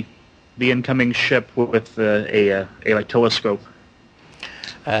of the incoming ship with a telescope.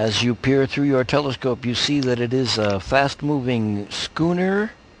 As you peer through your telescope, you see that it is a fast-moving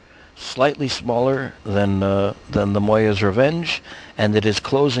schooner, slightly smaller than the Moya's Revenge, and it is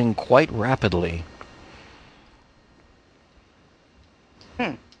closing quite rapidly.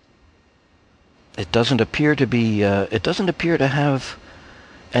 It doesn't appear to be. It doesn't appear to have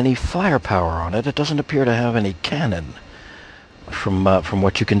any firepower on it. It doesn't appear to have any cannon, from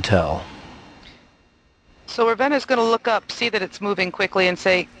what you can tell. So Ravenna's going to look up, see that it's moving quickly, and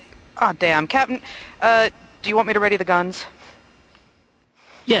say, "Oh, damn, Captain, do you want me to ready the guns?"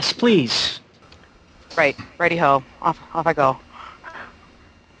 Yes, please. Right, righty-ho. Off I go.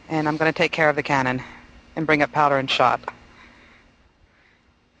 And I'm going to take care of the cannon and bring up powder and shot,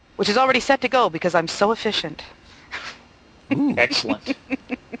 which is already set to go because I'm so efficient. Ooh. Excellent.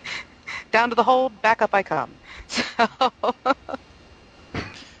 Down to the hold, back up I come. So,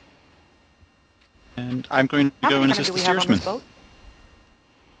 And I'm going to how go many and guns assist do the we have on this steersman.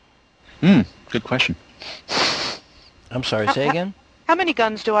 boat? Good question. I'm sorry, say again? How many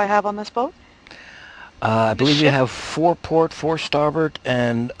guns do I have on this boat? I believe you have 4 port, 4 starboard,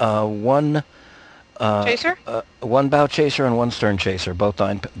 and one Chaser? One bow chaser and 1 stern chaser, both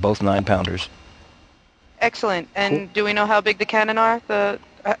 9-pounders. Excellent. And do we know how big the cannon are?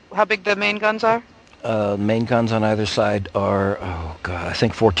 How big the main guns are? Main guns on either side are, I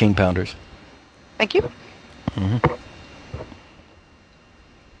think 14-pounders. Thank you. Mm-hmm.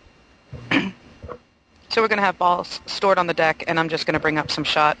 So we're going to have balls stored on the deck, and I'm just going to bring up some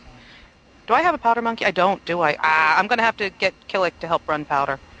shot. Do I have a powder monkey? I don't, do I? I'm going to have to get Killick to help run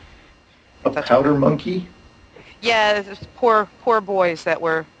powder. A powder monkey? Yeah, poor boys that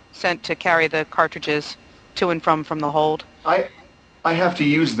were sent to carry the cartridges to and from the hold. I have to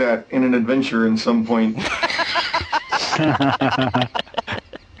use that in an adventure in some point.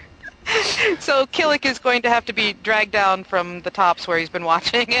 So Killick is going to have to be dragged down from the tops where he's been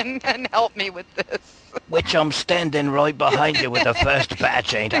watching and help me with this. Which I'm standing right behind you with the first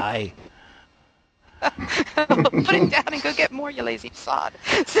batch, ain't I? Put it down and go get more, you lazy sod.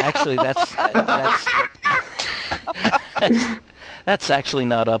 So, Actually, that's actually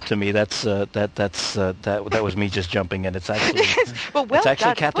not up to me. That was me just jumping in. It's actually it's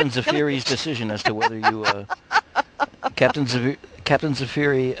actually Captain Zafiri's decision as to whether you Captain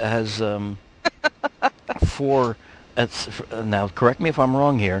Zafiri has 4. Now, correct me if I'm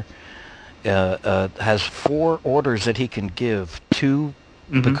wrong here. Has 4 orders that he can give. 2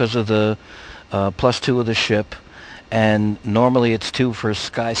 because of the +2 of the ship, and normally it's 2 for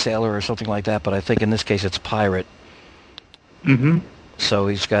Sky Sailor or something like that. But I think in this case it's Pirate. Mm-hmm. So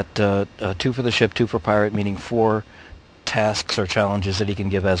he's got 2 for the ship, 2 for Pirate, meaning 4 tasks or challenges that he can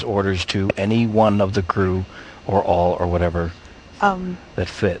give as orders to any one of the crew, or all, or whatever that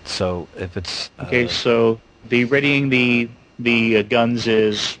fit. So if it's okay, so the readying the guns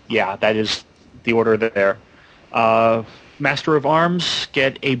is that is the order there. Master of Arms,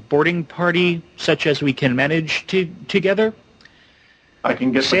 get a boarding party such as we can manage together. I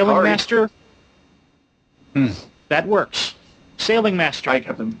can get Sailing the Master. That works. Sailing Master. Hi,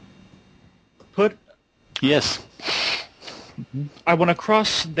 Captain. Yes. I want to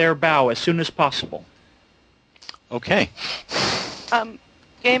cross their bow as soon as possible. Okay.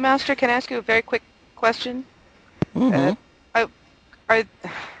 Game Master, can I ask you a very quick question? Mhm.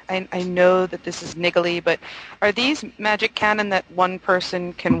 I know that this is niggly, but are these magic cannon that one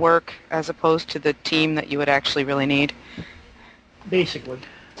person can work as opposed to the team that you would actually really need? Basically.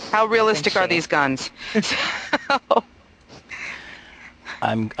 How realistic are these guns?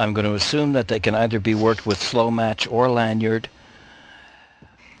 I'm going to assume that they can either be worked with slow match or lanyard.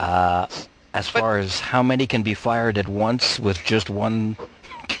 As far as how many can be fired at once with just one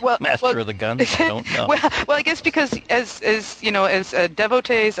master of the guns, I don't know. Well, I guess because as you know, as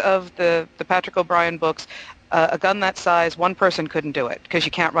devotees of the Patrick O'Brien books, A gun that size, one person couldn't do it because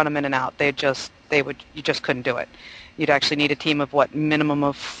you can't run them in and out. You just couldn't do it. You'd actually need a team of minimum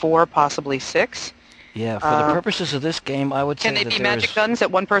of 4, possibly 6. Yeah, for the purposes of this game, I would say can they that be magic guns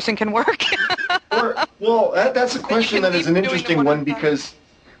that one person can work? That's a question that is an interesting one because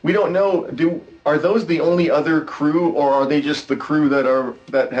we don't know. Are those the only other crew, or are they just the crew that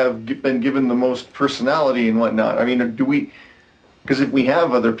have been given the most personality and whatnot? I mean, do we? Because if we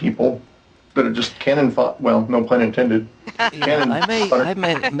have other people that are just cannon fodder, well, no pun intended.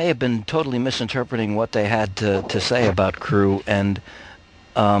 I may have been totally misinterpreting what they had to say about crew, and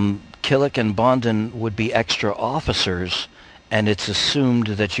Killick and Bondon would be extra officers, and it's assumed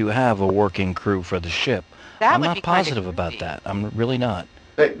that you have a working crew for the ship. I'm not positive about that. I'm really not.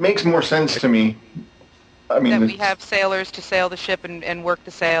 It makes more sense to me. I mean, that we have sailors to sail the ship and work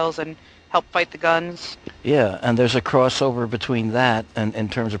the sails and help fight the guns. Yeah, and there's a crossover between that and in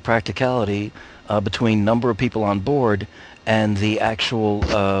terms of practicality between number of people on board and the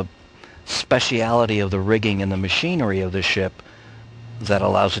actual speciality of the rigging and the machinery of the ship that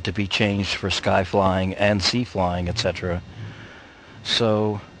allows it to be changed for sky flying and sea flying, etc.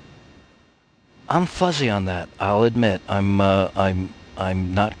 So I'm fuzzy on that. I'll admit I'm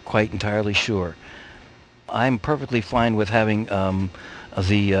not quite entirely sure. I'm perfectly fine with having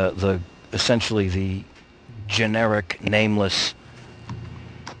the essentially the generic, nameless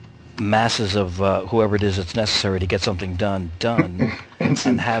masses of whoever it is that's necessary to get something done,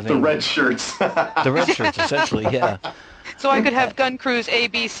 and having the red shirts. The red shirts, essentially, yeah. So I could have gun crews A,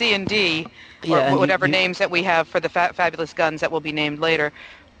 B, C, and D, or whatever names that we have for the fabulous guns that will be named later.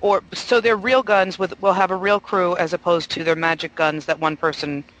 So they're real guns will have a real crew as opposed to their magic guns that one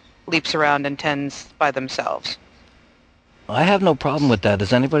person leaps around and tends by themselves. I have no problem with that.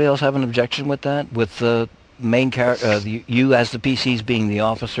 Does anybody else have an objection with that? With the main character, you as the PCs being the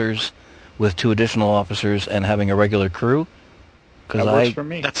officers, with 2 additional officers and having a regular crew? That works for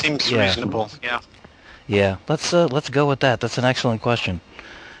me. That seems reasonable. Yeah. Yeah. Let's go with that. That's an excellent question,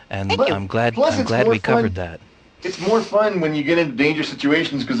 and I'm glad we covered that. It's more fun when you get into dangerous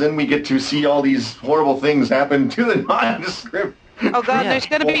situations because then we get to see all these horrible things happen to the nondescript. Oh, God, there's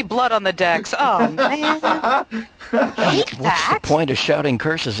going to be blood on the decks. Oh, man. What's the point of shouting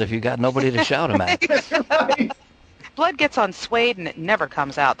curses if you got nobody to shout them at? Right. Blood gets on suede and it never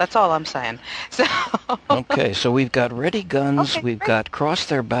comes out. That's all I'm saying. So. Okay, so we've got ready guns, we've got cross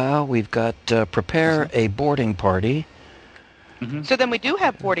their bow, we've got prepare a boarding party. Mm-hmm. So then we do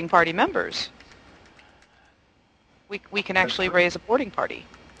have boarding party members. We can actually raise a boarding party.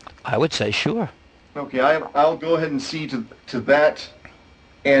 I would say sure. Okay, I'll go ahead and see to that.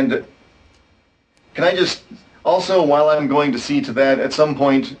 And can I just also, while I'm going to see to that, at some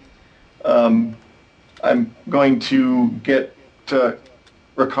point, I'm going to get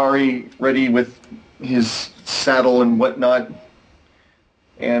Rakari ready with his saddle and whatnot,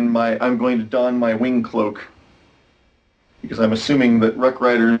 and I'm going to don my wing cloak because I'm assuming that Ruck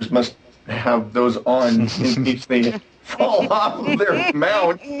Riders must have those on in case they fall off of their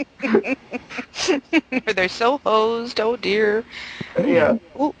mount. They're so hosed, oh dear. Yeah,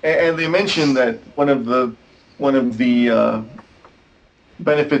 and they mentioned that one of the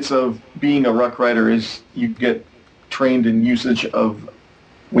benefits of being a Ruck Rider is you get trained in usage of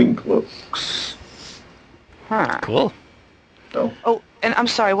wing cloaks. Huh. Cool. So. Oh, and I'm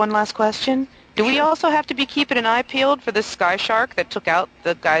sorry, one last question. Do we also have to be keeping an eye peeled for this sky shark that took out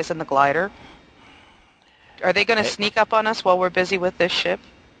the guys in the glider? Are they going to sneak up on us while we're busy with this ship?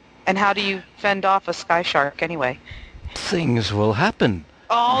 And how do you fend off a sky shark anyway? Things will happen.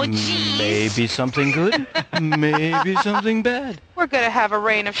 Oh, jeez. Maybe something good, maybe something bad. We're going to have a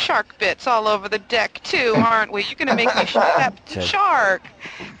rain of shark bits all over the deck, too, aren't we? You're going to make me shoot that shark.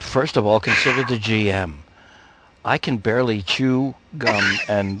 First of all, consider the GM. I can barely chew gum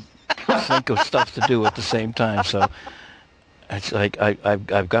and think of stuff to do at the same time, so it's like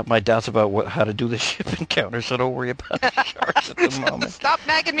I've got my doubts about how to do the ship encounter, so don't worry about the sharks at the moment. Stop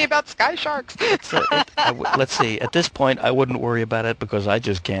nagging me about sky sharks. Let's see. At this point, I wouldn't worry about it because I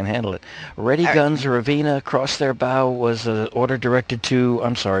just can't handle it. Ready guns, Ravenna, cross their bow was an order directed to,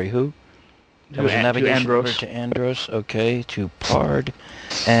 I'm sorry, who? There was a navigation order to Andros, okay, to Pard,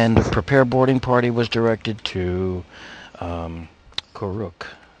 and prepare boarding party was directed to Kuruk.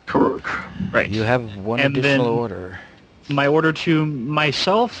 Right. You have one additional order. My order to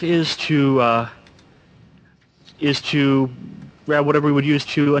myself is to grab whatever we would use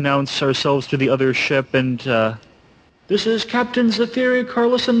to announce ourselves to the other ship, and this is Captain Zafiri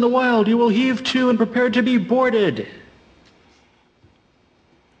Karloson the Wild. You will heave to and prepare to be boarded.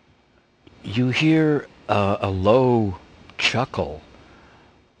 You hear a low chuckle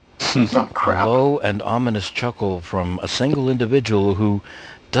Oh, crap. low and ominous chuckle from a single individual who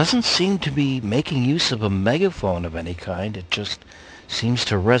doesn't seem to be making use of a megaphone of any kind. It just seems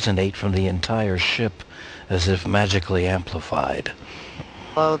to resonate from the entire ship as if magically amplified.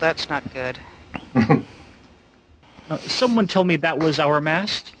 Oh, that's not good. Someone tell me that was our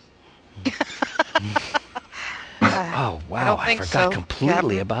mast? Oh, wow, I think forgot so,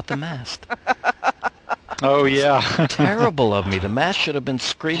 completely Captain. about the mast. Oh, yeah. Terrible of me. The mast should have been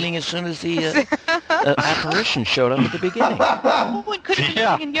screaming as soon as the apparition showed up at the beginning. Oh, we could be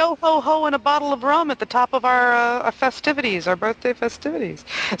Yeah. singing Yo Ho Ho and a bottle of rum at the top of our festivities, our birthday festivities.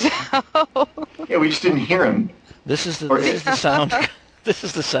 So, Yeah, we just didn't hear him. This is the sound. This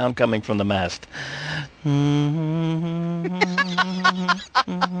is the sound coming from the mast.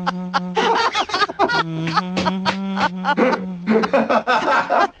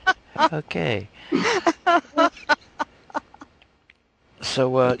 Okay.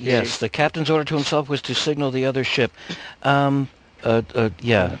 So, yes, the captain's order to himself was to signal the other ship.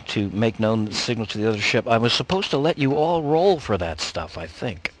 Yeah, to make known the signal to the other ship. I was supposed to let you all roll for that stuff, I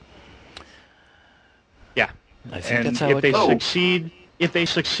think. Yeah. I think And that's how if it they goes. succeed,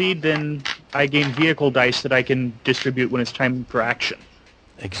 then I gain vehicle dice that I can distribute when it's time for action.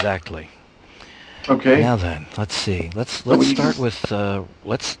 Exactly. Okay. Now then, let's see. Let's we start just- with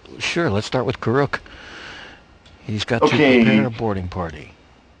let's start with Kuruk. He's got Okay. to prepare a boarding party.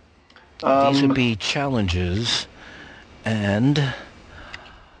 These would be challenges, and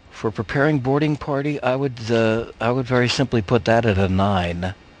for preparing boarding party, I would very simply put that at a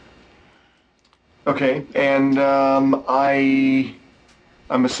 9. Okay, and I'm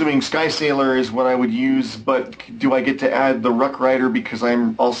assuming Sky Sailor is what I would use, but do I get to add the Ruck Rider because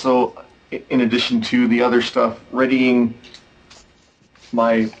I'm also, in addition to the other stuff, readying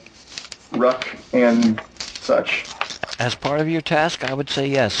my Ruck and such? As part of your task, I would say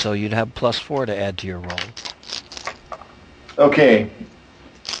yes, so you'd have +4 to add to your roll. Okay.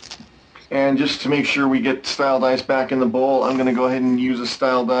 And just to make sure we get style dice back in the bowl, I'm going to go ahead and use a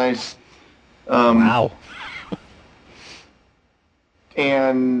style dice. Wow.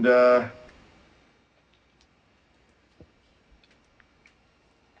 And I'm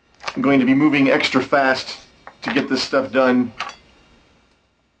going to be moving extra fast to get this stuff done.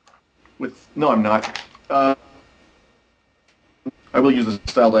 No, I'm not. I will use the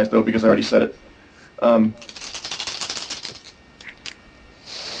style dice though because I already said it.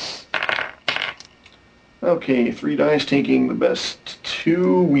 Okay, 3 dice taking the best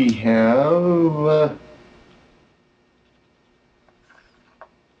 2. We have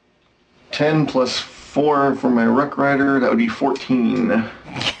 10 plus 4 for my Ruck Rider. That would be 14.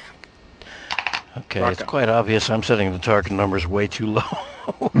 Okay, it's quite obvious I'm setting the target numbers way too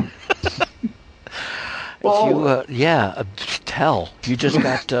low. Well, Tell. You just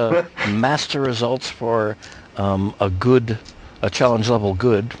got master results for a challenge level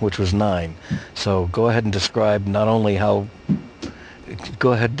good, which was 9. So go ahead and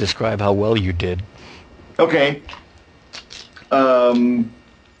describe how well you did. okay.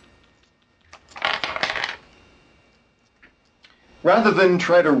 Rather than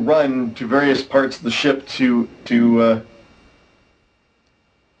try to run to various parts of the ship to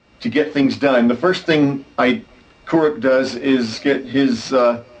get things done, the first thing Kuruk does is get his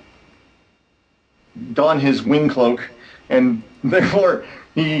don his wing cloak, and therefore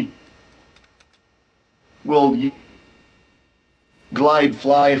he will glide,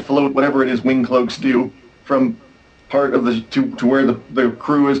 fly, float, whatever it is wing cloaks do, from part of the to where the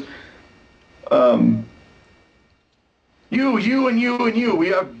crew is. You and you. We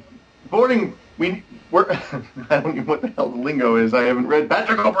have boarding. We're. I don't know what the hell the lingo is. I haven't read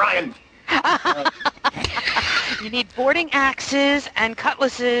Patrick O'Brien. you need boarding axes and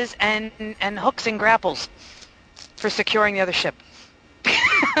cutlasses and hooks and grapples for securing the other ship.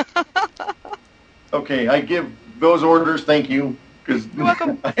 Okay, I give those orders. Thank you, because You're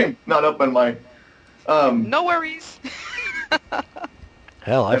welcome. I'm not up on my. No worries.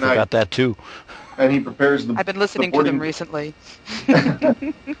 Hell, I And forgot that too. And he prepares the. I've been listening the to them boarding- recently.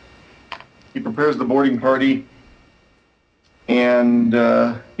 He prepares the boarding party, and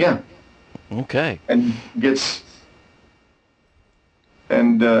Okay. and gets.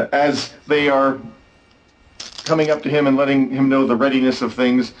 And as they are coming up to him and letting him know the readiness of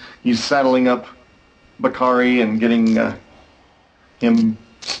things, he's saddling up Bakari and getting him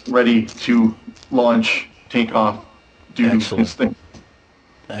ready to launch, take off, do Excellent. his thing.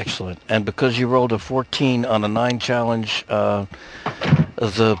 Excellent. And because you rolled a 14 on a 9 challenge, the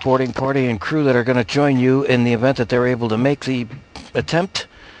boarding party and crew that are going to join you in the event that they're able to make the attempt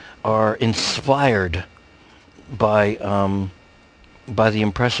are inspired by by the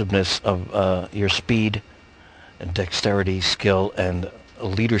impressiveness of your speed, and dexterity, skill, and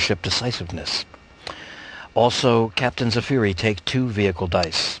leadership decisiveness. Also, Captain Zafiri, take 2 vehicle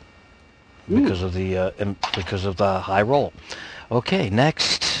dice because of the high roll. Okay,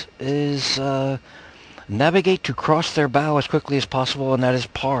 next is navigate to cross their bow as quickly as possible, and that is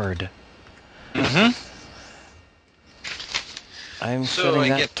Pard. Mm-hmm. I'm So setting I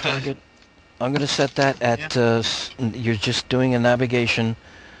that get, target. I'm going to set that at. You're just doing a navigation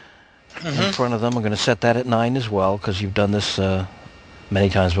in front of them. I'm going to set that at 9 as well because you've done this many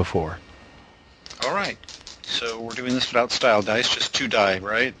times before. All right. So we're doing this without style dice, just 2 die,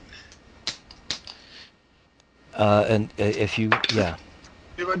 right? And if you, yeah.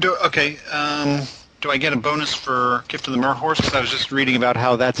 Okay. Do I get a bonus for Gift of the Merhorse? Because I was just reading about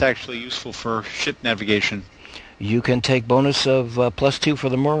how that's actually useful for ship navigation. You can take bonus of +2 for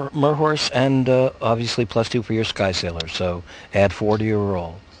the Merhorse and obviously +2 for your Sky Sailor. So add 4 to your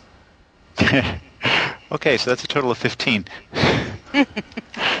roll. Okay, so that's a total of 15.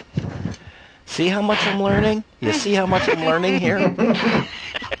 See how much I'm learning? You see how much I'm learning here?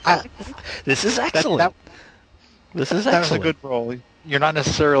 This is excellent. This is excellent. That was a good roll. You're not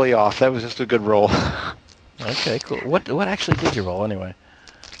necessarily off. That was just a good roll. Okay, cool. What actually did you roll anyway?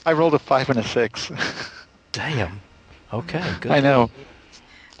 I rolled a 5 and a 6. Damn. Okay, good. I know.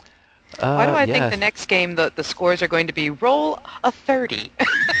 Why do I yeah. think the next game the scores are going to be roll a 30?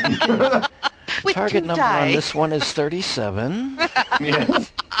 With Target 2 number die. on this one is 37.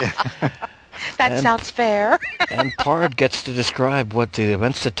 Yes. That sounds fair. And Pard gets to describe what the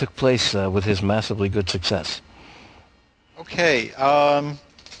events that took place with his massively good success. Okay. I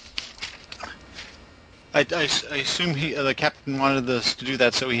assume the captain wanted us to do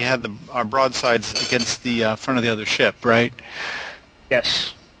that, so he had our broadsides against the front of the other ship, right?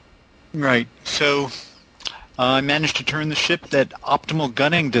 Yes. Right. So I managed to turn the ship at optimal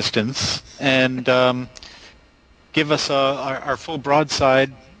gunning distance and give us our full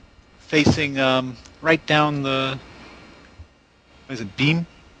broadside facing right down the beam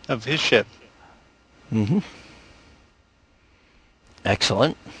of his ship. Mm-hmm.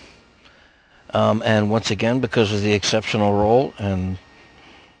 Excellent. And once again, because of the exceptional roll and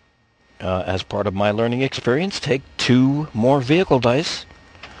as part of my learning experience, take 2 more vehicle dice.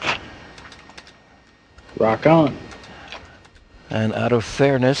 Rock on. And out of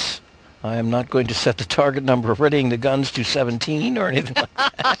fairness, I am not going to set the target number of readying the guns to 17 or anything like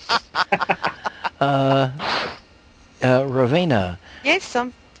that. Ravenna. Yes,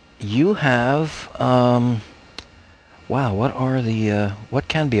 You have, wow, what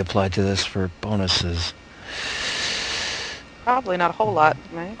can be applied to this for bonuses? probably not a whole lot,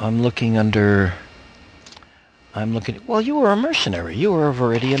 right? Well, you were a mercenary. You were a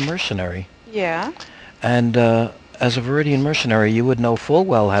Viridian mercenary. Yeah. And as a Viridian mercenary, you would know full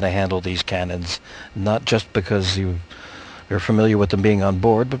well how to handle these cannons, not just because you're familiar with them being on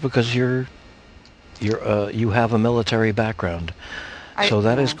board, but because you have a military background. So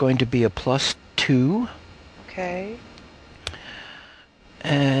that is going to be a +2. Okay.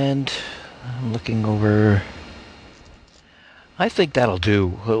 And I'm looking over. I think that'll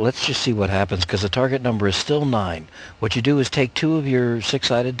do. Well, let's just see what happens, because the target number is still 9. What you do is take 2 of your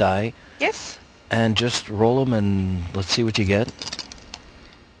 6-sided die. Yes. And just roll them, and let's see what you get.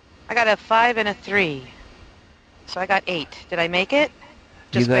 I got a 5 and a 3. So I got 8. Did I make it?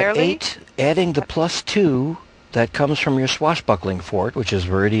 Just you got barely? 8, adding the +2 that comes from your swashbuckling fort, which is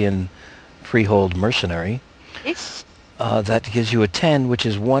Viridian Freehold Mercenary. Yes. That gives you a 10, which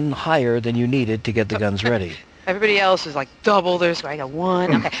is 1 higher than you needed to get the guns ready. Everybody else is like double their score. I got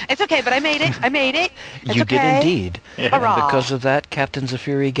 1. Okay. It's okay, but I made it. It's You okay. did indeed. Yeah. And because of that, Captain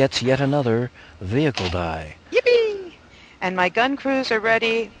Zafiri gets yet another vehicle die. Yippee! And my gun crews are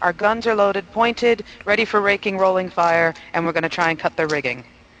ready. Our guns are loaded, pointed, ready for raking, rolling fire, and we're going to try and cut their rigging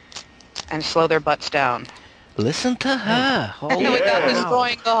and slow their butts down. Listen to her. Holy Without cow.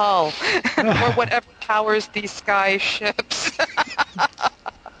 destroying the hull or whatever powers these sky ships.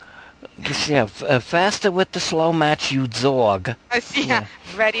 Yeah, faster with the slow match, you dog. Yeah,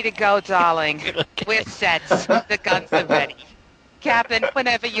 ready to go, darling. We're set. The guns are ready. Captain,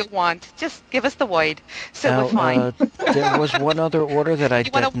 whenever you want, just give us the word. So we're fine. There was one other order that I... You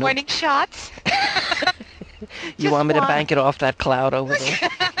want a warning shot? You want me to bank it off that cloud over there?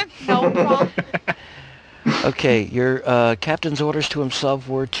 No problem. Okay, your captain's orders to himself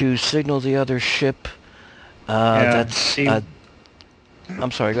were to signal the other ship. I'm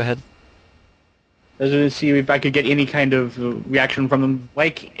sorry, go ahead. I was going to see if I could get any kind of reaction from them,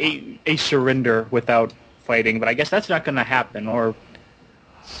 like a surrender without fighting, but I guess that's not going to happen, or...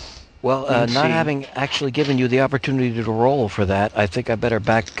 Well, Let's not see. having actually given you the opportunity to roll for that, I think I better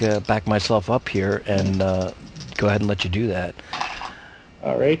back myself up here and go ahead and let you do that.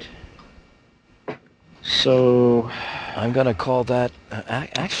 All right. So I'm going to call that...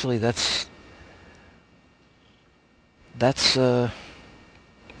 actually, that's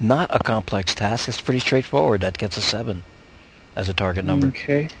not a complex task. It's pretty straightforward. That gets a 7 as a target number.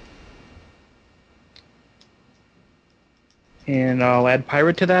 okay. And I'll add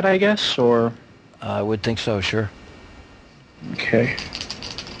pirate to that, I guess, or I would think so, sure. okay.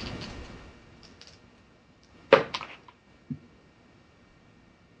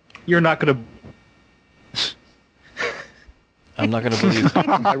 You're not gonna. I'm not going to believe...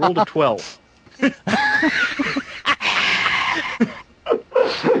 I rolled a 12.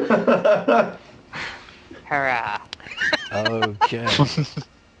 Hurrah. Okay.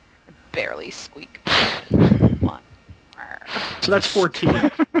 Barely squeak. Come on. So that's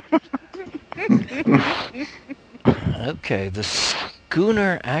 14. Okay, the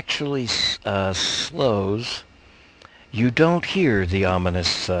schooner actually slows. You don't hear the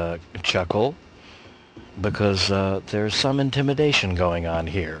ominous chuckle because there's some intimidation going on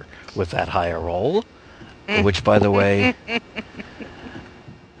here with that higher roll, which, by the way,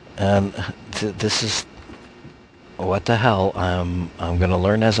 this is... What the hell? I'm going to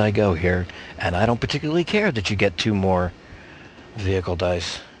learn as I go here, and I don't particularly care that you get 2 more vehicle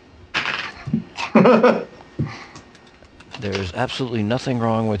dice. There's absolutely nothing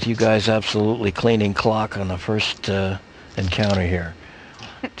wrong with you guys absolutely cleaning clock on the first encounter here.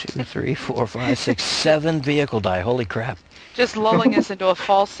 2, 3, 4, 5, 6, 7 vehicle die. Holy crap. Just lulling us into a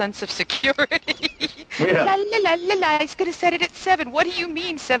false sense of security. Yeah. La la la la la, he's going to set it at 7. What do you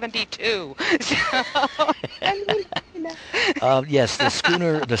mean 72? Yes, the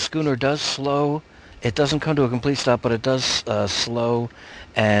schooner does slow. It doesn't come to a complete stop, but it does slow,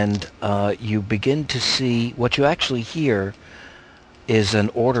 and you begin to see... What you actually hear is an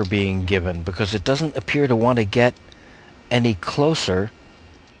order being given, because it doesn't appear to want to get any closer,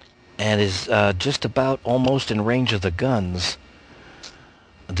 and is just about almost in range of the guns,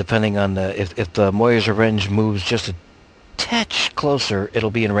 depending on if the Moya's Revenge moves just a touch closer,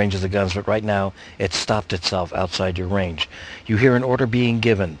 it'll be in range of the guns, but right now it's stopped itself outside your range. You hear an order being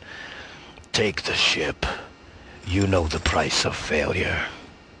given. Take the ship. You know the price of failure.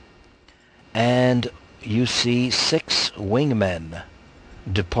 And you see 6 wingmen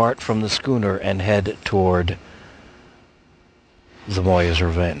depart from the schooner and head toward the Moya's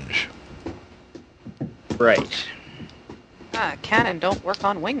Revenge. Right. Cannon don't work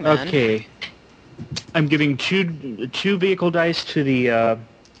on wingmen. Okay. I'm giving two vehicle dice to the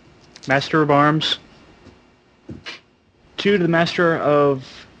Master of Arms, 2 to the Master of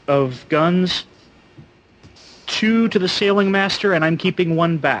Guns, 2 to the Sailing Master, and I'm keeping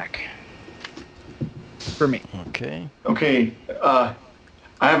 1 back for me. Okay. Okay, I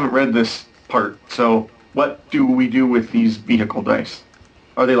haven't read this part, so what do we do with these vehicle dice?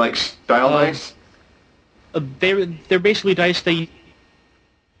 Are they like style dice? They're basically dice that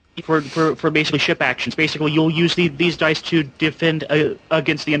for basically ship actions. Basically, you'll use these dice to defend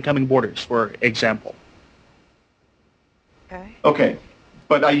against the incoming boarders, for example. Okay. Okay,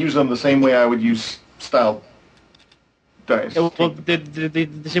 but I use them the same way I would use style dice. Well,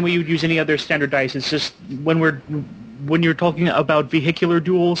 the same way you would use any other standard dice. It's just when you're talking about vehicular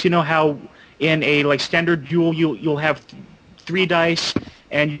duels, you know how in a standard duel you'll have 3 dice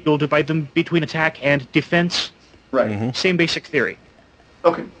and you'll divide them between attack and defense. Right. Mm-hmm. Same basic theory.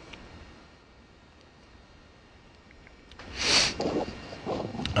 Okay.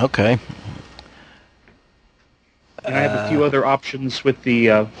 Okay. And I have a few other options with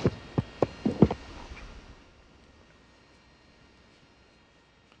the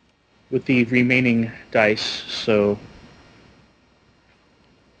remaining dice. So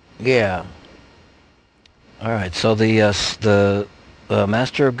Yeah. All right. So the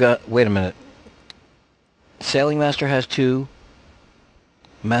Master of Gun... Wait a minute. Sailing Master has 2.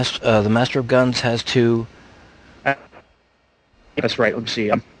 The Master of Guns has 2. that's right. Let me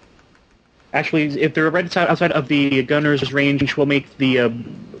see. Actually, if they're right outside of the gunner's range, we'll make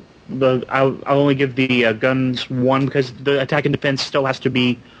I'll only give the guns 1 because the attack and defense still has to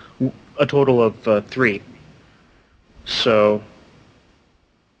be a total of 3. So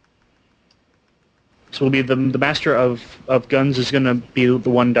it'll be the Master of Guns is going to be the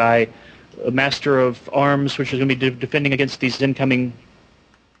 1 die. Master of Arms, which is going to be defending against these incoming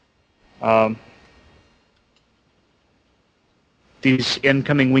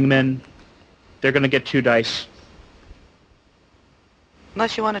wingmen. They're going to get 2 dice.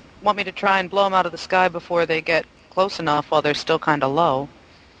 Unless you want me to try and blow them out of the sky before they get close enough while they're still kind of low.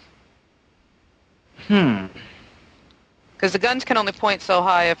 Because the guns can only point so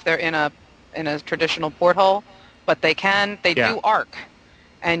high if they're in a traditional porthole, but they do arc,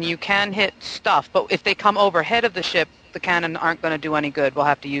 and you can hit stuff. But if they come overhead of the ship, the cannon aren't going to do any good. We'll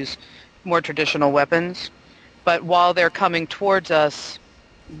have to use more traditional weapons. But while they're coming towards us,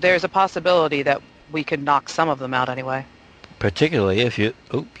 there's a possibility that we could knock some of them out anyway. Particularly if you...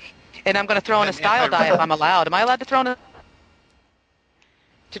 Oops. And I'm going to throw in a style die if I'm allowed. Am I allowed to throw in a...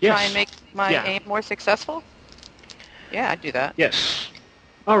 to try and make my aim more successful? Yeah, I'd do that. Yes.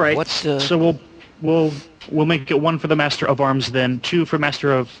 All right. So we'll make it 1 for the Master of Arms, then 2 for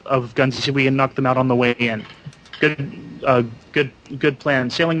Master of Guns to see if we can knock them out on the way in. Good plan.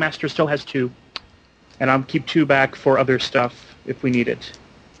 Sailing Master still has 2, and I'll keep 2 back for other stuff if we need it.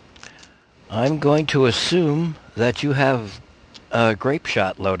 I'm going to assume that you have grape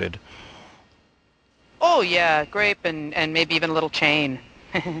shot loaded. Oh yeah, grape and maybe even a little chain.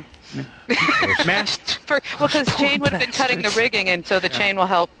 Mast. Because chain would have been cutting the rigging, and so the chain will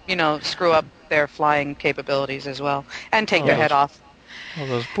help, screw up their flying capabilities as well, and take their head off. Oh,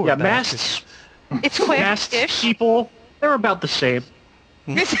 those poor masts. It's quick-ish. Masts, people, they're about the same.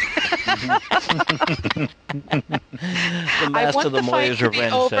 The mast of the Moya's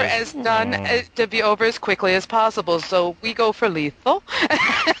Revenge to be over as quickly as possible, so we go for lethal.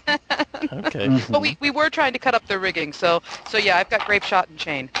 Okay. But we were trying to cut up the rigging, so yeah, I've got grape shot and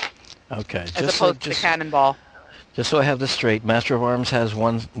chain. Okay. As opposed to cannonball. Just so I have this straight, Master of Arms has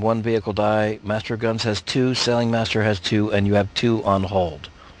one vehicle die, Master of Guns has 2, Sailing Master has 2, and you have 2 on hold.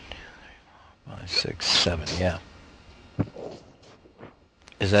 5, 6, 7, yeah.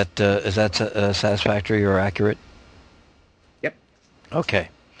 Is that satisfactory or accurate? Yep. Okay.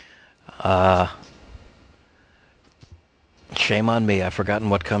 Shame on me. I've forgotten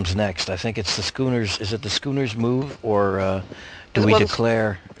what comes next. I think it's the schooners. Is it the schooners move, or do we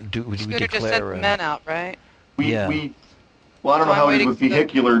declare? Do we declare? Just sent the men out, right? Well, I don't know how it is with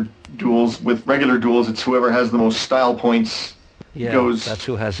vehicular duels. With regular duels, it's whoever has the most style points goes. That's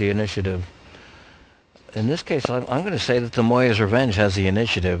who has the initiative. In this case, I'm going to say that the Moya's Revenge has the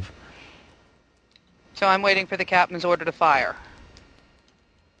initiative. So I'm waiting for the captain's order to fire.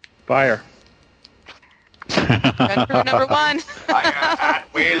 Fire. Gun crew number 1. Fire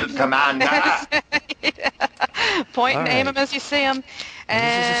at will, Commander. Point and aim them as you see them.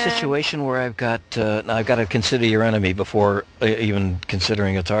 And this is a situation where I've got to consider your enemy before even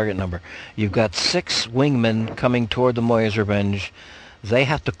considering a target number. You've got 6 wingmen coming toward the Moya's Revenge. They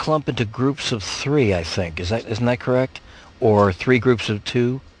have to clump into groups of 3, I think. Isn't that correct? Or 3 groups of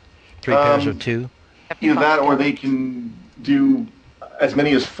 2? 3 pairs of 2? Either that or they can do as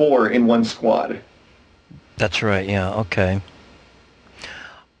many as 4 in one squad. That's right, yeah, okay.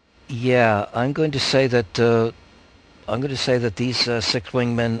 Yeah, I'm going to say that these 6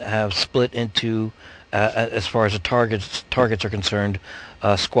 wingmen have split into, as far as the targets are concerned,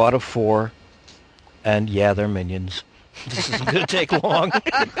 a squad of 4, and yeah, they're minions. This isn't going to take long.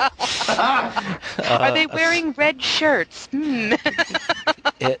 Are they wearing red shirts?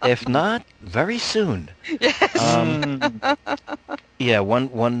 If not, very soon. Yes. Yeah,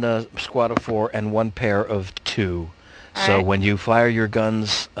 one squad of 4 and 1 pair of 2. So right. When you fire your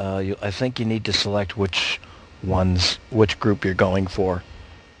guns, I think you need to select which group you're going for.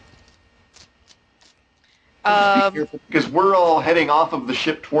 Because we're all heading off of the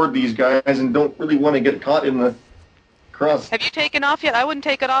ship toward these guys and don't really want to get caught in the cross. Have you taken off yet? I wouldn't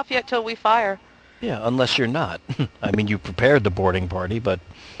take it off yet till we fire. Yeah, unless you're not. I mean, you prepared the boarding party, but...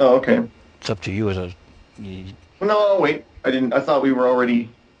 Oh, okay. It's up to you as a... No, wait. I didn't. I thought we were already...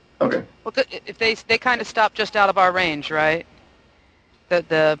 Okay. Well, if they kind of stopped just out of our range, right?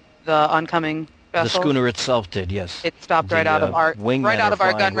 The oncoming vessel. The schooner itself did, yes. It stopped right out of our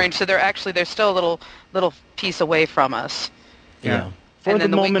gun range. So they're still a little piece away from us. Yeah. And then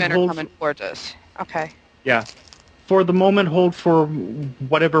the wingmen are coming towards us. Okay. Yeah. For the moment, hold for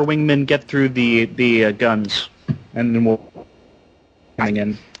whatever wingmen get through the guns, and then we'll coming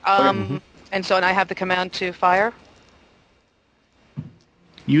in. And I have the command to fire.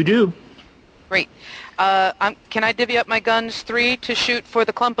 You do. Great. Can I divvy up my guns 3 to shoot for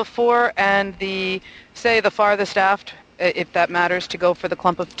the clump of 4, and the farthest aft, if that matters, to go for the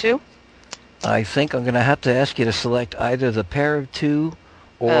clump of 2? I think I'm going to have to ask you to select either the pair of 2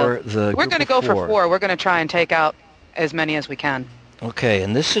 or the. We're going to go for 4. We're going to try and take out as many as we can. Okay.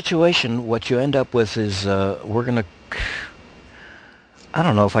 In this situation, what you end up with is we're going to. I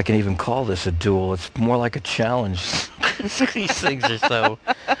don't know if I can even call this a duel. It's more like a challenge. These things are so...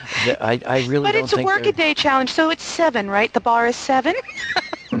 I really but don't think... But it's a work-a-day challenge, so it's 7, right? The bar is 7?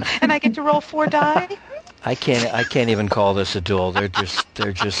 And I get to roll 4 die? I can't even call this a duel. They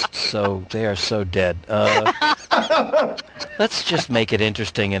are so dead. Let's just make it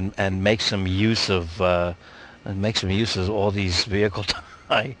interesting and make some use of all these vehicle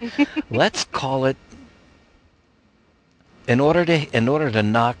die. Let's call it, in order to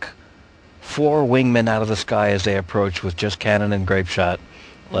knock 4 wingmen out of the sky as they approach with just cannon and grape shot,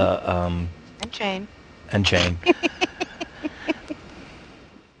 And chain.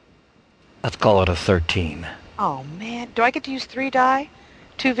 Let's call it a 13. Oh, man. Do I get to use 3 die?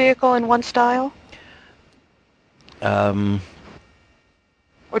 2 vehicle and 1 style? Or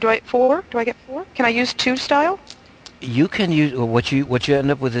do I 4? Do I get 4? Can I use 2 style? You can use what you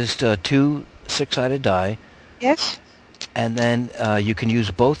end up with is 2 6-sided die. Yes. And then you can use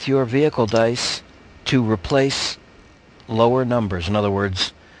both your vehicle dice to replace lower numbers. In other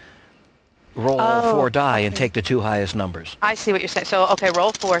words, roll all 4 die and take the 2 highest numbers. I see what you're saying. So, okay,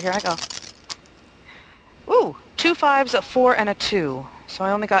 roll 4. Here I go. Ooh, 2 5s, a 4, and a 2. So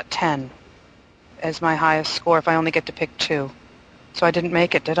I only got 10 as my highest score if I only get to pick 2. So I didn't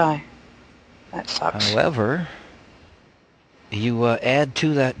make it, did I? That sucks. However, you add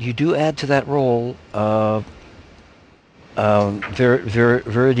to that roll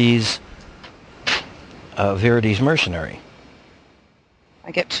Verity's mercenary.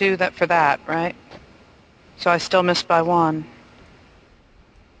 I get 2 for that, right? So I still missed by 1.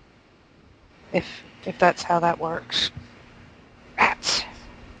 If that's how that works. Rats.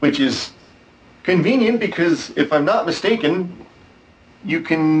 Which is convenient because, if I'm not mistaken, you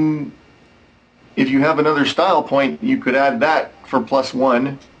can, if you have another style point, you could add that for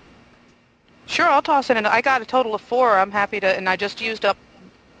 +1. Sure, I'll toss it in. I got a total of 4. I'm happy to, and I just used up,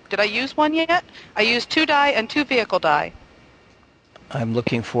 did I use 1 yet? I used 2 die and 2 vehicle die. I'm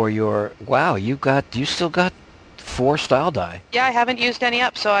looking for your, wow, you still got 4 style die. Yeah, I haven't used any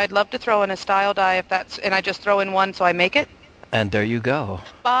up, so I'd love to throw in a style die if that's, and I just throw in 1 so I make it. And there you go.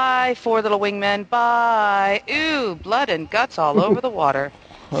 Bye, 4 little wingmen. Bye. Ooh, blood and guts all over the water.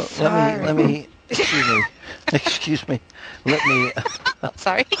 Well, let me, excuse me. Let me.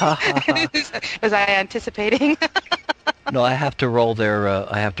 Sorry. Was I anticipating? No, I have to roll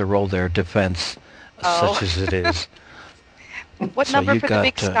their defense, such as it is. What So number you for got, the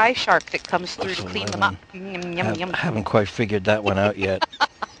big sky shark that comes through to clean them up? I haven't quite figured that one out yet.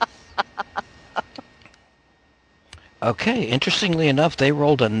 Okay, interestingly enough, they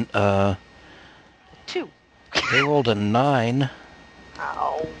rolled a 2. They rolled a 9.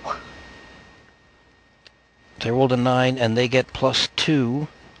 Ow. They rolled a 9, and they get +2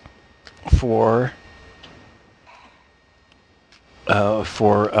 for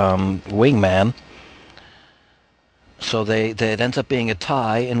wingman. So it ends up being a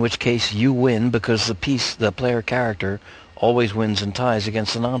tie, in which case you win because the player character always wins in ties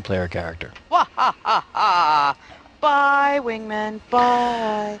against the non-player character. Wah ha ha ha! Bye, wingman.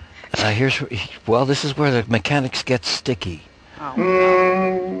 Bye. This is where the mechanics get sticky.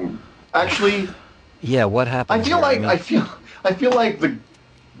 Oh. Actually, yeah. What happens? I feel like the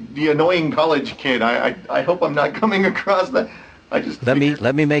annoying college kid. I hope I'm not coming across that.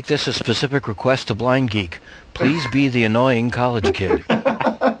 Let me make this a specific request to Blindgeek. Please be the annoying college kid,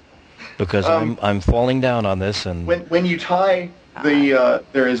 because I'm falling down on this. And when you tie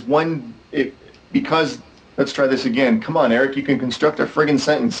there is one because let's try this again. Come on, Eric, you can construct a friggin'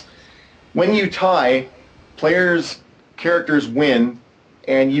 sentence. When you tie, characters win,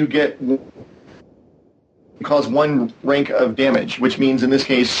 and you cause 1 rank of damage, which means in this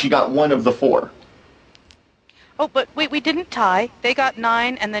case she got 1 of the 4. Oh, but wait, we didn't tie. They got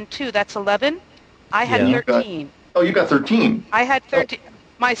 9 and then 2. That's 11. I had 13. You got 13. I had 13.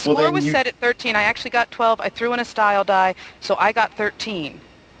 My score was set at 13. I actually got 12. I threw in a style die, so I got 13.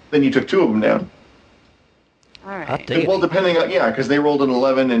 Then you took 2 of them down. All right. Well, depending on, because they rolled an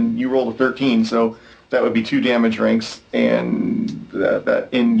 11 and you rolled a 13, so that would be 2 damage ranks, and that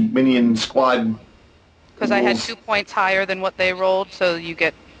in minion squad. Because I had 2 points higher than what they rolled, so you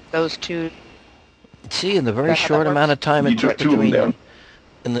get those 2. See, in the very short amount of time it took between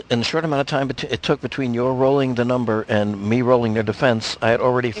in the short amount of time it took between your rolling the number and me rolling their defense, I had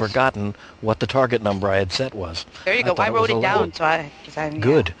already forgotten what the target number I had set was. There you go. I wrote it down, so I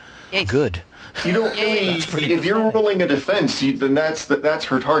good. Yes. Good. You don't really. If you're rolling a defense, then that's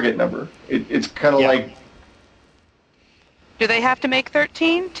her target number. It's kind of like. Do they have to make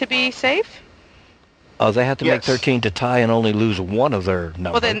 13 to be safe? Oh, they had to make 13 to tie and only lose 1 of their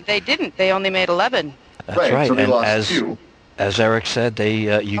number. Well, then they didn't. They only made 11. That's right. So they and lost 2. As Eric said,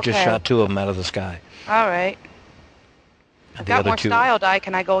 you just shot 2 of them out of the sky. All right. I've got more style die.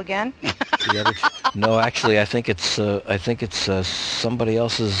 Can I go again? No, actually, I think it's somebody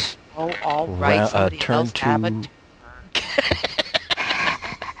else's Oh, all right. Somebody turn else have a to...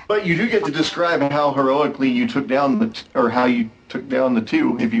 But you do get to describe how heroically you took down or how you took down the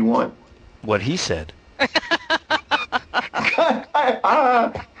two, if you want. What he said.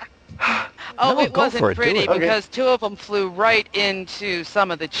 Oh, No, it go wasn't for it, do pretty it. because two of them flew right into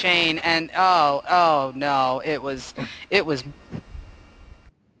some of the chain, and oh no, it was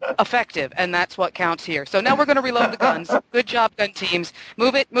effective, and that's what counts here. So now we're going to reload the guns. Good job, gun teams.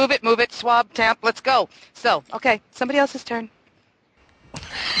 Move it, move it, move it. Swab, tamp, let's go. So, okay, somebody else's turn.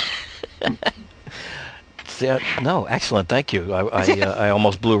 No, excellent. Thank you. I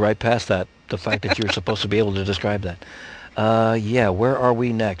almost blew right past that. The fact that you're supposed to be able to describe that. Yeah, where are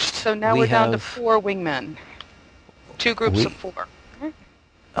we next? So now we're down to 4 wingmen. 2 groups of 4.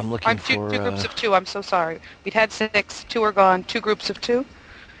 I'm looking for... Two groups of 2, I'm so sorry. We'd had 6, 2 are gone, 2 groups of 2.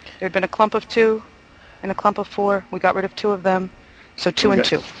 There'd been a clump of 2 and a clump of 4. We got rid of 2 of them, so 2 and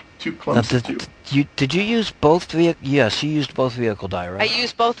 2. 2 clumps of 2. Did you use both vehicle... Yes, you used both vehicle die, right? I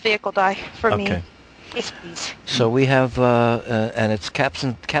used both vehicle die for me. Okay. Yes, please. So we have, and it's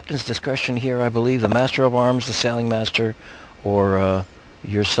captain's discretion here, I believe, the Master of Arms, the Sailing Master, or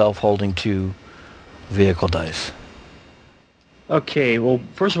yourself holding 2 vehicle dice. Okay, well,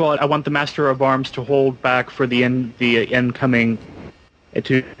 first of all, I want the Master of Arms to hold back for the incoming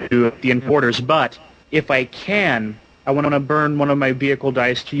to the orders, but if I can, I want to burn one of my vehicle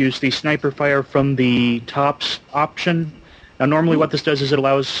dice to use the sniper fire from the tops option. Now, normally what this does is it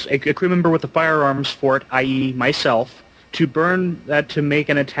allows a crew member with a firearms fort, i.e. myself, to burn that to make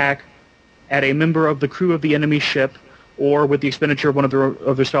an attack at a member of the crew of the enemy ship, or with the expenditure of one of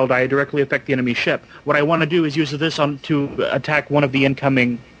their style die, directly affect the enemy ship. What I want to do is use this to attack one of the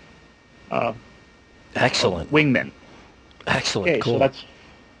incoming Excellent. Wingmen. Excellent, Okay, cool. so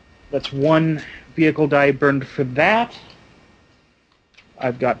that's 1 vehicle die burned for that.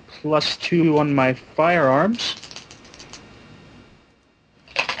 I've got +2 on my firearms.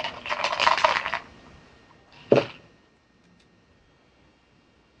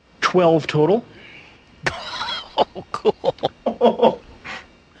 $12 total. Oh, cool.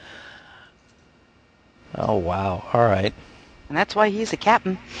 Oh, wow. All right. And that's why he's a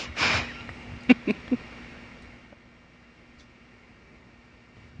captain.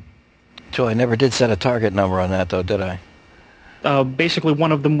 So I never did set a target number on that, though, did I? Basically,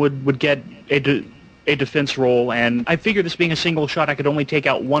 one of them would get a defense roll, and I figure this being a single shot, I could only take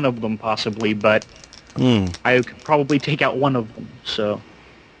out one of them, possibly, but I could probably take out one of them, so...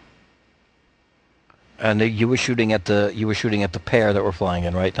 And you were shooting at the pair that were flying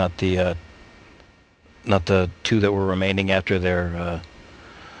in, right? Not the 2 that were remaining after their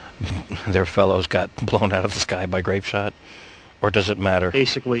fellows got blown out of the sky by grape shot, or does it matter?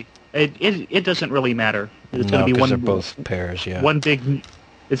 Basically, it doesn't really matter. It's going to be they're both pairs. Yeah.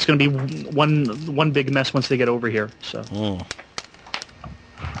 It's going to be one big mess once they get over here. So.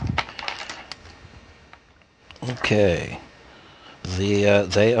 Okay.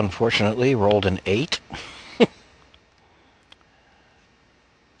 They unfortunately rolled an 8.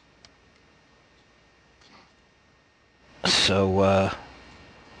 So,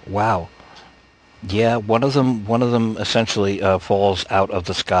 wow. Yeah, one of them essentially falls out of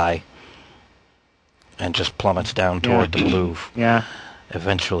the sky and just plummets down toward the blue. Yeah.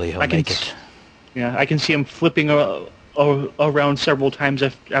 Eventually, he'll make it. Yeah, I can see him flipping around several times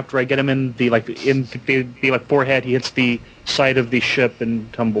after I get him in the forehead. He hits the side of the ship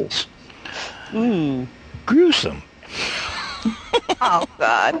and tumbles. Gruesome. Oh,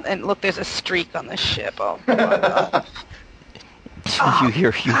 God. And look, there's a streak on the ship. Oh, God. You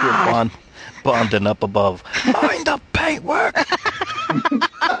hear bonding up above. Mind the paintwork!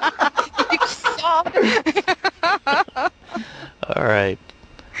 You saw it. All right.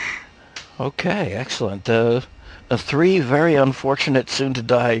 Okay, excellent. 3 very unfortunate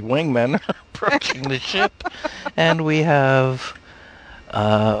soon-to-die wingmen approaching the ship, and we have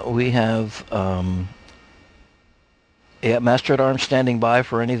Master at Arms standing by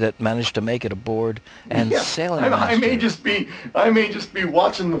for any that managed to make it aboard, and Sailing Master. I may just be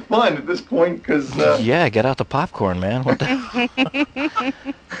watching the fun at this point because. Yeah, get out the popcorn, man. What the?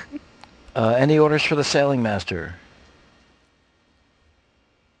 Any orders for the Sailing Master?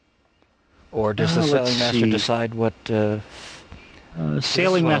 Or does the Sailing Master decide what...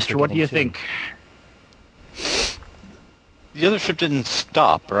 Sailing Master, what do you think? The other ship didn't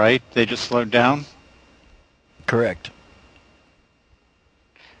stop, right? They just slowed down? Correct.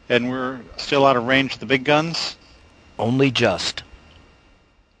 And we're still out of range of the big guns? Only just.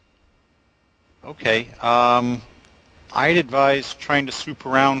 Okay. I'd advise trying to swoop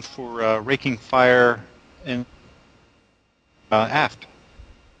around for raking fire in aft.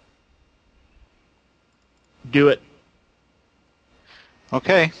 Do it.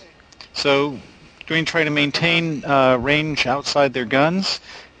 Okay. So, going to try to maintain range outside their guns,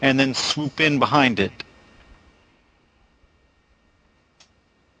 and then swoop in behind it.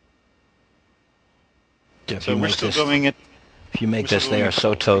 So we're still going at... If you make this, they are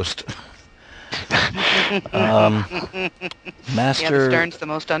so toast. Master... Yeah, the stern's the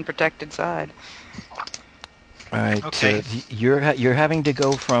most unprotected side. All right. Okay. You're having to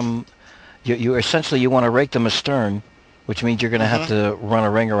go from... You essentially, you want to rake them astern, which means you're going to have to run a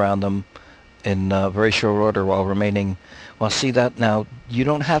ring around them in very short order while remaining... Well, see that now. You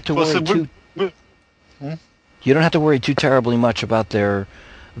don't have to worry too... You don't have to worry too terribly much about their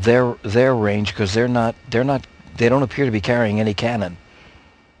range, because they don't appear to be carrying any cannon.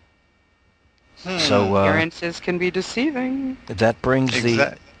 So appearances can be deceiving. That brings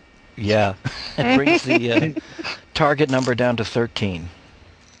it brings the target number down to 13.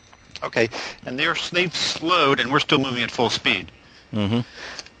 Okay, and they've slowed, and we're still moving at full speed.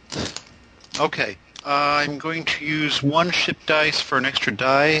 Okay, I'm going to use one ship dice for an extra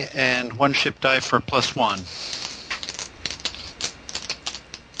die, and one ship die for a +1.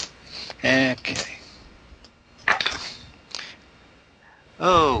 Okay.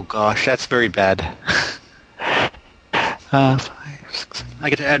 Oh gosh, that's very bad. I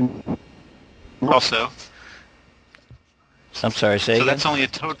get to add also. I'm sorry, say again? So that's only a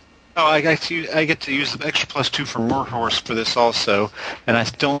total. Oh, I get to use the extra +2 for Moorhorse for this also, and I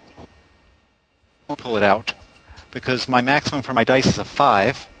still won't pull it out because my maximum for my dice is a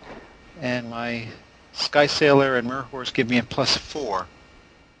 5, and my Sky Sailor and Moorhorse give me a +4.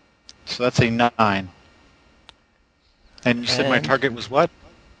 So that's a 9. And you said my target was what?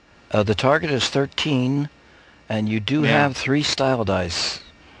 The target is 13, and you do have 3 style dice.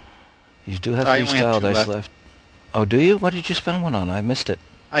 You do have 3 style dice left. Oh, do you? What did you spend one on? I missed it.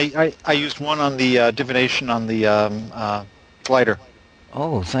 I used one on the divination on the glider.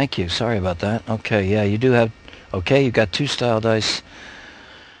 Oh, thank you. Sorry about that. Okay, yeah, you do have... Okay, you've got 2 style dice,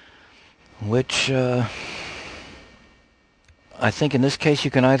 which... I think in this case you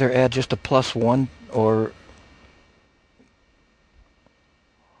can either add just a +1 or...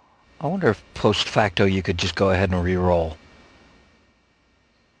 I wonder if post facto you could just go ahead and re-roll.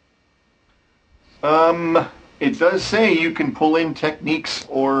 It does say you can pull in techniques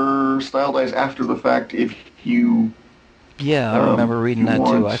or style dice after the fact if you... Yeah, I remember reading that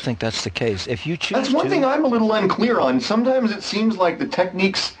too. I think that's the case. If you choose That's one thing I'm a little unclear on. Sometimes it seems like the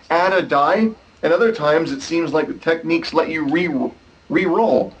techniques add a die, and other times it seems like the techniques let you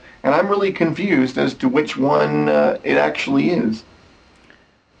re-roll. And I'm really confused as to which one it actually is.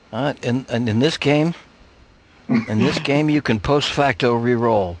 And in this game, you can post facto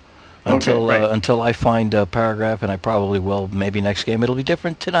re-roll until I find a paragraph, and I probably will. Maybe next game it'll be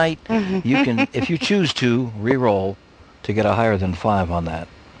different. Tonight, you can, if you choose to, re-roll to get a higher than 5 on that.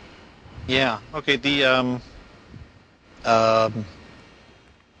 Yeah. Okay. The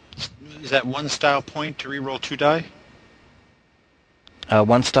is that one style point to re-roll 2 die?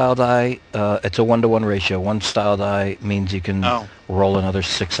 One style die, it's a 1-to-1 ratio. One style die means you can roll another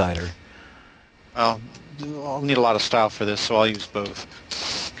 6-sider. Well, I'll need a lot of style for this, so I'll use both.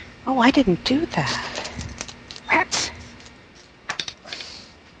 Oh, I didn't do that. Rats.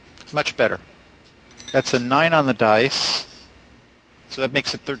 Much better. That's a 9 on the dice, so that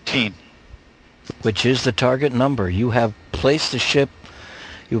makes it 13. Which is the target number. You have placed the ship...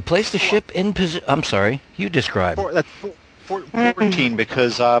 You placed the ship in position... I'm sorry, you describe. That's 14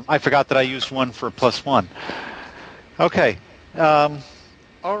 because I forgot that I used one for a +1. Okay.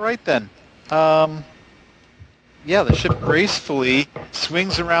 All right then. Yeah, the ship gracefully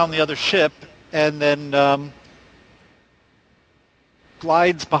swings around the other ship and then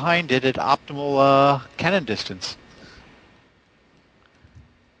glides behind it at optimal cannon distance.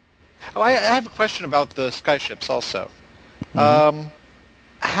 Oh, I have a question about the skyships also.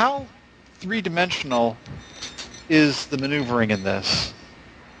 How three-dimensional is the maneuvering in this?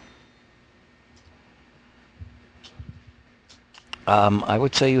 I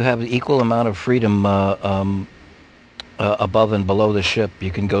would say you have an equal amount of freedom above and below the ship. You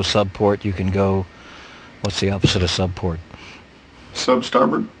can go subport, you can go... What's the opposite of subport?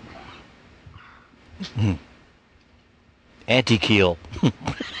 Sub-starboard. Anti-keel.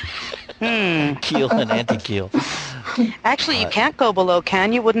 Keel and anti-keel. Actually, you can't go below,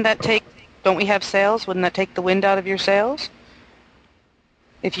 can you? Wouldn't that take... Don't we have sails? Wouldn't that take the wind out of your sails?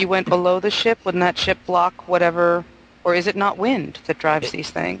 If you went below the ship, wouldn't that ship block whatever... Or is it not wind that drives these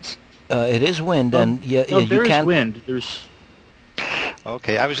things? It is wind, and you there can... is wind. There's...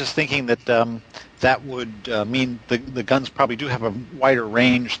 Okay, I was just thinking that that would mean the guns probably do have a wider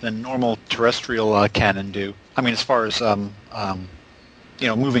range than normal terrestrial cannon do. I mean, as far as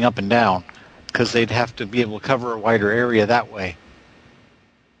moving up and down, because they'd have to be able to cover a wider area that way.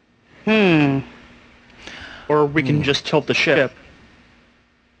 Or we can just tilt the ship.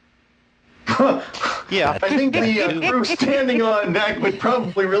 Yeah, I think the crew standing on deck would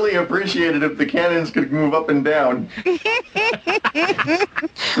probably really appreciate it if the cannons could move up and down. Well,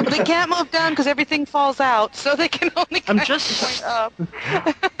 they can't move down because everything falls out, so they can only point up.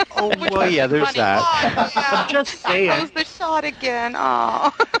 Oh, well, yeah, there's Funny. that. Oh, yeah. I'm just saying. That was the shot again.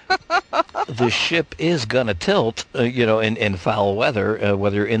 Oh. The ship is gonna tilt, in foul weather,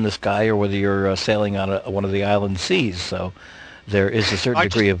 whether you're in the sky or whether you're sailing on one of the island seas. So there is a certain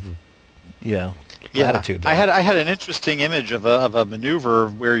degree of latitude there. I had an interesting image of a maneuver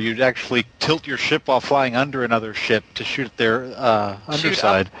where you'd actually tilt your ship while flying under another ship to shoot at their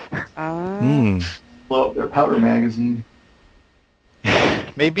underside. Blow up their powder magazine.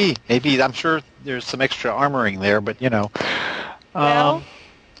 Maybe. I'm sure there's some extra armoring there, but Well,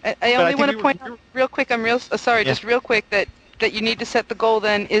 I only want to think point out real quick. I'm just real quick that you need to set the goal.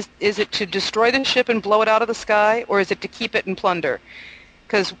 Then is it to destroy the ship and blow it out of the sky, or is it to keep it and plunder?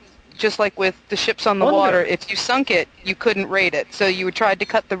 Because just like with the ships on the water, if you sunk it, you couldn't raid it. So you tried to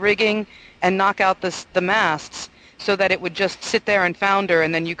cut the rigging and knock out the masts so that it would just sit there and founder,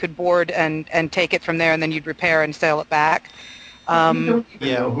 and then you could board and take it from there, and then you'd repair and sail it back. We don't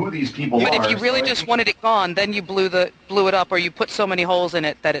even know who these people are. But if you really just wanted it gone, then you blew it up, or you put so many holes in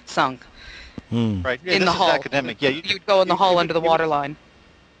it that it sunk. Right. Yeah, In the hull. Academic. Yeah, You'd go in the hull under the waterline.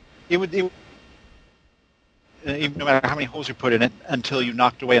 It would even no matter how many holes you put in it, until you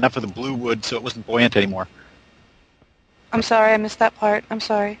knocked away enough of the blue wood so it wasn't buoyant anymore. I'm sorry, I missed that part. I'm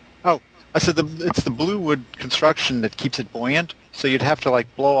sorry. Oh, I said it's the blue wood construction that keeps it buoyant, so you'd have to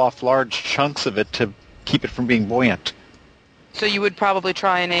blow off large chunks of it to keep it from being buoyant. So you would probably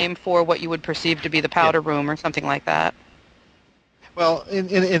try and aim for what you would perceive to be the powder room or something like that. Well,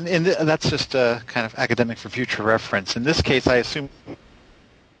 that's just kind of academic for future reference. In this case, I assume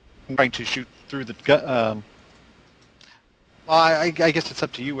I'm trying to shoot through the gun. Well, I guess it's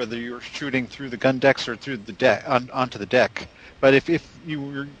up to you whether you're shooting through the gun decks or through the deck onto the deck. But if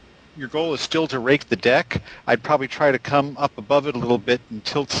your goal is still to rake the deck, I'd probably try to come up above it a little bit and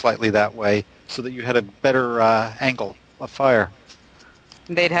tilt slightly that way, so that you had a better angle of fire.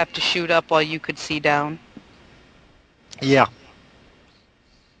 They'd have to shoot up while you could see down. Yeah.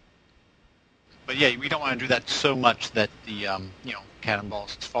 But yeah, we don't want to do that so much that the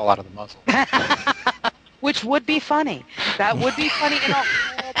cannonballs fall out of the muzzle. Which would be funny. That would be funny in a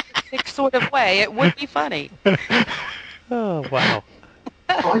realistic sort of way. It would be funny. Oh, wow.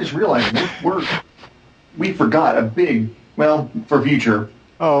 Oh, I just realized we forgot a big, for future.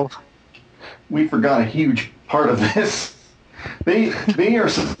 Oh. We forgot a huge part of this. They are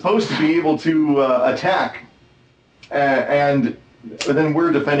supposed to be able to attack, and then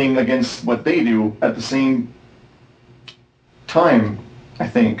we're defending against what they do at the same time, I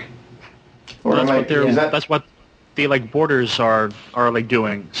think. Or that's what the borders are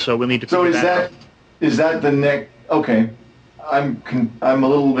doing. So we'll need to. So is that the next? Okay, I'm a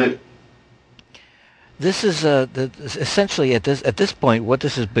little bit. This is essentially at this point what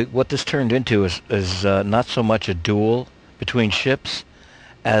this turned into is not so much a duel between ships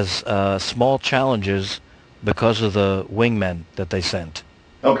as small challenges because of the wingmen that they sent.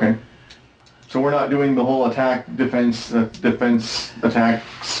 Okay. So we're not doing the whole attack, defense, attack,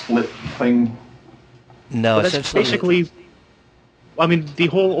 split thing? No, well, that's basically... I mean, the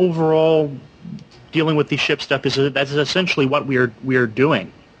whole overall dealing with the ship stuff that's essentially what we're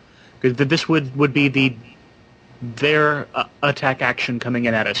doing. Because this would be their attack action coming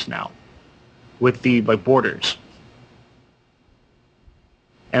in at us now. With the borders.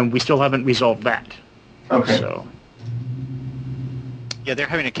 And we still haven't resolved that. Okay. So... Yeah, they're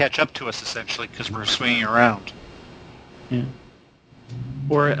having to catch up to us, essentially, because we're swinging around. Yeah.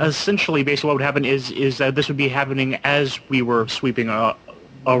 Or essentially, basically what would happen is that this would be happening as we were sweeping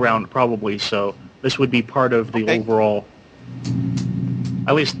around, probably. So this would be part of the overall...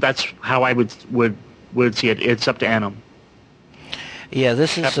 At least that's how I would see it. It's up to Annam. Yeah,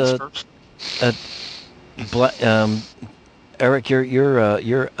 this is... Eric, you're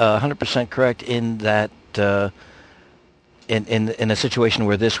 100% correct in that... In a situation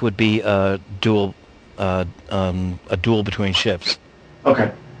where this would be a duel between ships.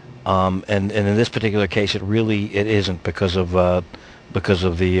 Okay. And in this particular case, it isn't because of the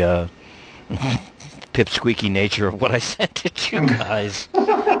pipsqueaky nature of what I sent to you guys.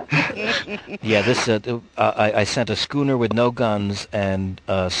 Yeah, this I sent a schooner with no guns and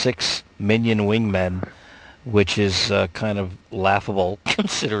 6 minion wingmen, which is kind of laughable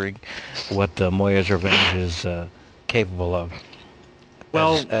considering what Moya's Revenge is capable of.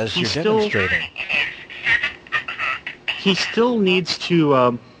 Well, as you're demonstrating. He still needs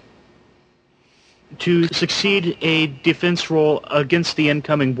to succeed a defense roll against the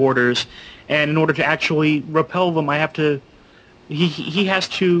incoming boarders, and in order to actually repel them, I have to. He has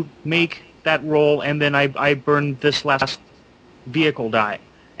to make that roll, and then I burn this last vehicle die,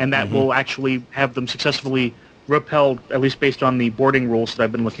 and that will actually have them successfully repelled, at least based on the boarding rules that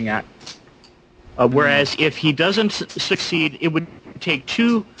I've been looking at. Whereas if he doesn't succeed, it would take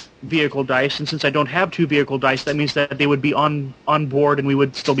 2 vehicle dice, and since I don't have 2 vehicle dice, that means that they would be on board, and we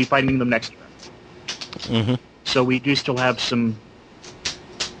would still be fighting them next turn. So we do still have some.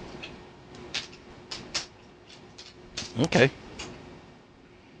 Okay.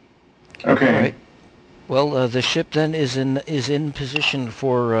 Okay. All right. Well, the ship then is in position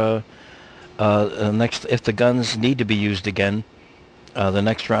for next, if the guns need to be used again, the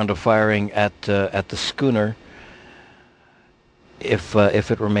next round of firing at the schooner. If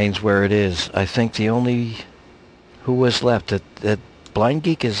it remains where it is, I think the only who was left that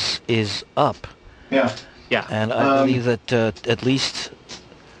Blindgeek is up. Yeah. Yeah. And I believe that at least,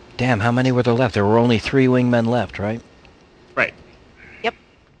 damn, how many were there left? There were only 3 wingmen left, right? Right. Yep.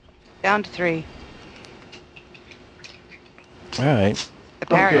 Down to 3. All right. The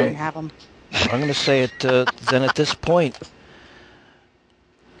parrot Okay. didn't have them. I'm going to say it. Then at this point,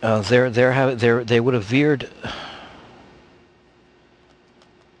 they would have veered.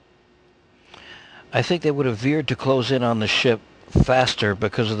 I think they would have veered to close in on the ship faster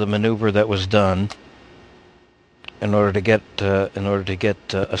because of the maneuver that was done. In order to get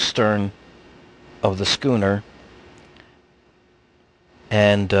astern of the schooner,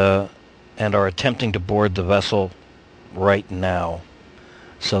 and are attempting to board the vessel right now.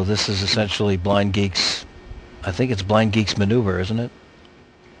 So this is essentially Blindgeek's. I think it's Blindgeek's maneuver, isn't it?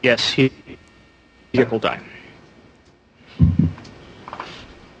 Yes, vehicle die.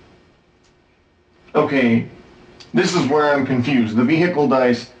 Okay, this is where I'm confused. The vehicle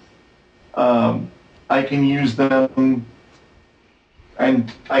dice, I can use them, and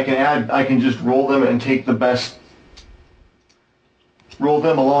I can just roll them and take the best, roll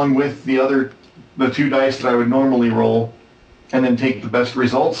them along with the 2 dice that I would normally roll, and then take the best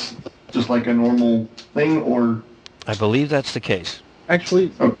results, just like a normal thing, or... I believe that's the case.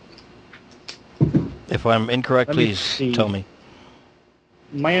 Actually, If I'm incorrect, Let me please see. tell me.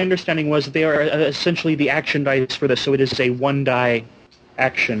 my understanding was they are essentially the action dice for this, so it is a 1-die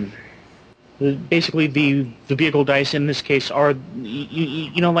action. Basically, the vehicle dice in this case are,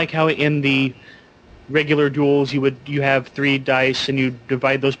 you know, like how in the regular duels you have 3 dice and you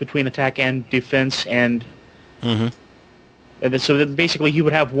divide those between attack and defense, and and then, so that basically you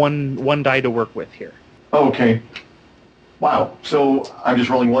would have one die to work with here. Oh, okay. Wow, so I'm just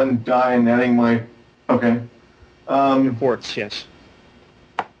rolling 1 die and adding my... Okay. Reports, yes.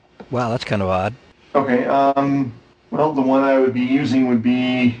 Wow, that's kind of odd. Okay, well, the one I would be using would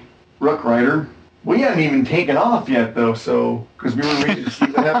be Rook Rider. We hadn't even taken off yet, though, so, because we were waiting to see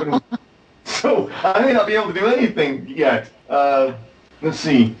what happened. So, I may not be able to do anything yet. Let's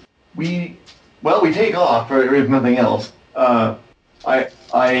see. We take off, or if nothing else.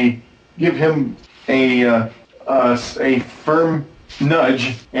 I give him a firm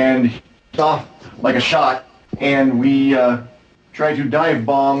nudge, and he's off like a shot, and we try to dive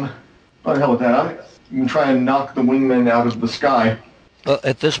bomb. Oh, the hell with that. I'm going to try and knock the wingmen out of the sky.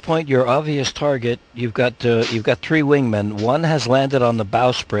 At this point, your obvious target, you've got 3 wingmen. One has landed on the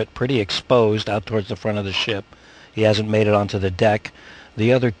bowsprit, pretty exposed out towards the front of the ship. He hasn't made it onto the deck.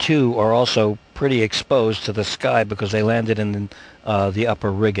 The other 2 are also pretty exposed to the sky because they landed in the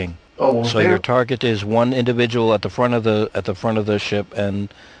upper rigging. Oh, well, So your target is 1 individual at the front of the ship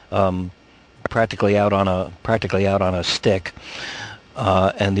and practically out on a stick,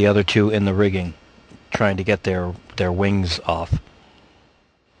 and the other 2 in the rigging, trying to get their wings off.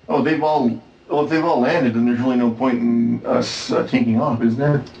 Oh, if they've all landed, then there's really no point in us taking off, is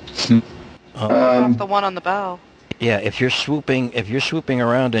there? Off the one on the bow. Yeah, if you're swooping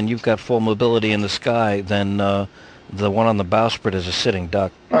around and you've got full mobility in the sky, then the one on the bowsprit is a sitting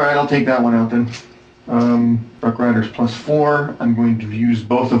duck. All right, I'll take that one out then. Rook Riders +4. I'm going to use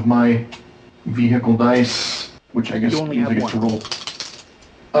both of my vehicle dice, which I guess You only means I have get to one. roll.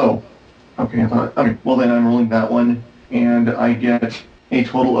 Oh, okay. Okay, well then I'm rolling that one, and I get a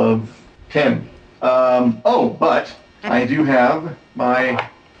total of 10. But I do have my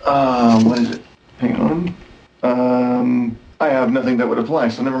what is it? Hang on. I have nothing that would apply,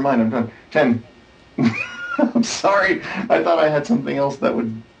 so never mind, I'm done. 10. I'm sorry, I thought I had something else that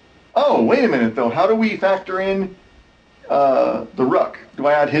would... Oh, wait a minute, though. How do we factor in the Rook? Do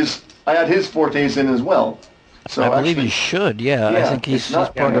I add his fortes in as well? So I believe actually, you should, yeah. I think he's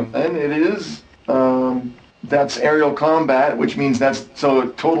not part of... And it is... that's aerial combat, which means that's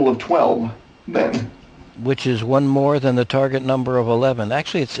a total of 12, then. Which is one more than the target number of 11.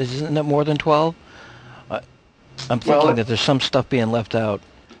 Actually, isn't it more than 12? I'm thinking that there's some stuff being left out.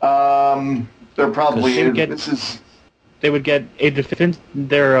 There probably is. They would get a defense,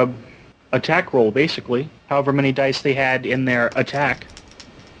 their attack roll, basically. However many dice they had in their attack.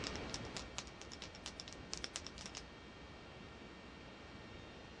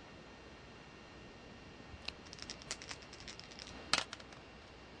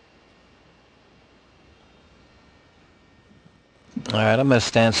 All right, I'm going to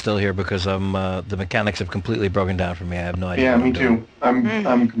stand still here because the mechanics have completely broken down for me. I have no idea. Yeah, me too.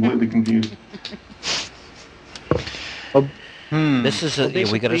 I'm completely confused. This is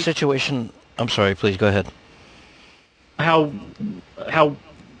we got a situation. I'm sorry. Please go ahead. How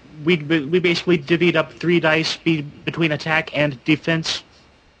we basically divvied up 3 dice between attack and defense.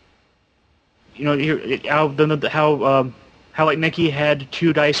 You know, how like Nikki had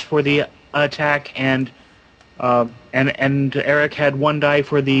 2 dice for the attack and Eric had 1 die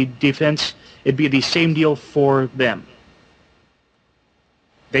for the defense. It'd be the same deal for them.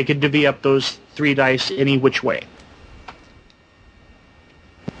 They could divvy up those 3 dice any which way.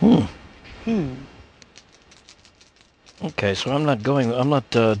 Okay, so I'm not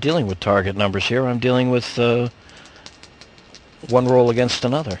dealing with target numbers here. I'm dealing with one roll against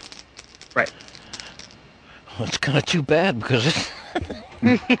another. Right. Well, it's kind of too bad because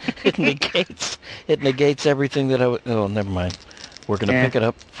it negates everything that oh, never mind. We're going to pick it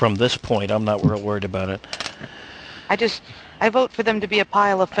up from this point. I'm not real worried about it. I vote for them to be a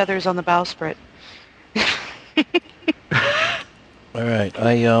pile of feathers on the bowsprit. All right,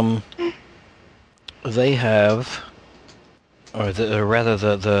 they have, or rather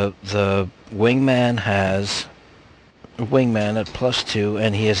the wingman has wingman at +2,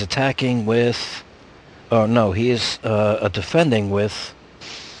 and he is attacking with, oh no, he is defending with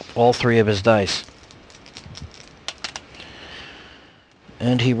all 3 of his dice.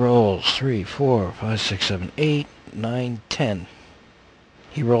 And he rolls 3, 4, 5, 6, 7, 8, 9, 10.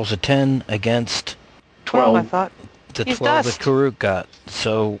 He rolls a 10 against 12, I thought. the He's 12 dust. that Kuruk got.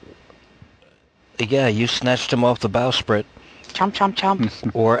 So, yeah, you snatched him off the bowsprit. Chomp, chomp, chomp.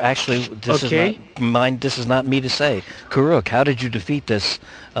 Or actually, this is not me to say. Kuruk, how did you defeat this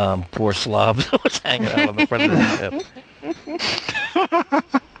poor slob that was hanging out on the front of the ship?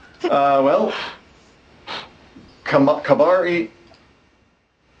 Well, Kabari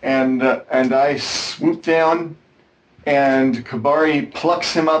and I swoop down, and Kabari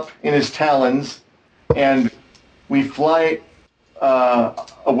plucks him up in his talons, and we fly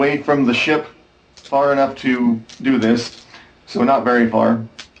away from the ship far enough to do this, so not very far,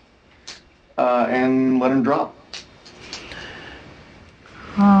 and let him drop.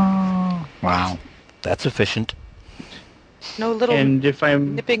 Oh. Wow. That's efficient. No little And if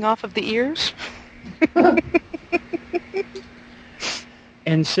I'm nipping off of the ears?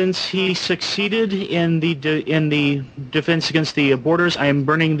 And since he succeeded in the defense against the borders, I am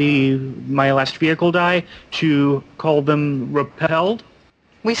burning my last vehicle die to call them repelled.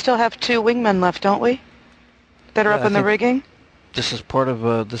 We still have 2 wingmen left, don't we? That are up in the rigging? This is part of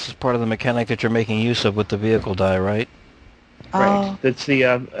the mechanic that you're making use of with the vehicle die, right? Right. Oh. That's the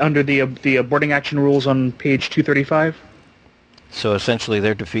under the boarding action rules on page 235. So essentially,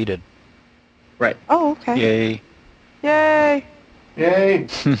 they're defeated. Right. Oh, okay. Yay. Yay. Yay!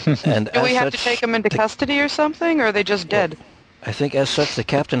 And Do we have to take them into custody or something, or are they just dead? I think as such, the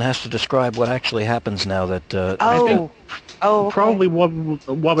captain has to describe what actually happens now that... Okay. Probably what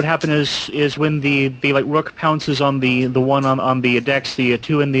would happen is when the like Rook pounces on the one on the decks, the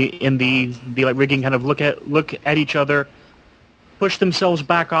 2 in the like rigging kind of look at each other, push themselves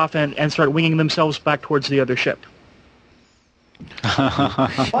back off and start winging themselves back towards the other ship.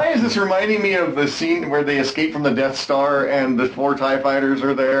 Why is this reminding me of the scene where they escape from the Death Star and the 4 TIE fighters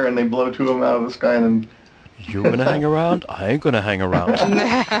are there and they blow 2 of them out of the sky and then... You're going to hang around? I ain't going to hang around.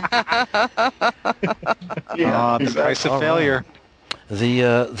 Yeah, The price of failure. The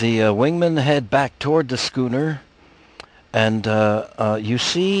wingmen head back toward the schooner, and you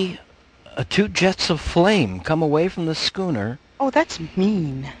see 2 jets of flame come away from the schooner Oh, that's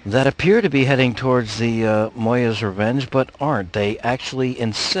mean. that appear to be heading towards the Moya's Revenge, but aren't. They actually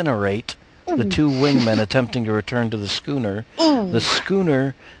incinerate the 2 wingmen attempting to return to the schooner. The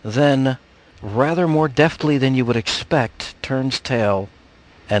schooner then rather more deftly than you would expect, turns tail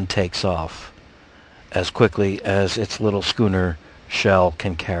and takes off as quickly as its little schooner shell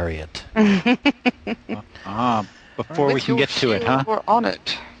can carry it. Before we can get to it, huh? We're on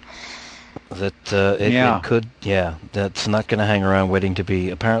it. That it could, that's not going to hang around waiting to be.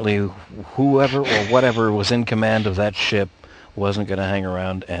 Apparently, whoever or whatever was in command of that ship wasn't going to hang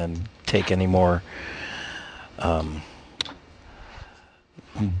around and take any more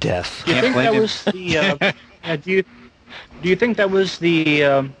death. Do you think that was the? Do you think that was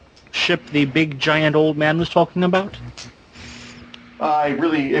the ship the big giant old man was talking about?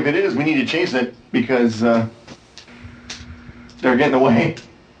 If it is, we need to chase it because they're getting away.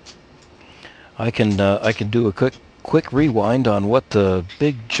 I can do a quick rewind on what the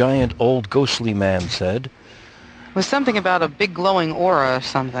big giant old ghostly man said. It was something about a big glowing aura or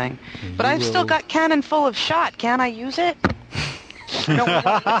something. But I've still got cannon full of shot. Can I use it? No,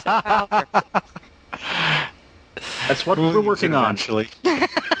 that's what we're working on. Eventually.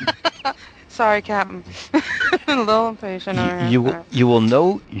 Sorry, Captain. A little impatient. You will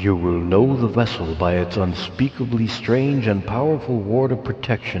know the vessel by its unspeakably strange and powerful ward of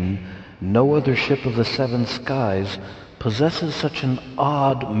protection. No other ship of the seven skies possesses such an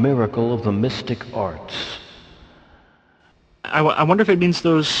odd miracle of the mystic arts. I wonder if it means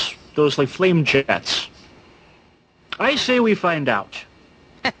those like flame jets. I say we find out.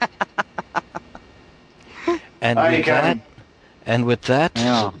 And with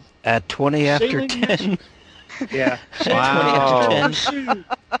that, at 20 after 10, wow. 20 after 10,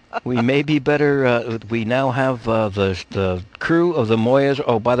 we may be better. We now have the crew of the Moya's.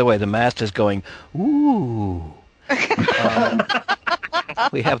 Oh, by the way, the mast is going, ooh.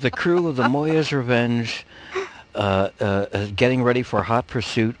 We have the crew of the Moya's Revenge getting ready for hot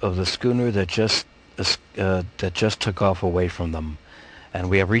pursuit of the schooner that just took off away from them. And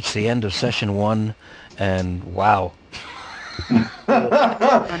we have reached the end of session 1, and wow.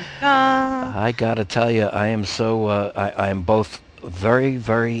 I gotta tell you, I am so I am both very,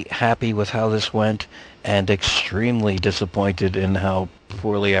 very happy with how this went and extremely disappointed in how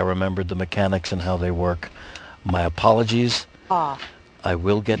poorly I remembered the mechanics and how they work. My apologies. I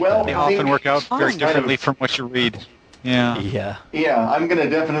will get better. They often work out very differently from what you read. Yeah, I'm going to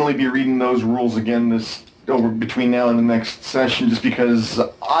definitely be reading those rules again between now and the next session, just because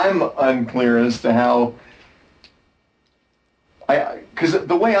I'm unclear as to how. Because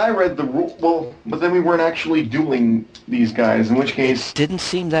the way I read the rule, but then we weren't actually dueling these guys. In which case, didn't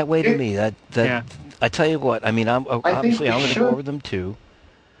seem that way to me. That I tell you what. I mean, I'm going to go over them too.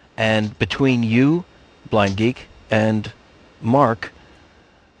 And between you, Blindgeek, and Mark,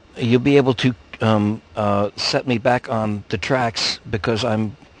 you'll be able to set me back on the tracks, because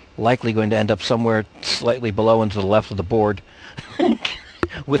I'm likely going to end up somewhere slightly below and to the left of the board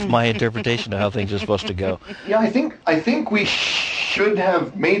with my interpretation of how things are supposed to go. Yeah, I think we should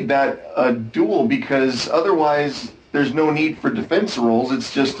have made that a duel, because otherwise there's no need for defense rolls.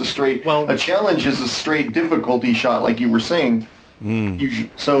 It's just a straight... a challenge is a straight difficulty shot, like you were saying.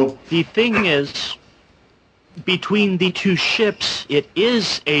 So the thing is, between the two ships, it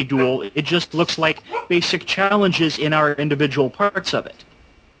is a duel. It just looks like basic challenges in our individual parts of it.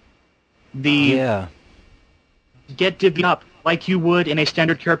 Get divvied up like you would in a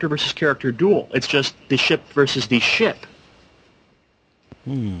standard character versus character duel. It's just the ship versus the ship.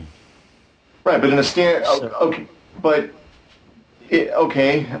 Right, but in a standard... Okay, but...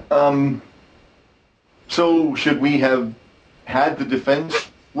 Okay, so should we have had the defense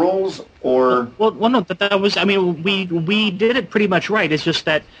rolls, or... Well, no, but that was... I mean, we did it pretty much right. It's just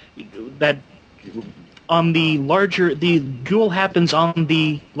that on the larger... The duel happens on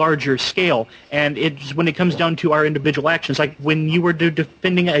the larger scale, and it's when it comes down to our individual actions. Like, when you were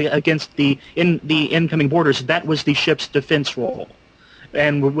defending against the incoming boarders, that was the ship's defense roll.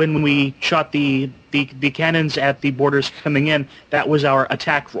 And when we shot the cannons at the boarders coming in, that was our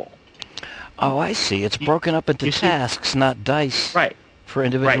attack roll. Oh, I see. It's broken up into tasks, not dice. Right. For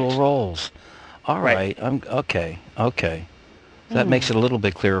individual roles. All right. Okay. That makes it a little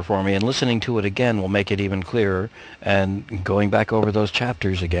bit clearer for me, and listening to it again will make it even clearer, and going back over those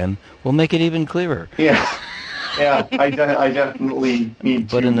chapters again will make it even clearer. Yeah, I definitely need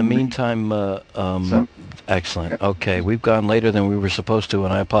to... But in the meantime, excellent. Okay, we've gone later than we were supposed to,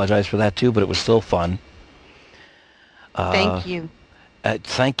 and I apologize for that too, but it was still fun. Thank you.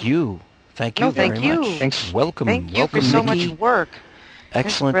 Thank you. Thank you very much. Thanks. Welcome. Thank you Welcome, for so Nikki. much work.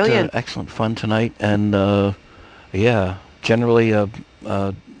 Excellent, brilliant. Excellent fun tonight, and generally, how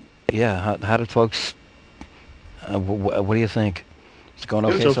did folks? What do you think? It's going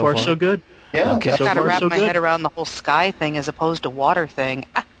okay so far? So good. Yeah. Okay. I've got to wrap so my good. head around the whole sky thing as opposed to water thing.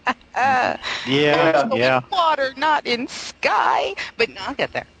 Yeah. Water, not in sky. But no, I'll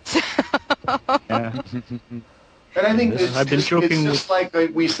get there. Yeah. And I think I've been joking it's just like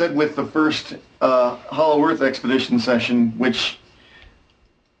we said with the first Hollow Earth expedition session, which,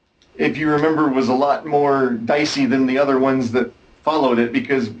 if you remember, was a lot more dicey than the other ones that followed it,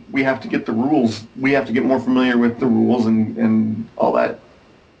 because we have to get the rules. We have to get more familiar with the rules and all that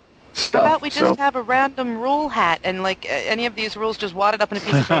stuff. How about we just have a random rule hat and like any of these rules just wadded up in a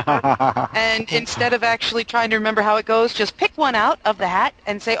piece of paper, and instead of actually trying to remember how it goes, just pick one out of the hat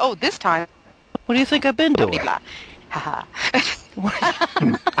and say, oh, this time. What do you think I've been doing? Haha. What,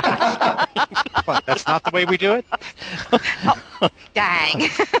 that's not the way we do it? Oh, dang.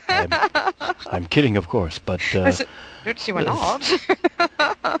 I'm kidding, of course, but You were not.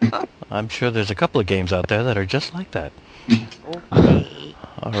 I'm sure there's a couple of games out there that are just like that. Okay.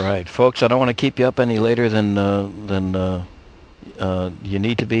 All right, folks, I don't want to keep you up any later than you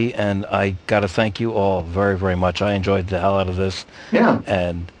need to be, and I got to thank you all very, very much. I enjoyed the hell out of this. Yeah.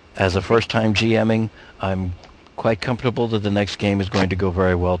 And as a first-time GMing, I'm quite comfortable that the next game is going to go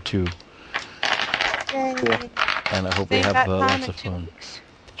very well, too. Yay. And I hope we have lots of fun.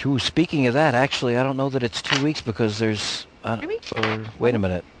 Ooh, speaking of that, actually, I don't know that it's 2 weeks because there's... 2 weeks? Wait a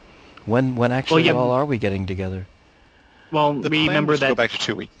minute. When actually all are we getting together? Well, The plan remember was to that... go back to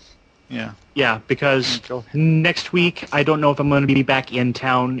 2 weeks. Yeah. Yeah, because next week, I don't know if I'm going to be back in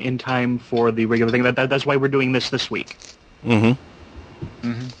town in time for the regular thing. That's why we're doing this week. Mm-hmm.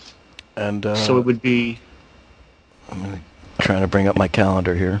 Mm-hmm. And so it would be... I'm trying to bring up my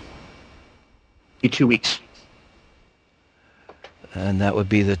calendar here. Be 2 weeks. And that would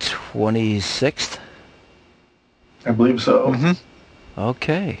be the 26th? I believe so. Mm-hmm.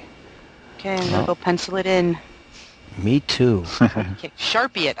 Okay. Okay, I'm going to go pencil it in. Me too. Okay,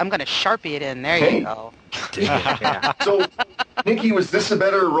 Sharpie it. I'm going to Sharpie it in. There you go. Yeah. So, Nikki, was this a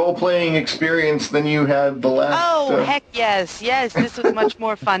better role-playing experience than you had the last? Oh, heck yes. Yes, this was much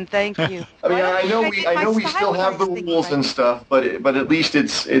more fun. Thank you. I mean, I know we still have the rules and stuff, but at least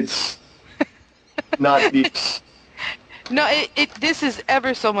it's not the... No, this is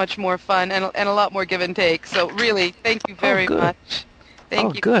ever so much more fun and a lot more give and take. So really, thank you very much.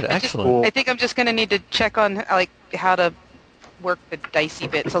 Thank you. Good, excellent. I think I'm just going to need to check on how to work the dicey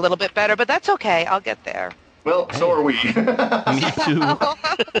bits a little bit better, but that's okay. I'll get there. Well, so are we. Me too.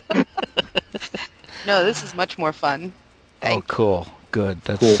 No, this is much more fun. Thank you. Cool. Good.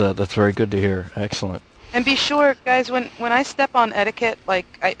 That's very good to hear. Excellent. And be sure, guys, when I step on etiquette,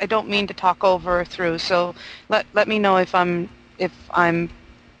 I don't mean to talk over or through. So let me know if I'm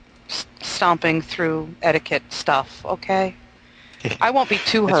stomping through etiquette stuff. Okay. I won't be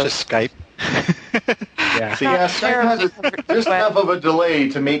too hurt. It's just Skype. Yeah. Yeah, Skype has just enough of a delay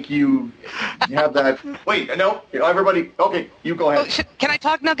to make you have that. Wait, no, everybody. Okay, you go ahead. Oh, can I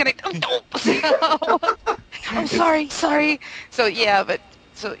talk now? Can I? Oh, sorry. So yeah,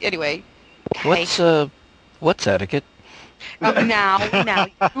 so anyway. Okay. What's etiquette? Now, you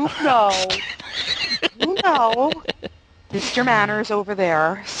know, Mr. Manners over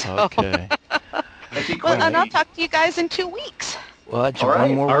there. So. Okay. Well, and I'll talk to you guys in 2 weeks. Well,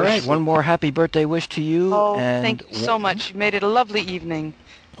 one more happy birthday wish to you. Oh, and thank you so much. You made it a lovely evening.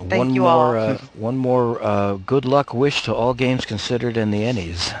 Thank you all. One more good luck wish to All Games Considered and the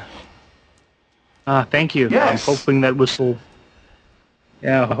ENnies. Thank you. Yes. I'm hoping that whistle...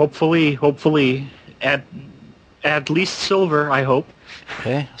 Yeah, hopefully, at least silver, I hope.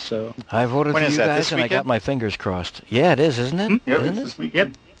 Okay. So I voted when for is you that, guys, this and I weekend? got my fingers crossed. Yeah, it is, isn't it? Yep, Isn't it's it? this weekend.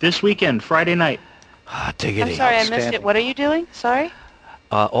 Yep, this weekend, Friday night. Diggity. I'm sorry, I missed it. What are you doing? Sorry?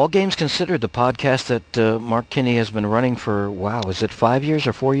 All Games Considered, the podcast that Mark Kinney has been running for, wow, is it 5 years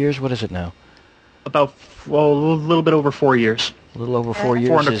or 4 years? What is it now? About, a little bit over 4 years. A little over 4 years.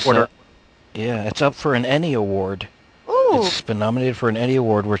 4 and a quarter. Yeah, it's up for an ENnie Award. Ooh. It's been nominated for an ENnie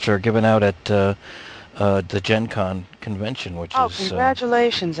Award, which are given out at the Gen Con convention, which is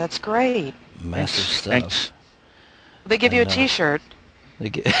congratulations. That's great. massive stuff. Thanks. They give you a T-shirt.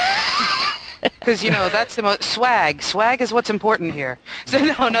 Because, that's the most... Swag. Swag is what's important here. So,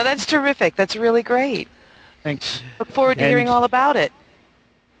 no, that's terrific. That's really great. Thanks. Look forward to hearing all about it.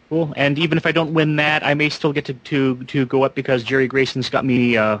 Cool. And even if I don't win that, I may still get to go up because Jerry Grayson's got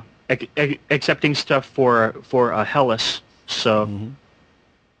me accepting stuff for Hellas. So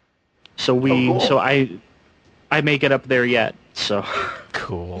so I may get up there yet. So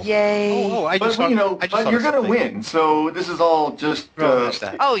cool. Yay. I just But thought you're of gonna something. win. So this is all just.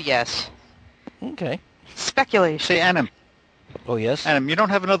 Oh, yes. Okay. Speculation. Say, Annam, Oh, yes? you don't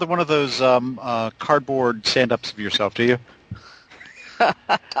have another one of those cardboard stand-ups of yourself, do you?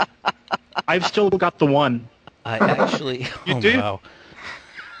 I've still got the one. I actually... You do? Wow.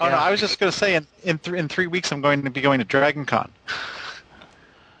 Oh no, I was just going to say in 3 weeks I'm going to be going to Dragon Con,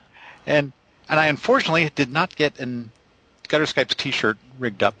 and I unfortunately did not get an Gutter Skype's T-shirt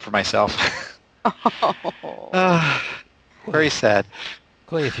rigged up for myself. Very sad.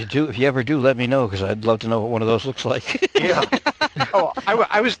 Clay, if you ever do, let me know because I'd love to know what one of those looks like. Yeah. Oh,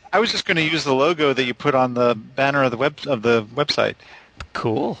 I was just going to use the logo that you put on the banner of the website.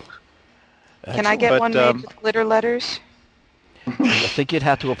 Cool. Can I get one made with glitter letters? I think you'd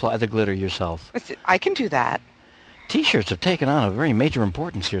have to apply the glitter yourself. I can do that. T-shirts have taken on a very major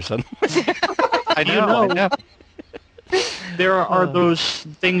importance here, son. I know. There are those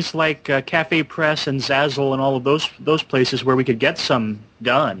things like Cafe Press and Zazzle and all of those places where we could get some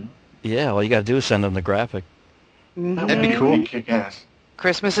done. Yeah, all you got to do is send them the graphic. That'd be cool. Kick-ass.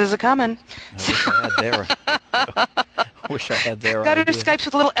 Christmas is a-coming. I wish I had their Gutter idea. Skypes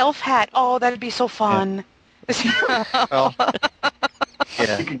with a little elf hat. Oh, that'd be so fun. Well,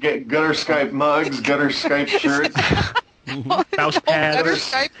 yeah. You could get Gutter Skype mugs, Gutter Skype shirts, Mouse pads. Gutter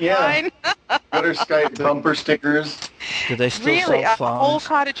Skype Yeah. line. Gutter Skype bumper stickers. Do they still Really, sell a whole thongs?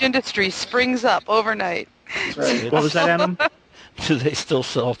 cottage industry springs up overnight. That's right. What was that, Adam? Do they still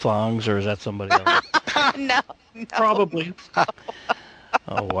sell thongs, or is that somebody else? No. Probably.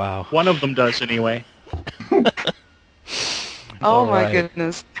 Oh, wow. One of them does, anyway. Oh, All my right.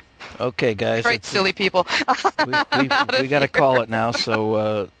 goodness. Okay, guys. Right, silly people. We got to call it now,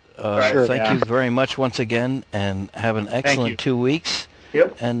 so Sure, thank you very much once again, and have an excellent you. 2 weeks.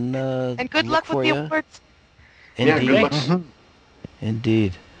 Yep. And And good look luck for with the ya. awards. Yeah, Indeed. good luck. Mhm.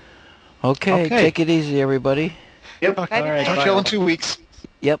 Indeed. Okay, Okay. take it easy, everybody. Yep. All right. Talk to you all in 2 weeks.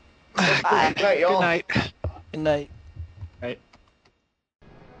 Yep. Bye. Good night, y'all. Good night. Good night. Right.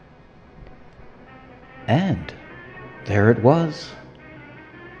 And there it was.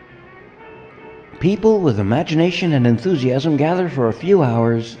 People with imagination and enthusiasm gather for a few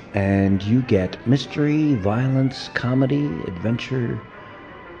hours, and you get mystery, violence, comedy, adventure,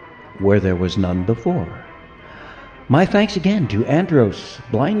 where there was none before. My thanks again to Andros,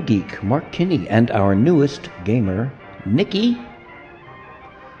 Blindgeek, Mark Kinney, and our newest gamer, Nikki.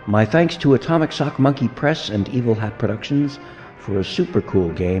 My thanks to Atomic Sock Monkey Press and Evil Hat Productions for a super cool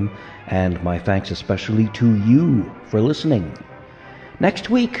game, and my thanks especially to you for listening.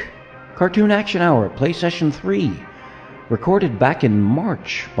 Next week, Cartoon Action Hour, Play Session 3, recorded back in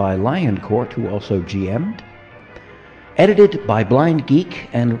March by Lion Court, who also GM'd, edited by Blind Geek,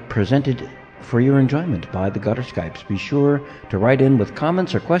 and presented for your enjoyment by the Gutter Skypes. Be sure to write in with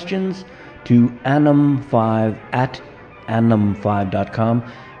comments or questions to annum5@annum5.com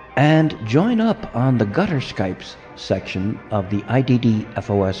and join up on the Gutter Skypes section of the IDD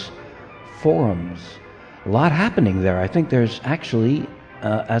FOS forums. A lot happening there. I think there's actually,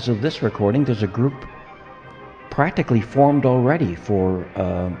 as of this recording, there's a group practically formed already for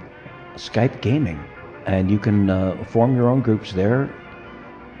Skype gaming. And you can form your own groups there,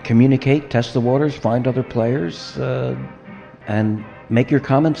 communicate, test the waters, find other players, and make your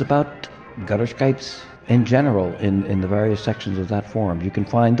comments about Gutter Skypes in general in the various sections of that forum. You can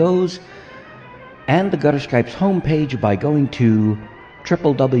find those and the Gutter Skypes homepage by going to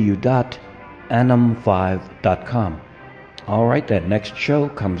www.annum5.com. All right, that next show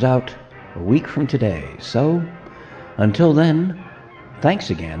comes out a week from today. So, until then, thanks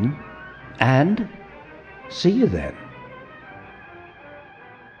again, and see you then.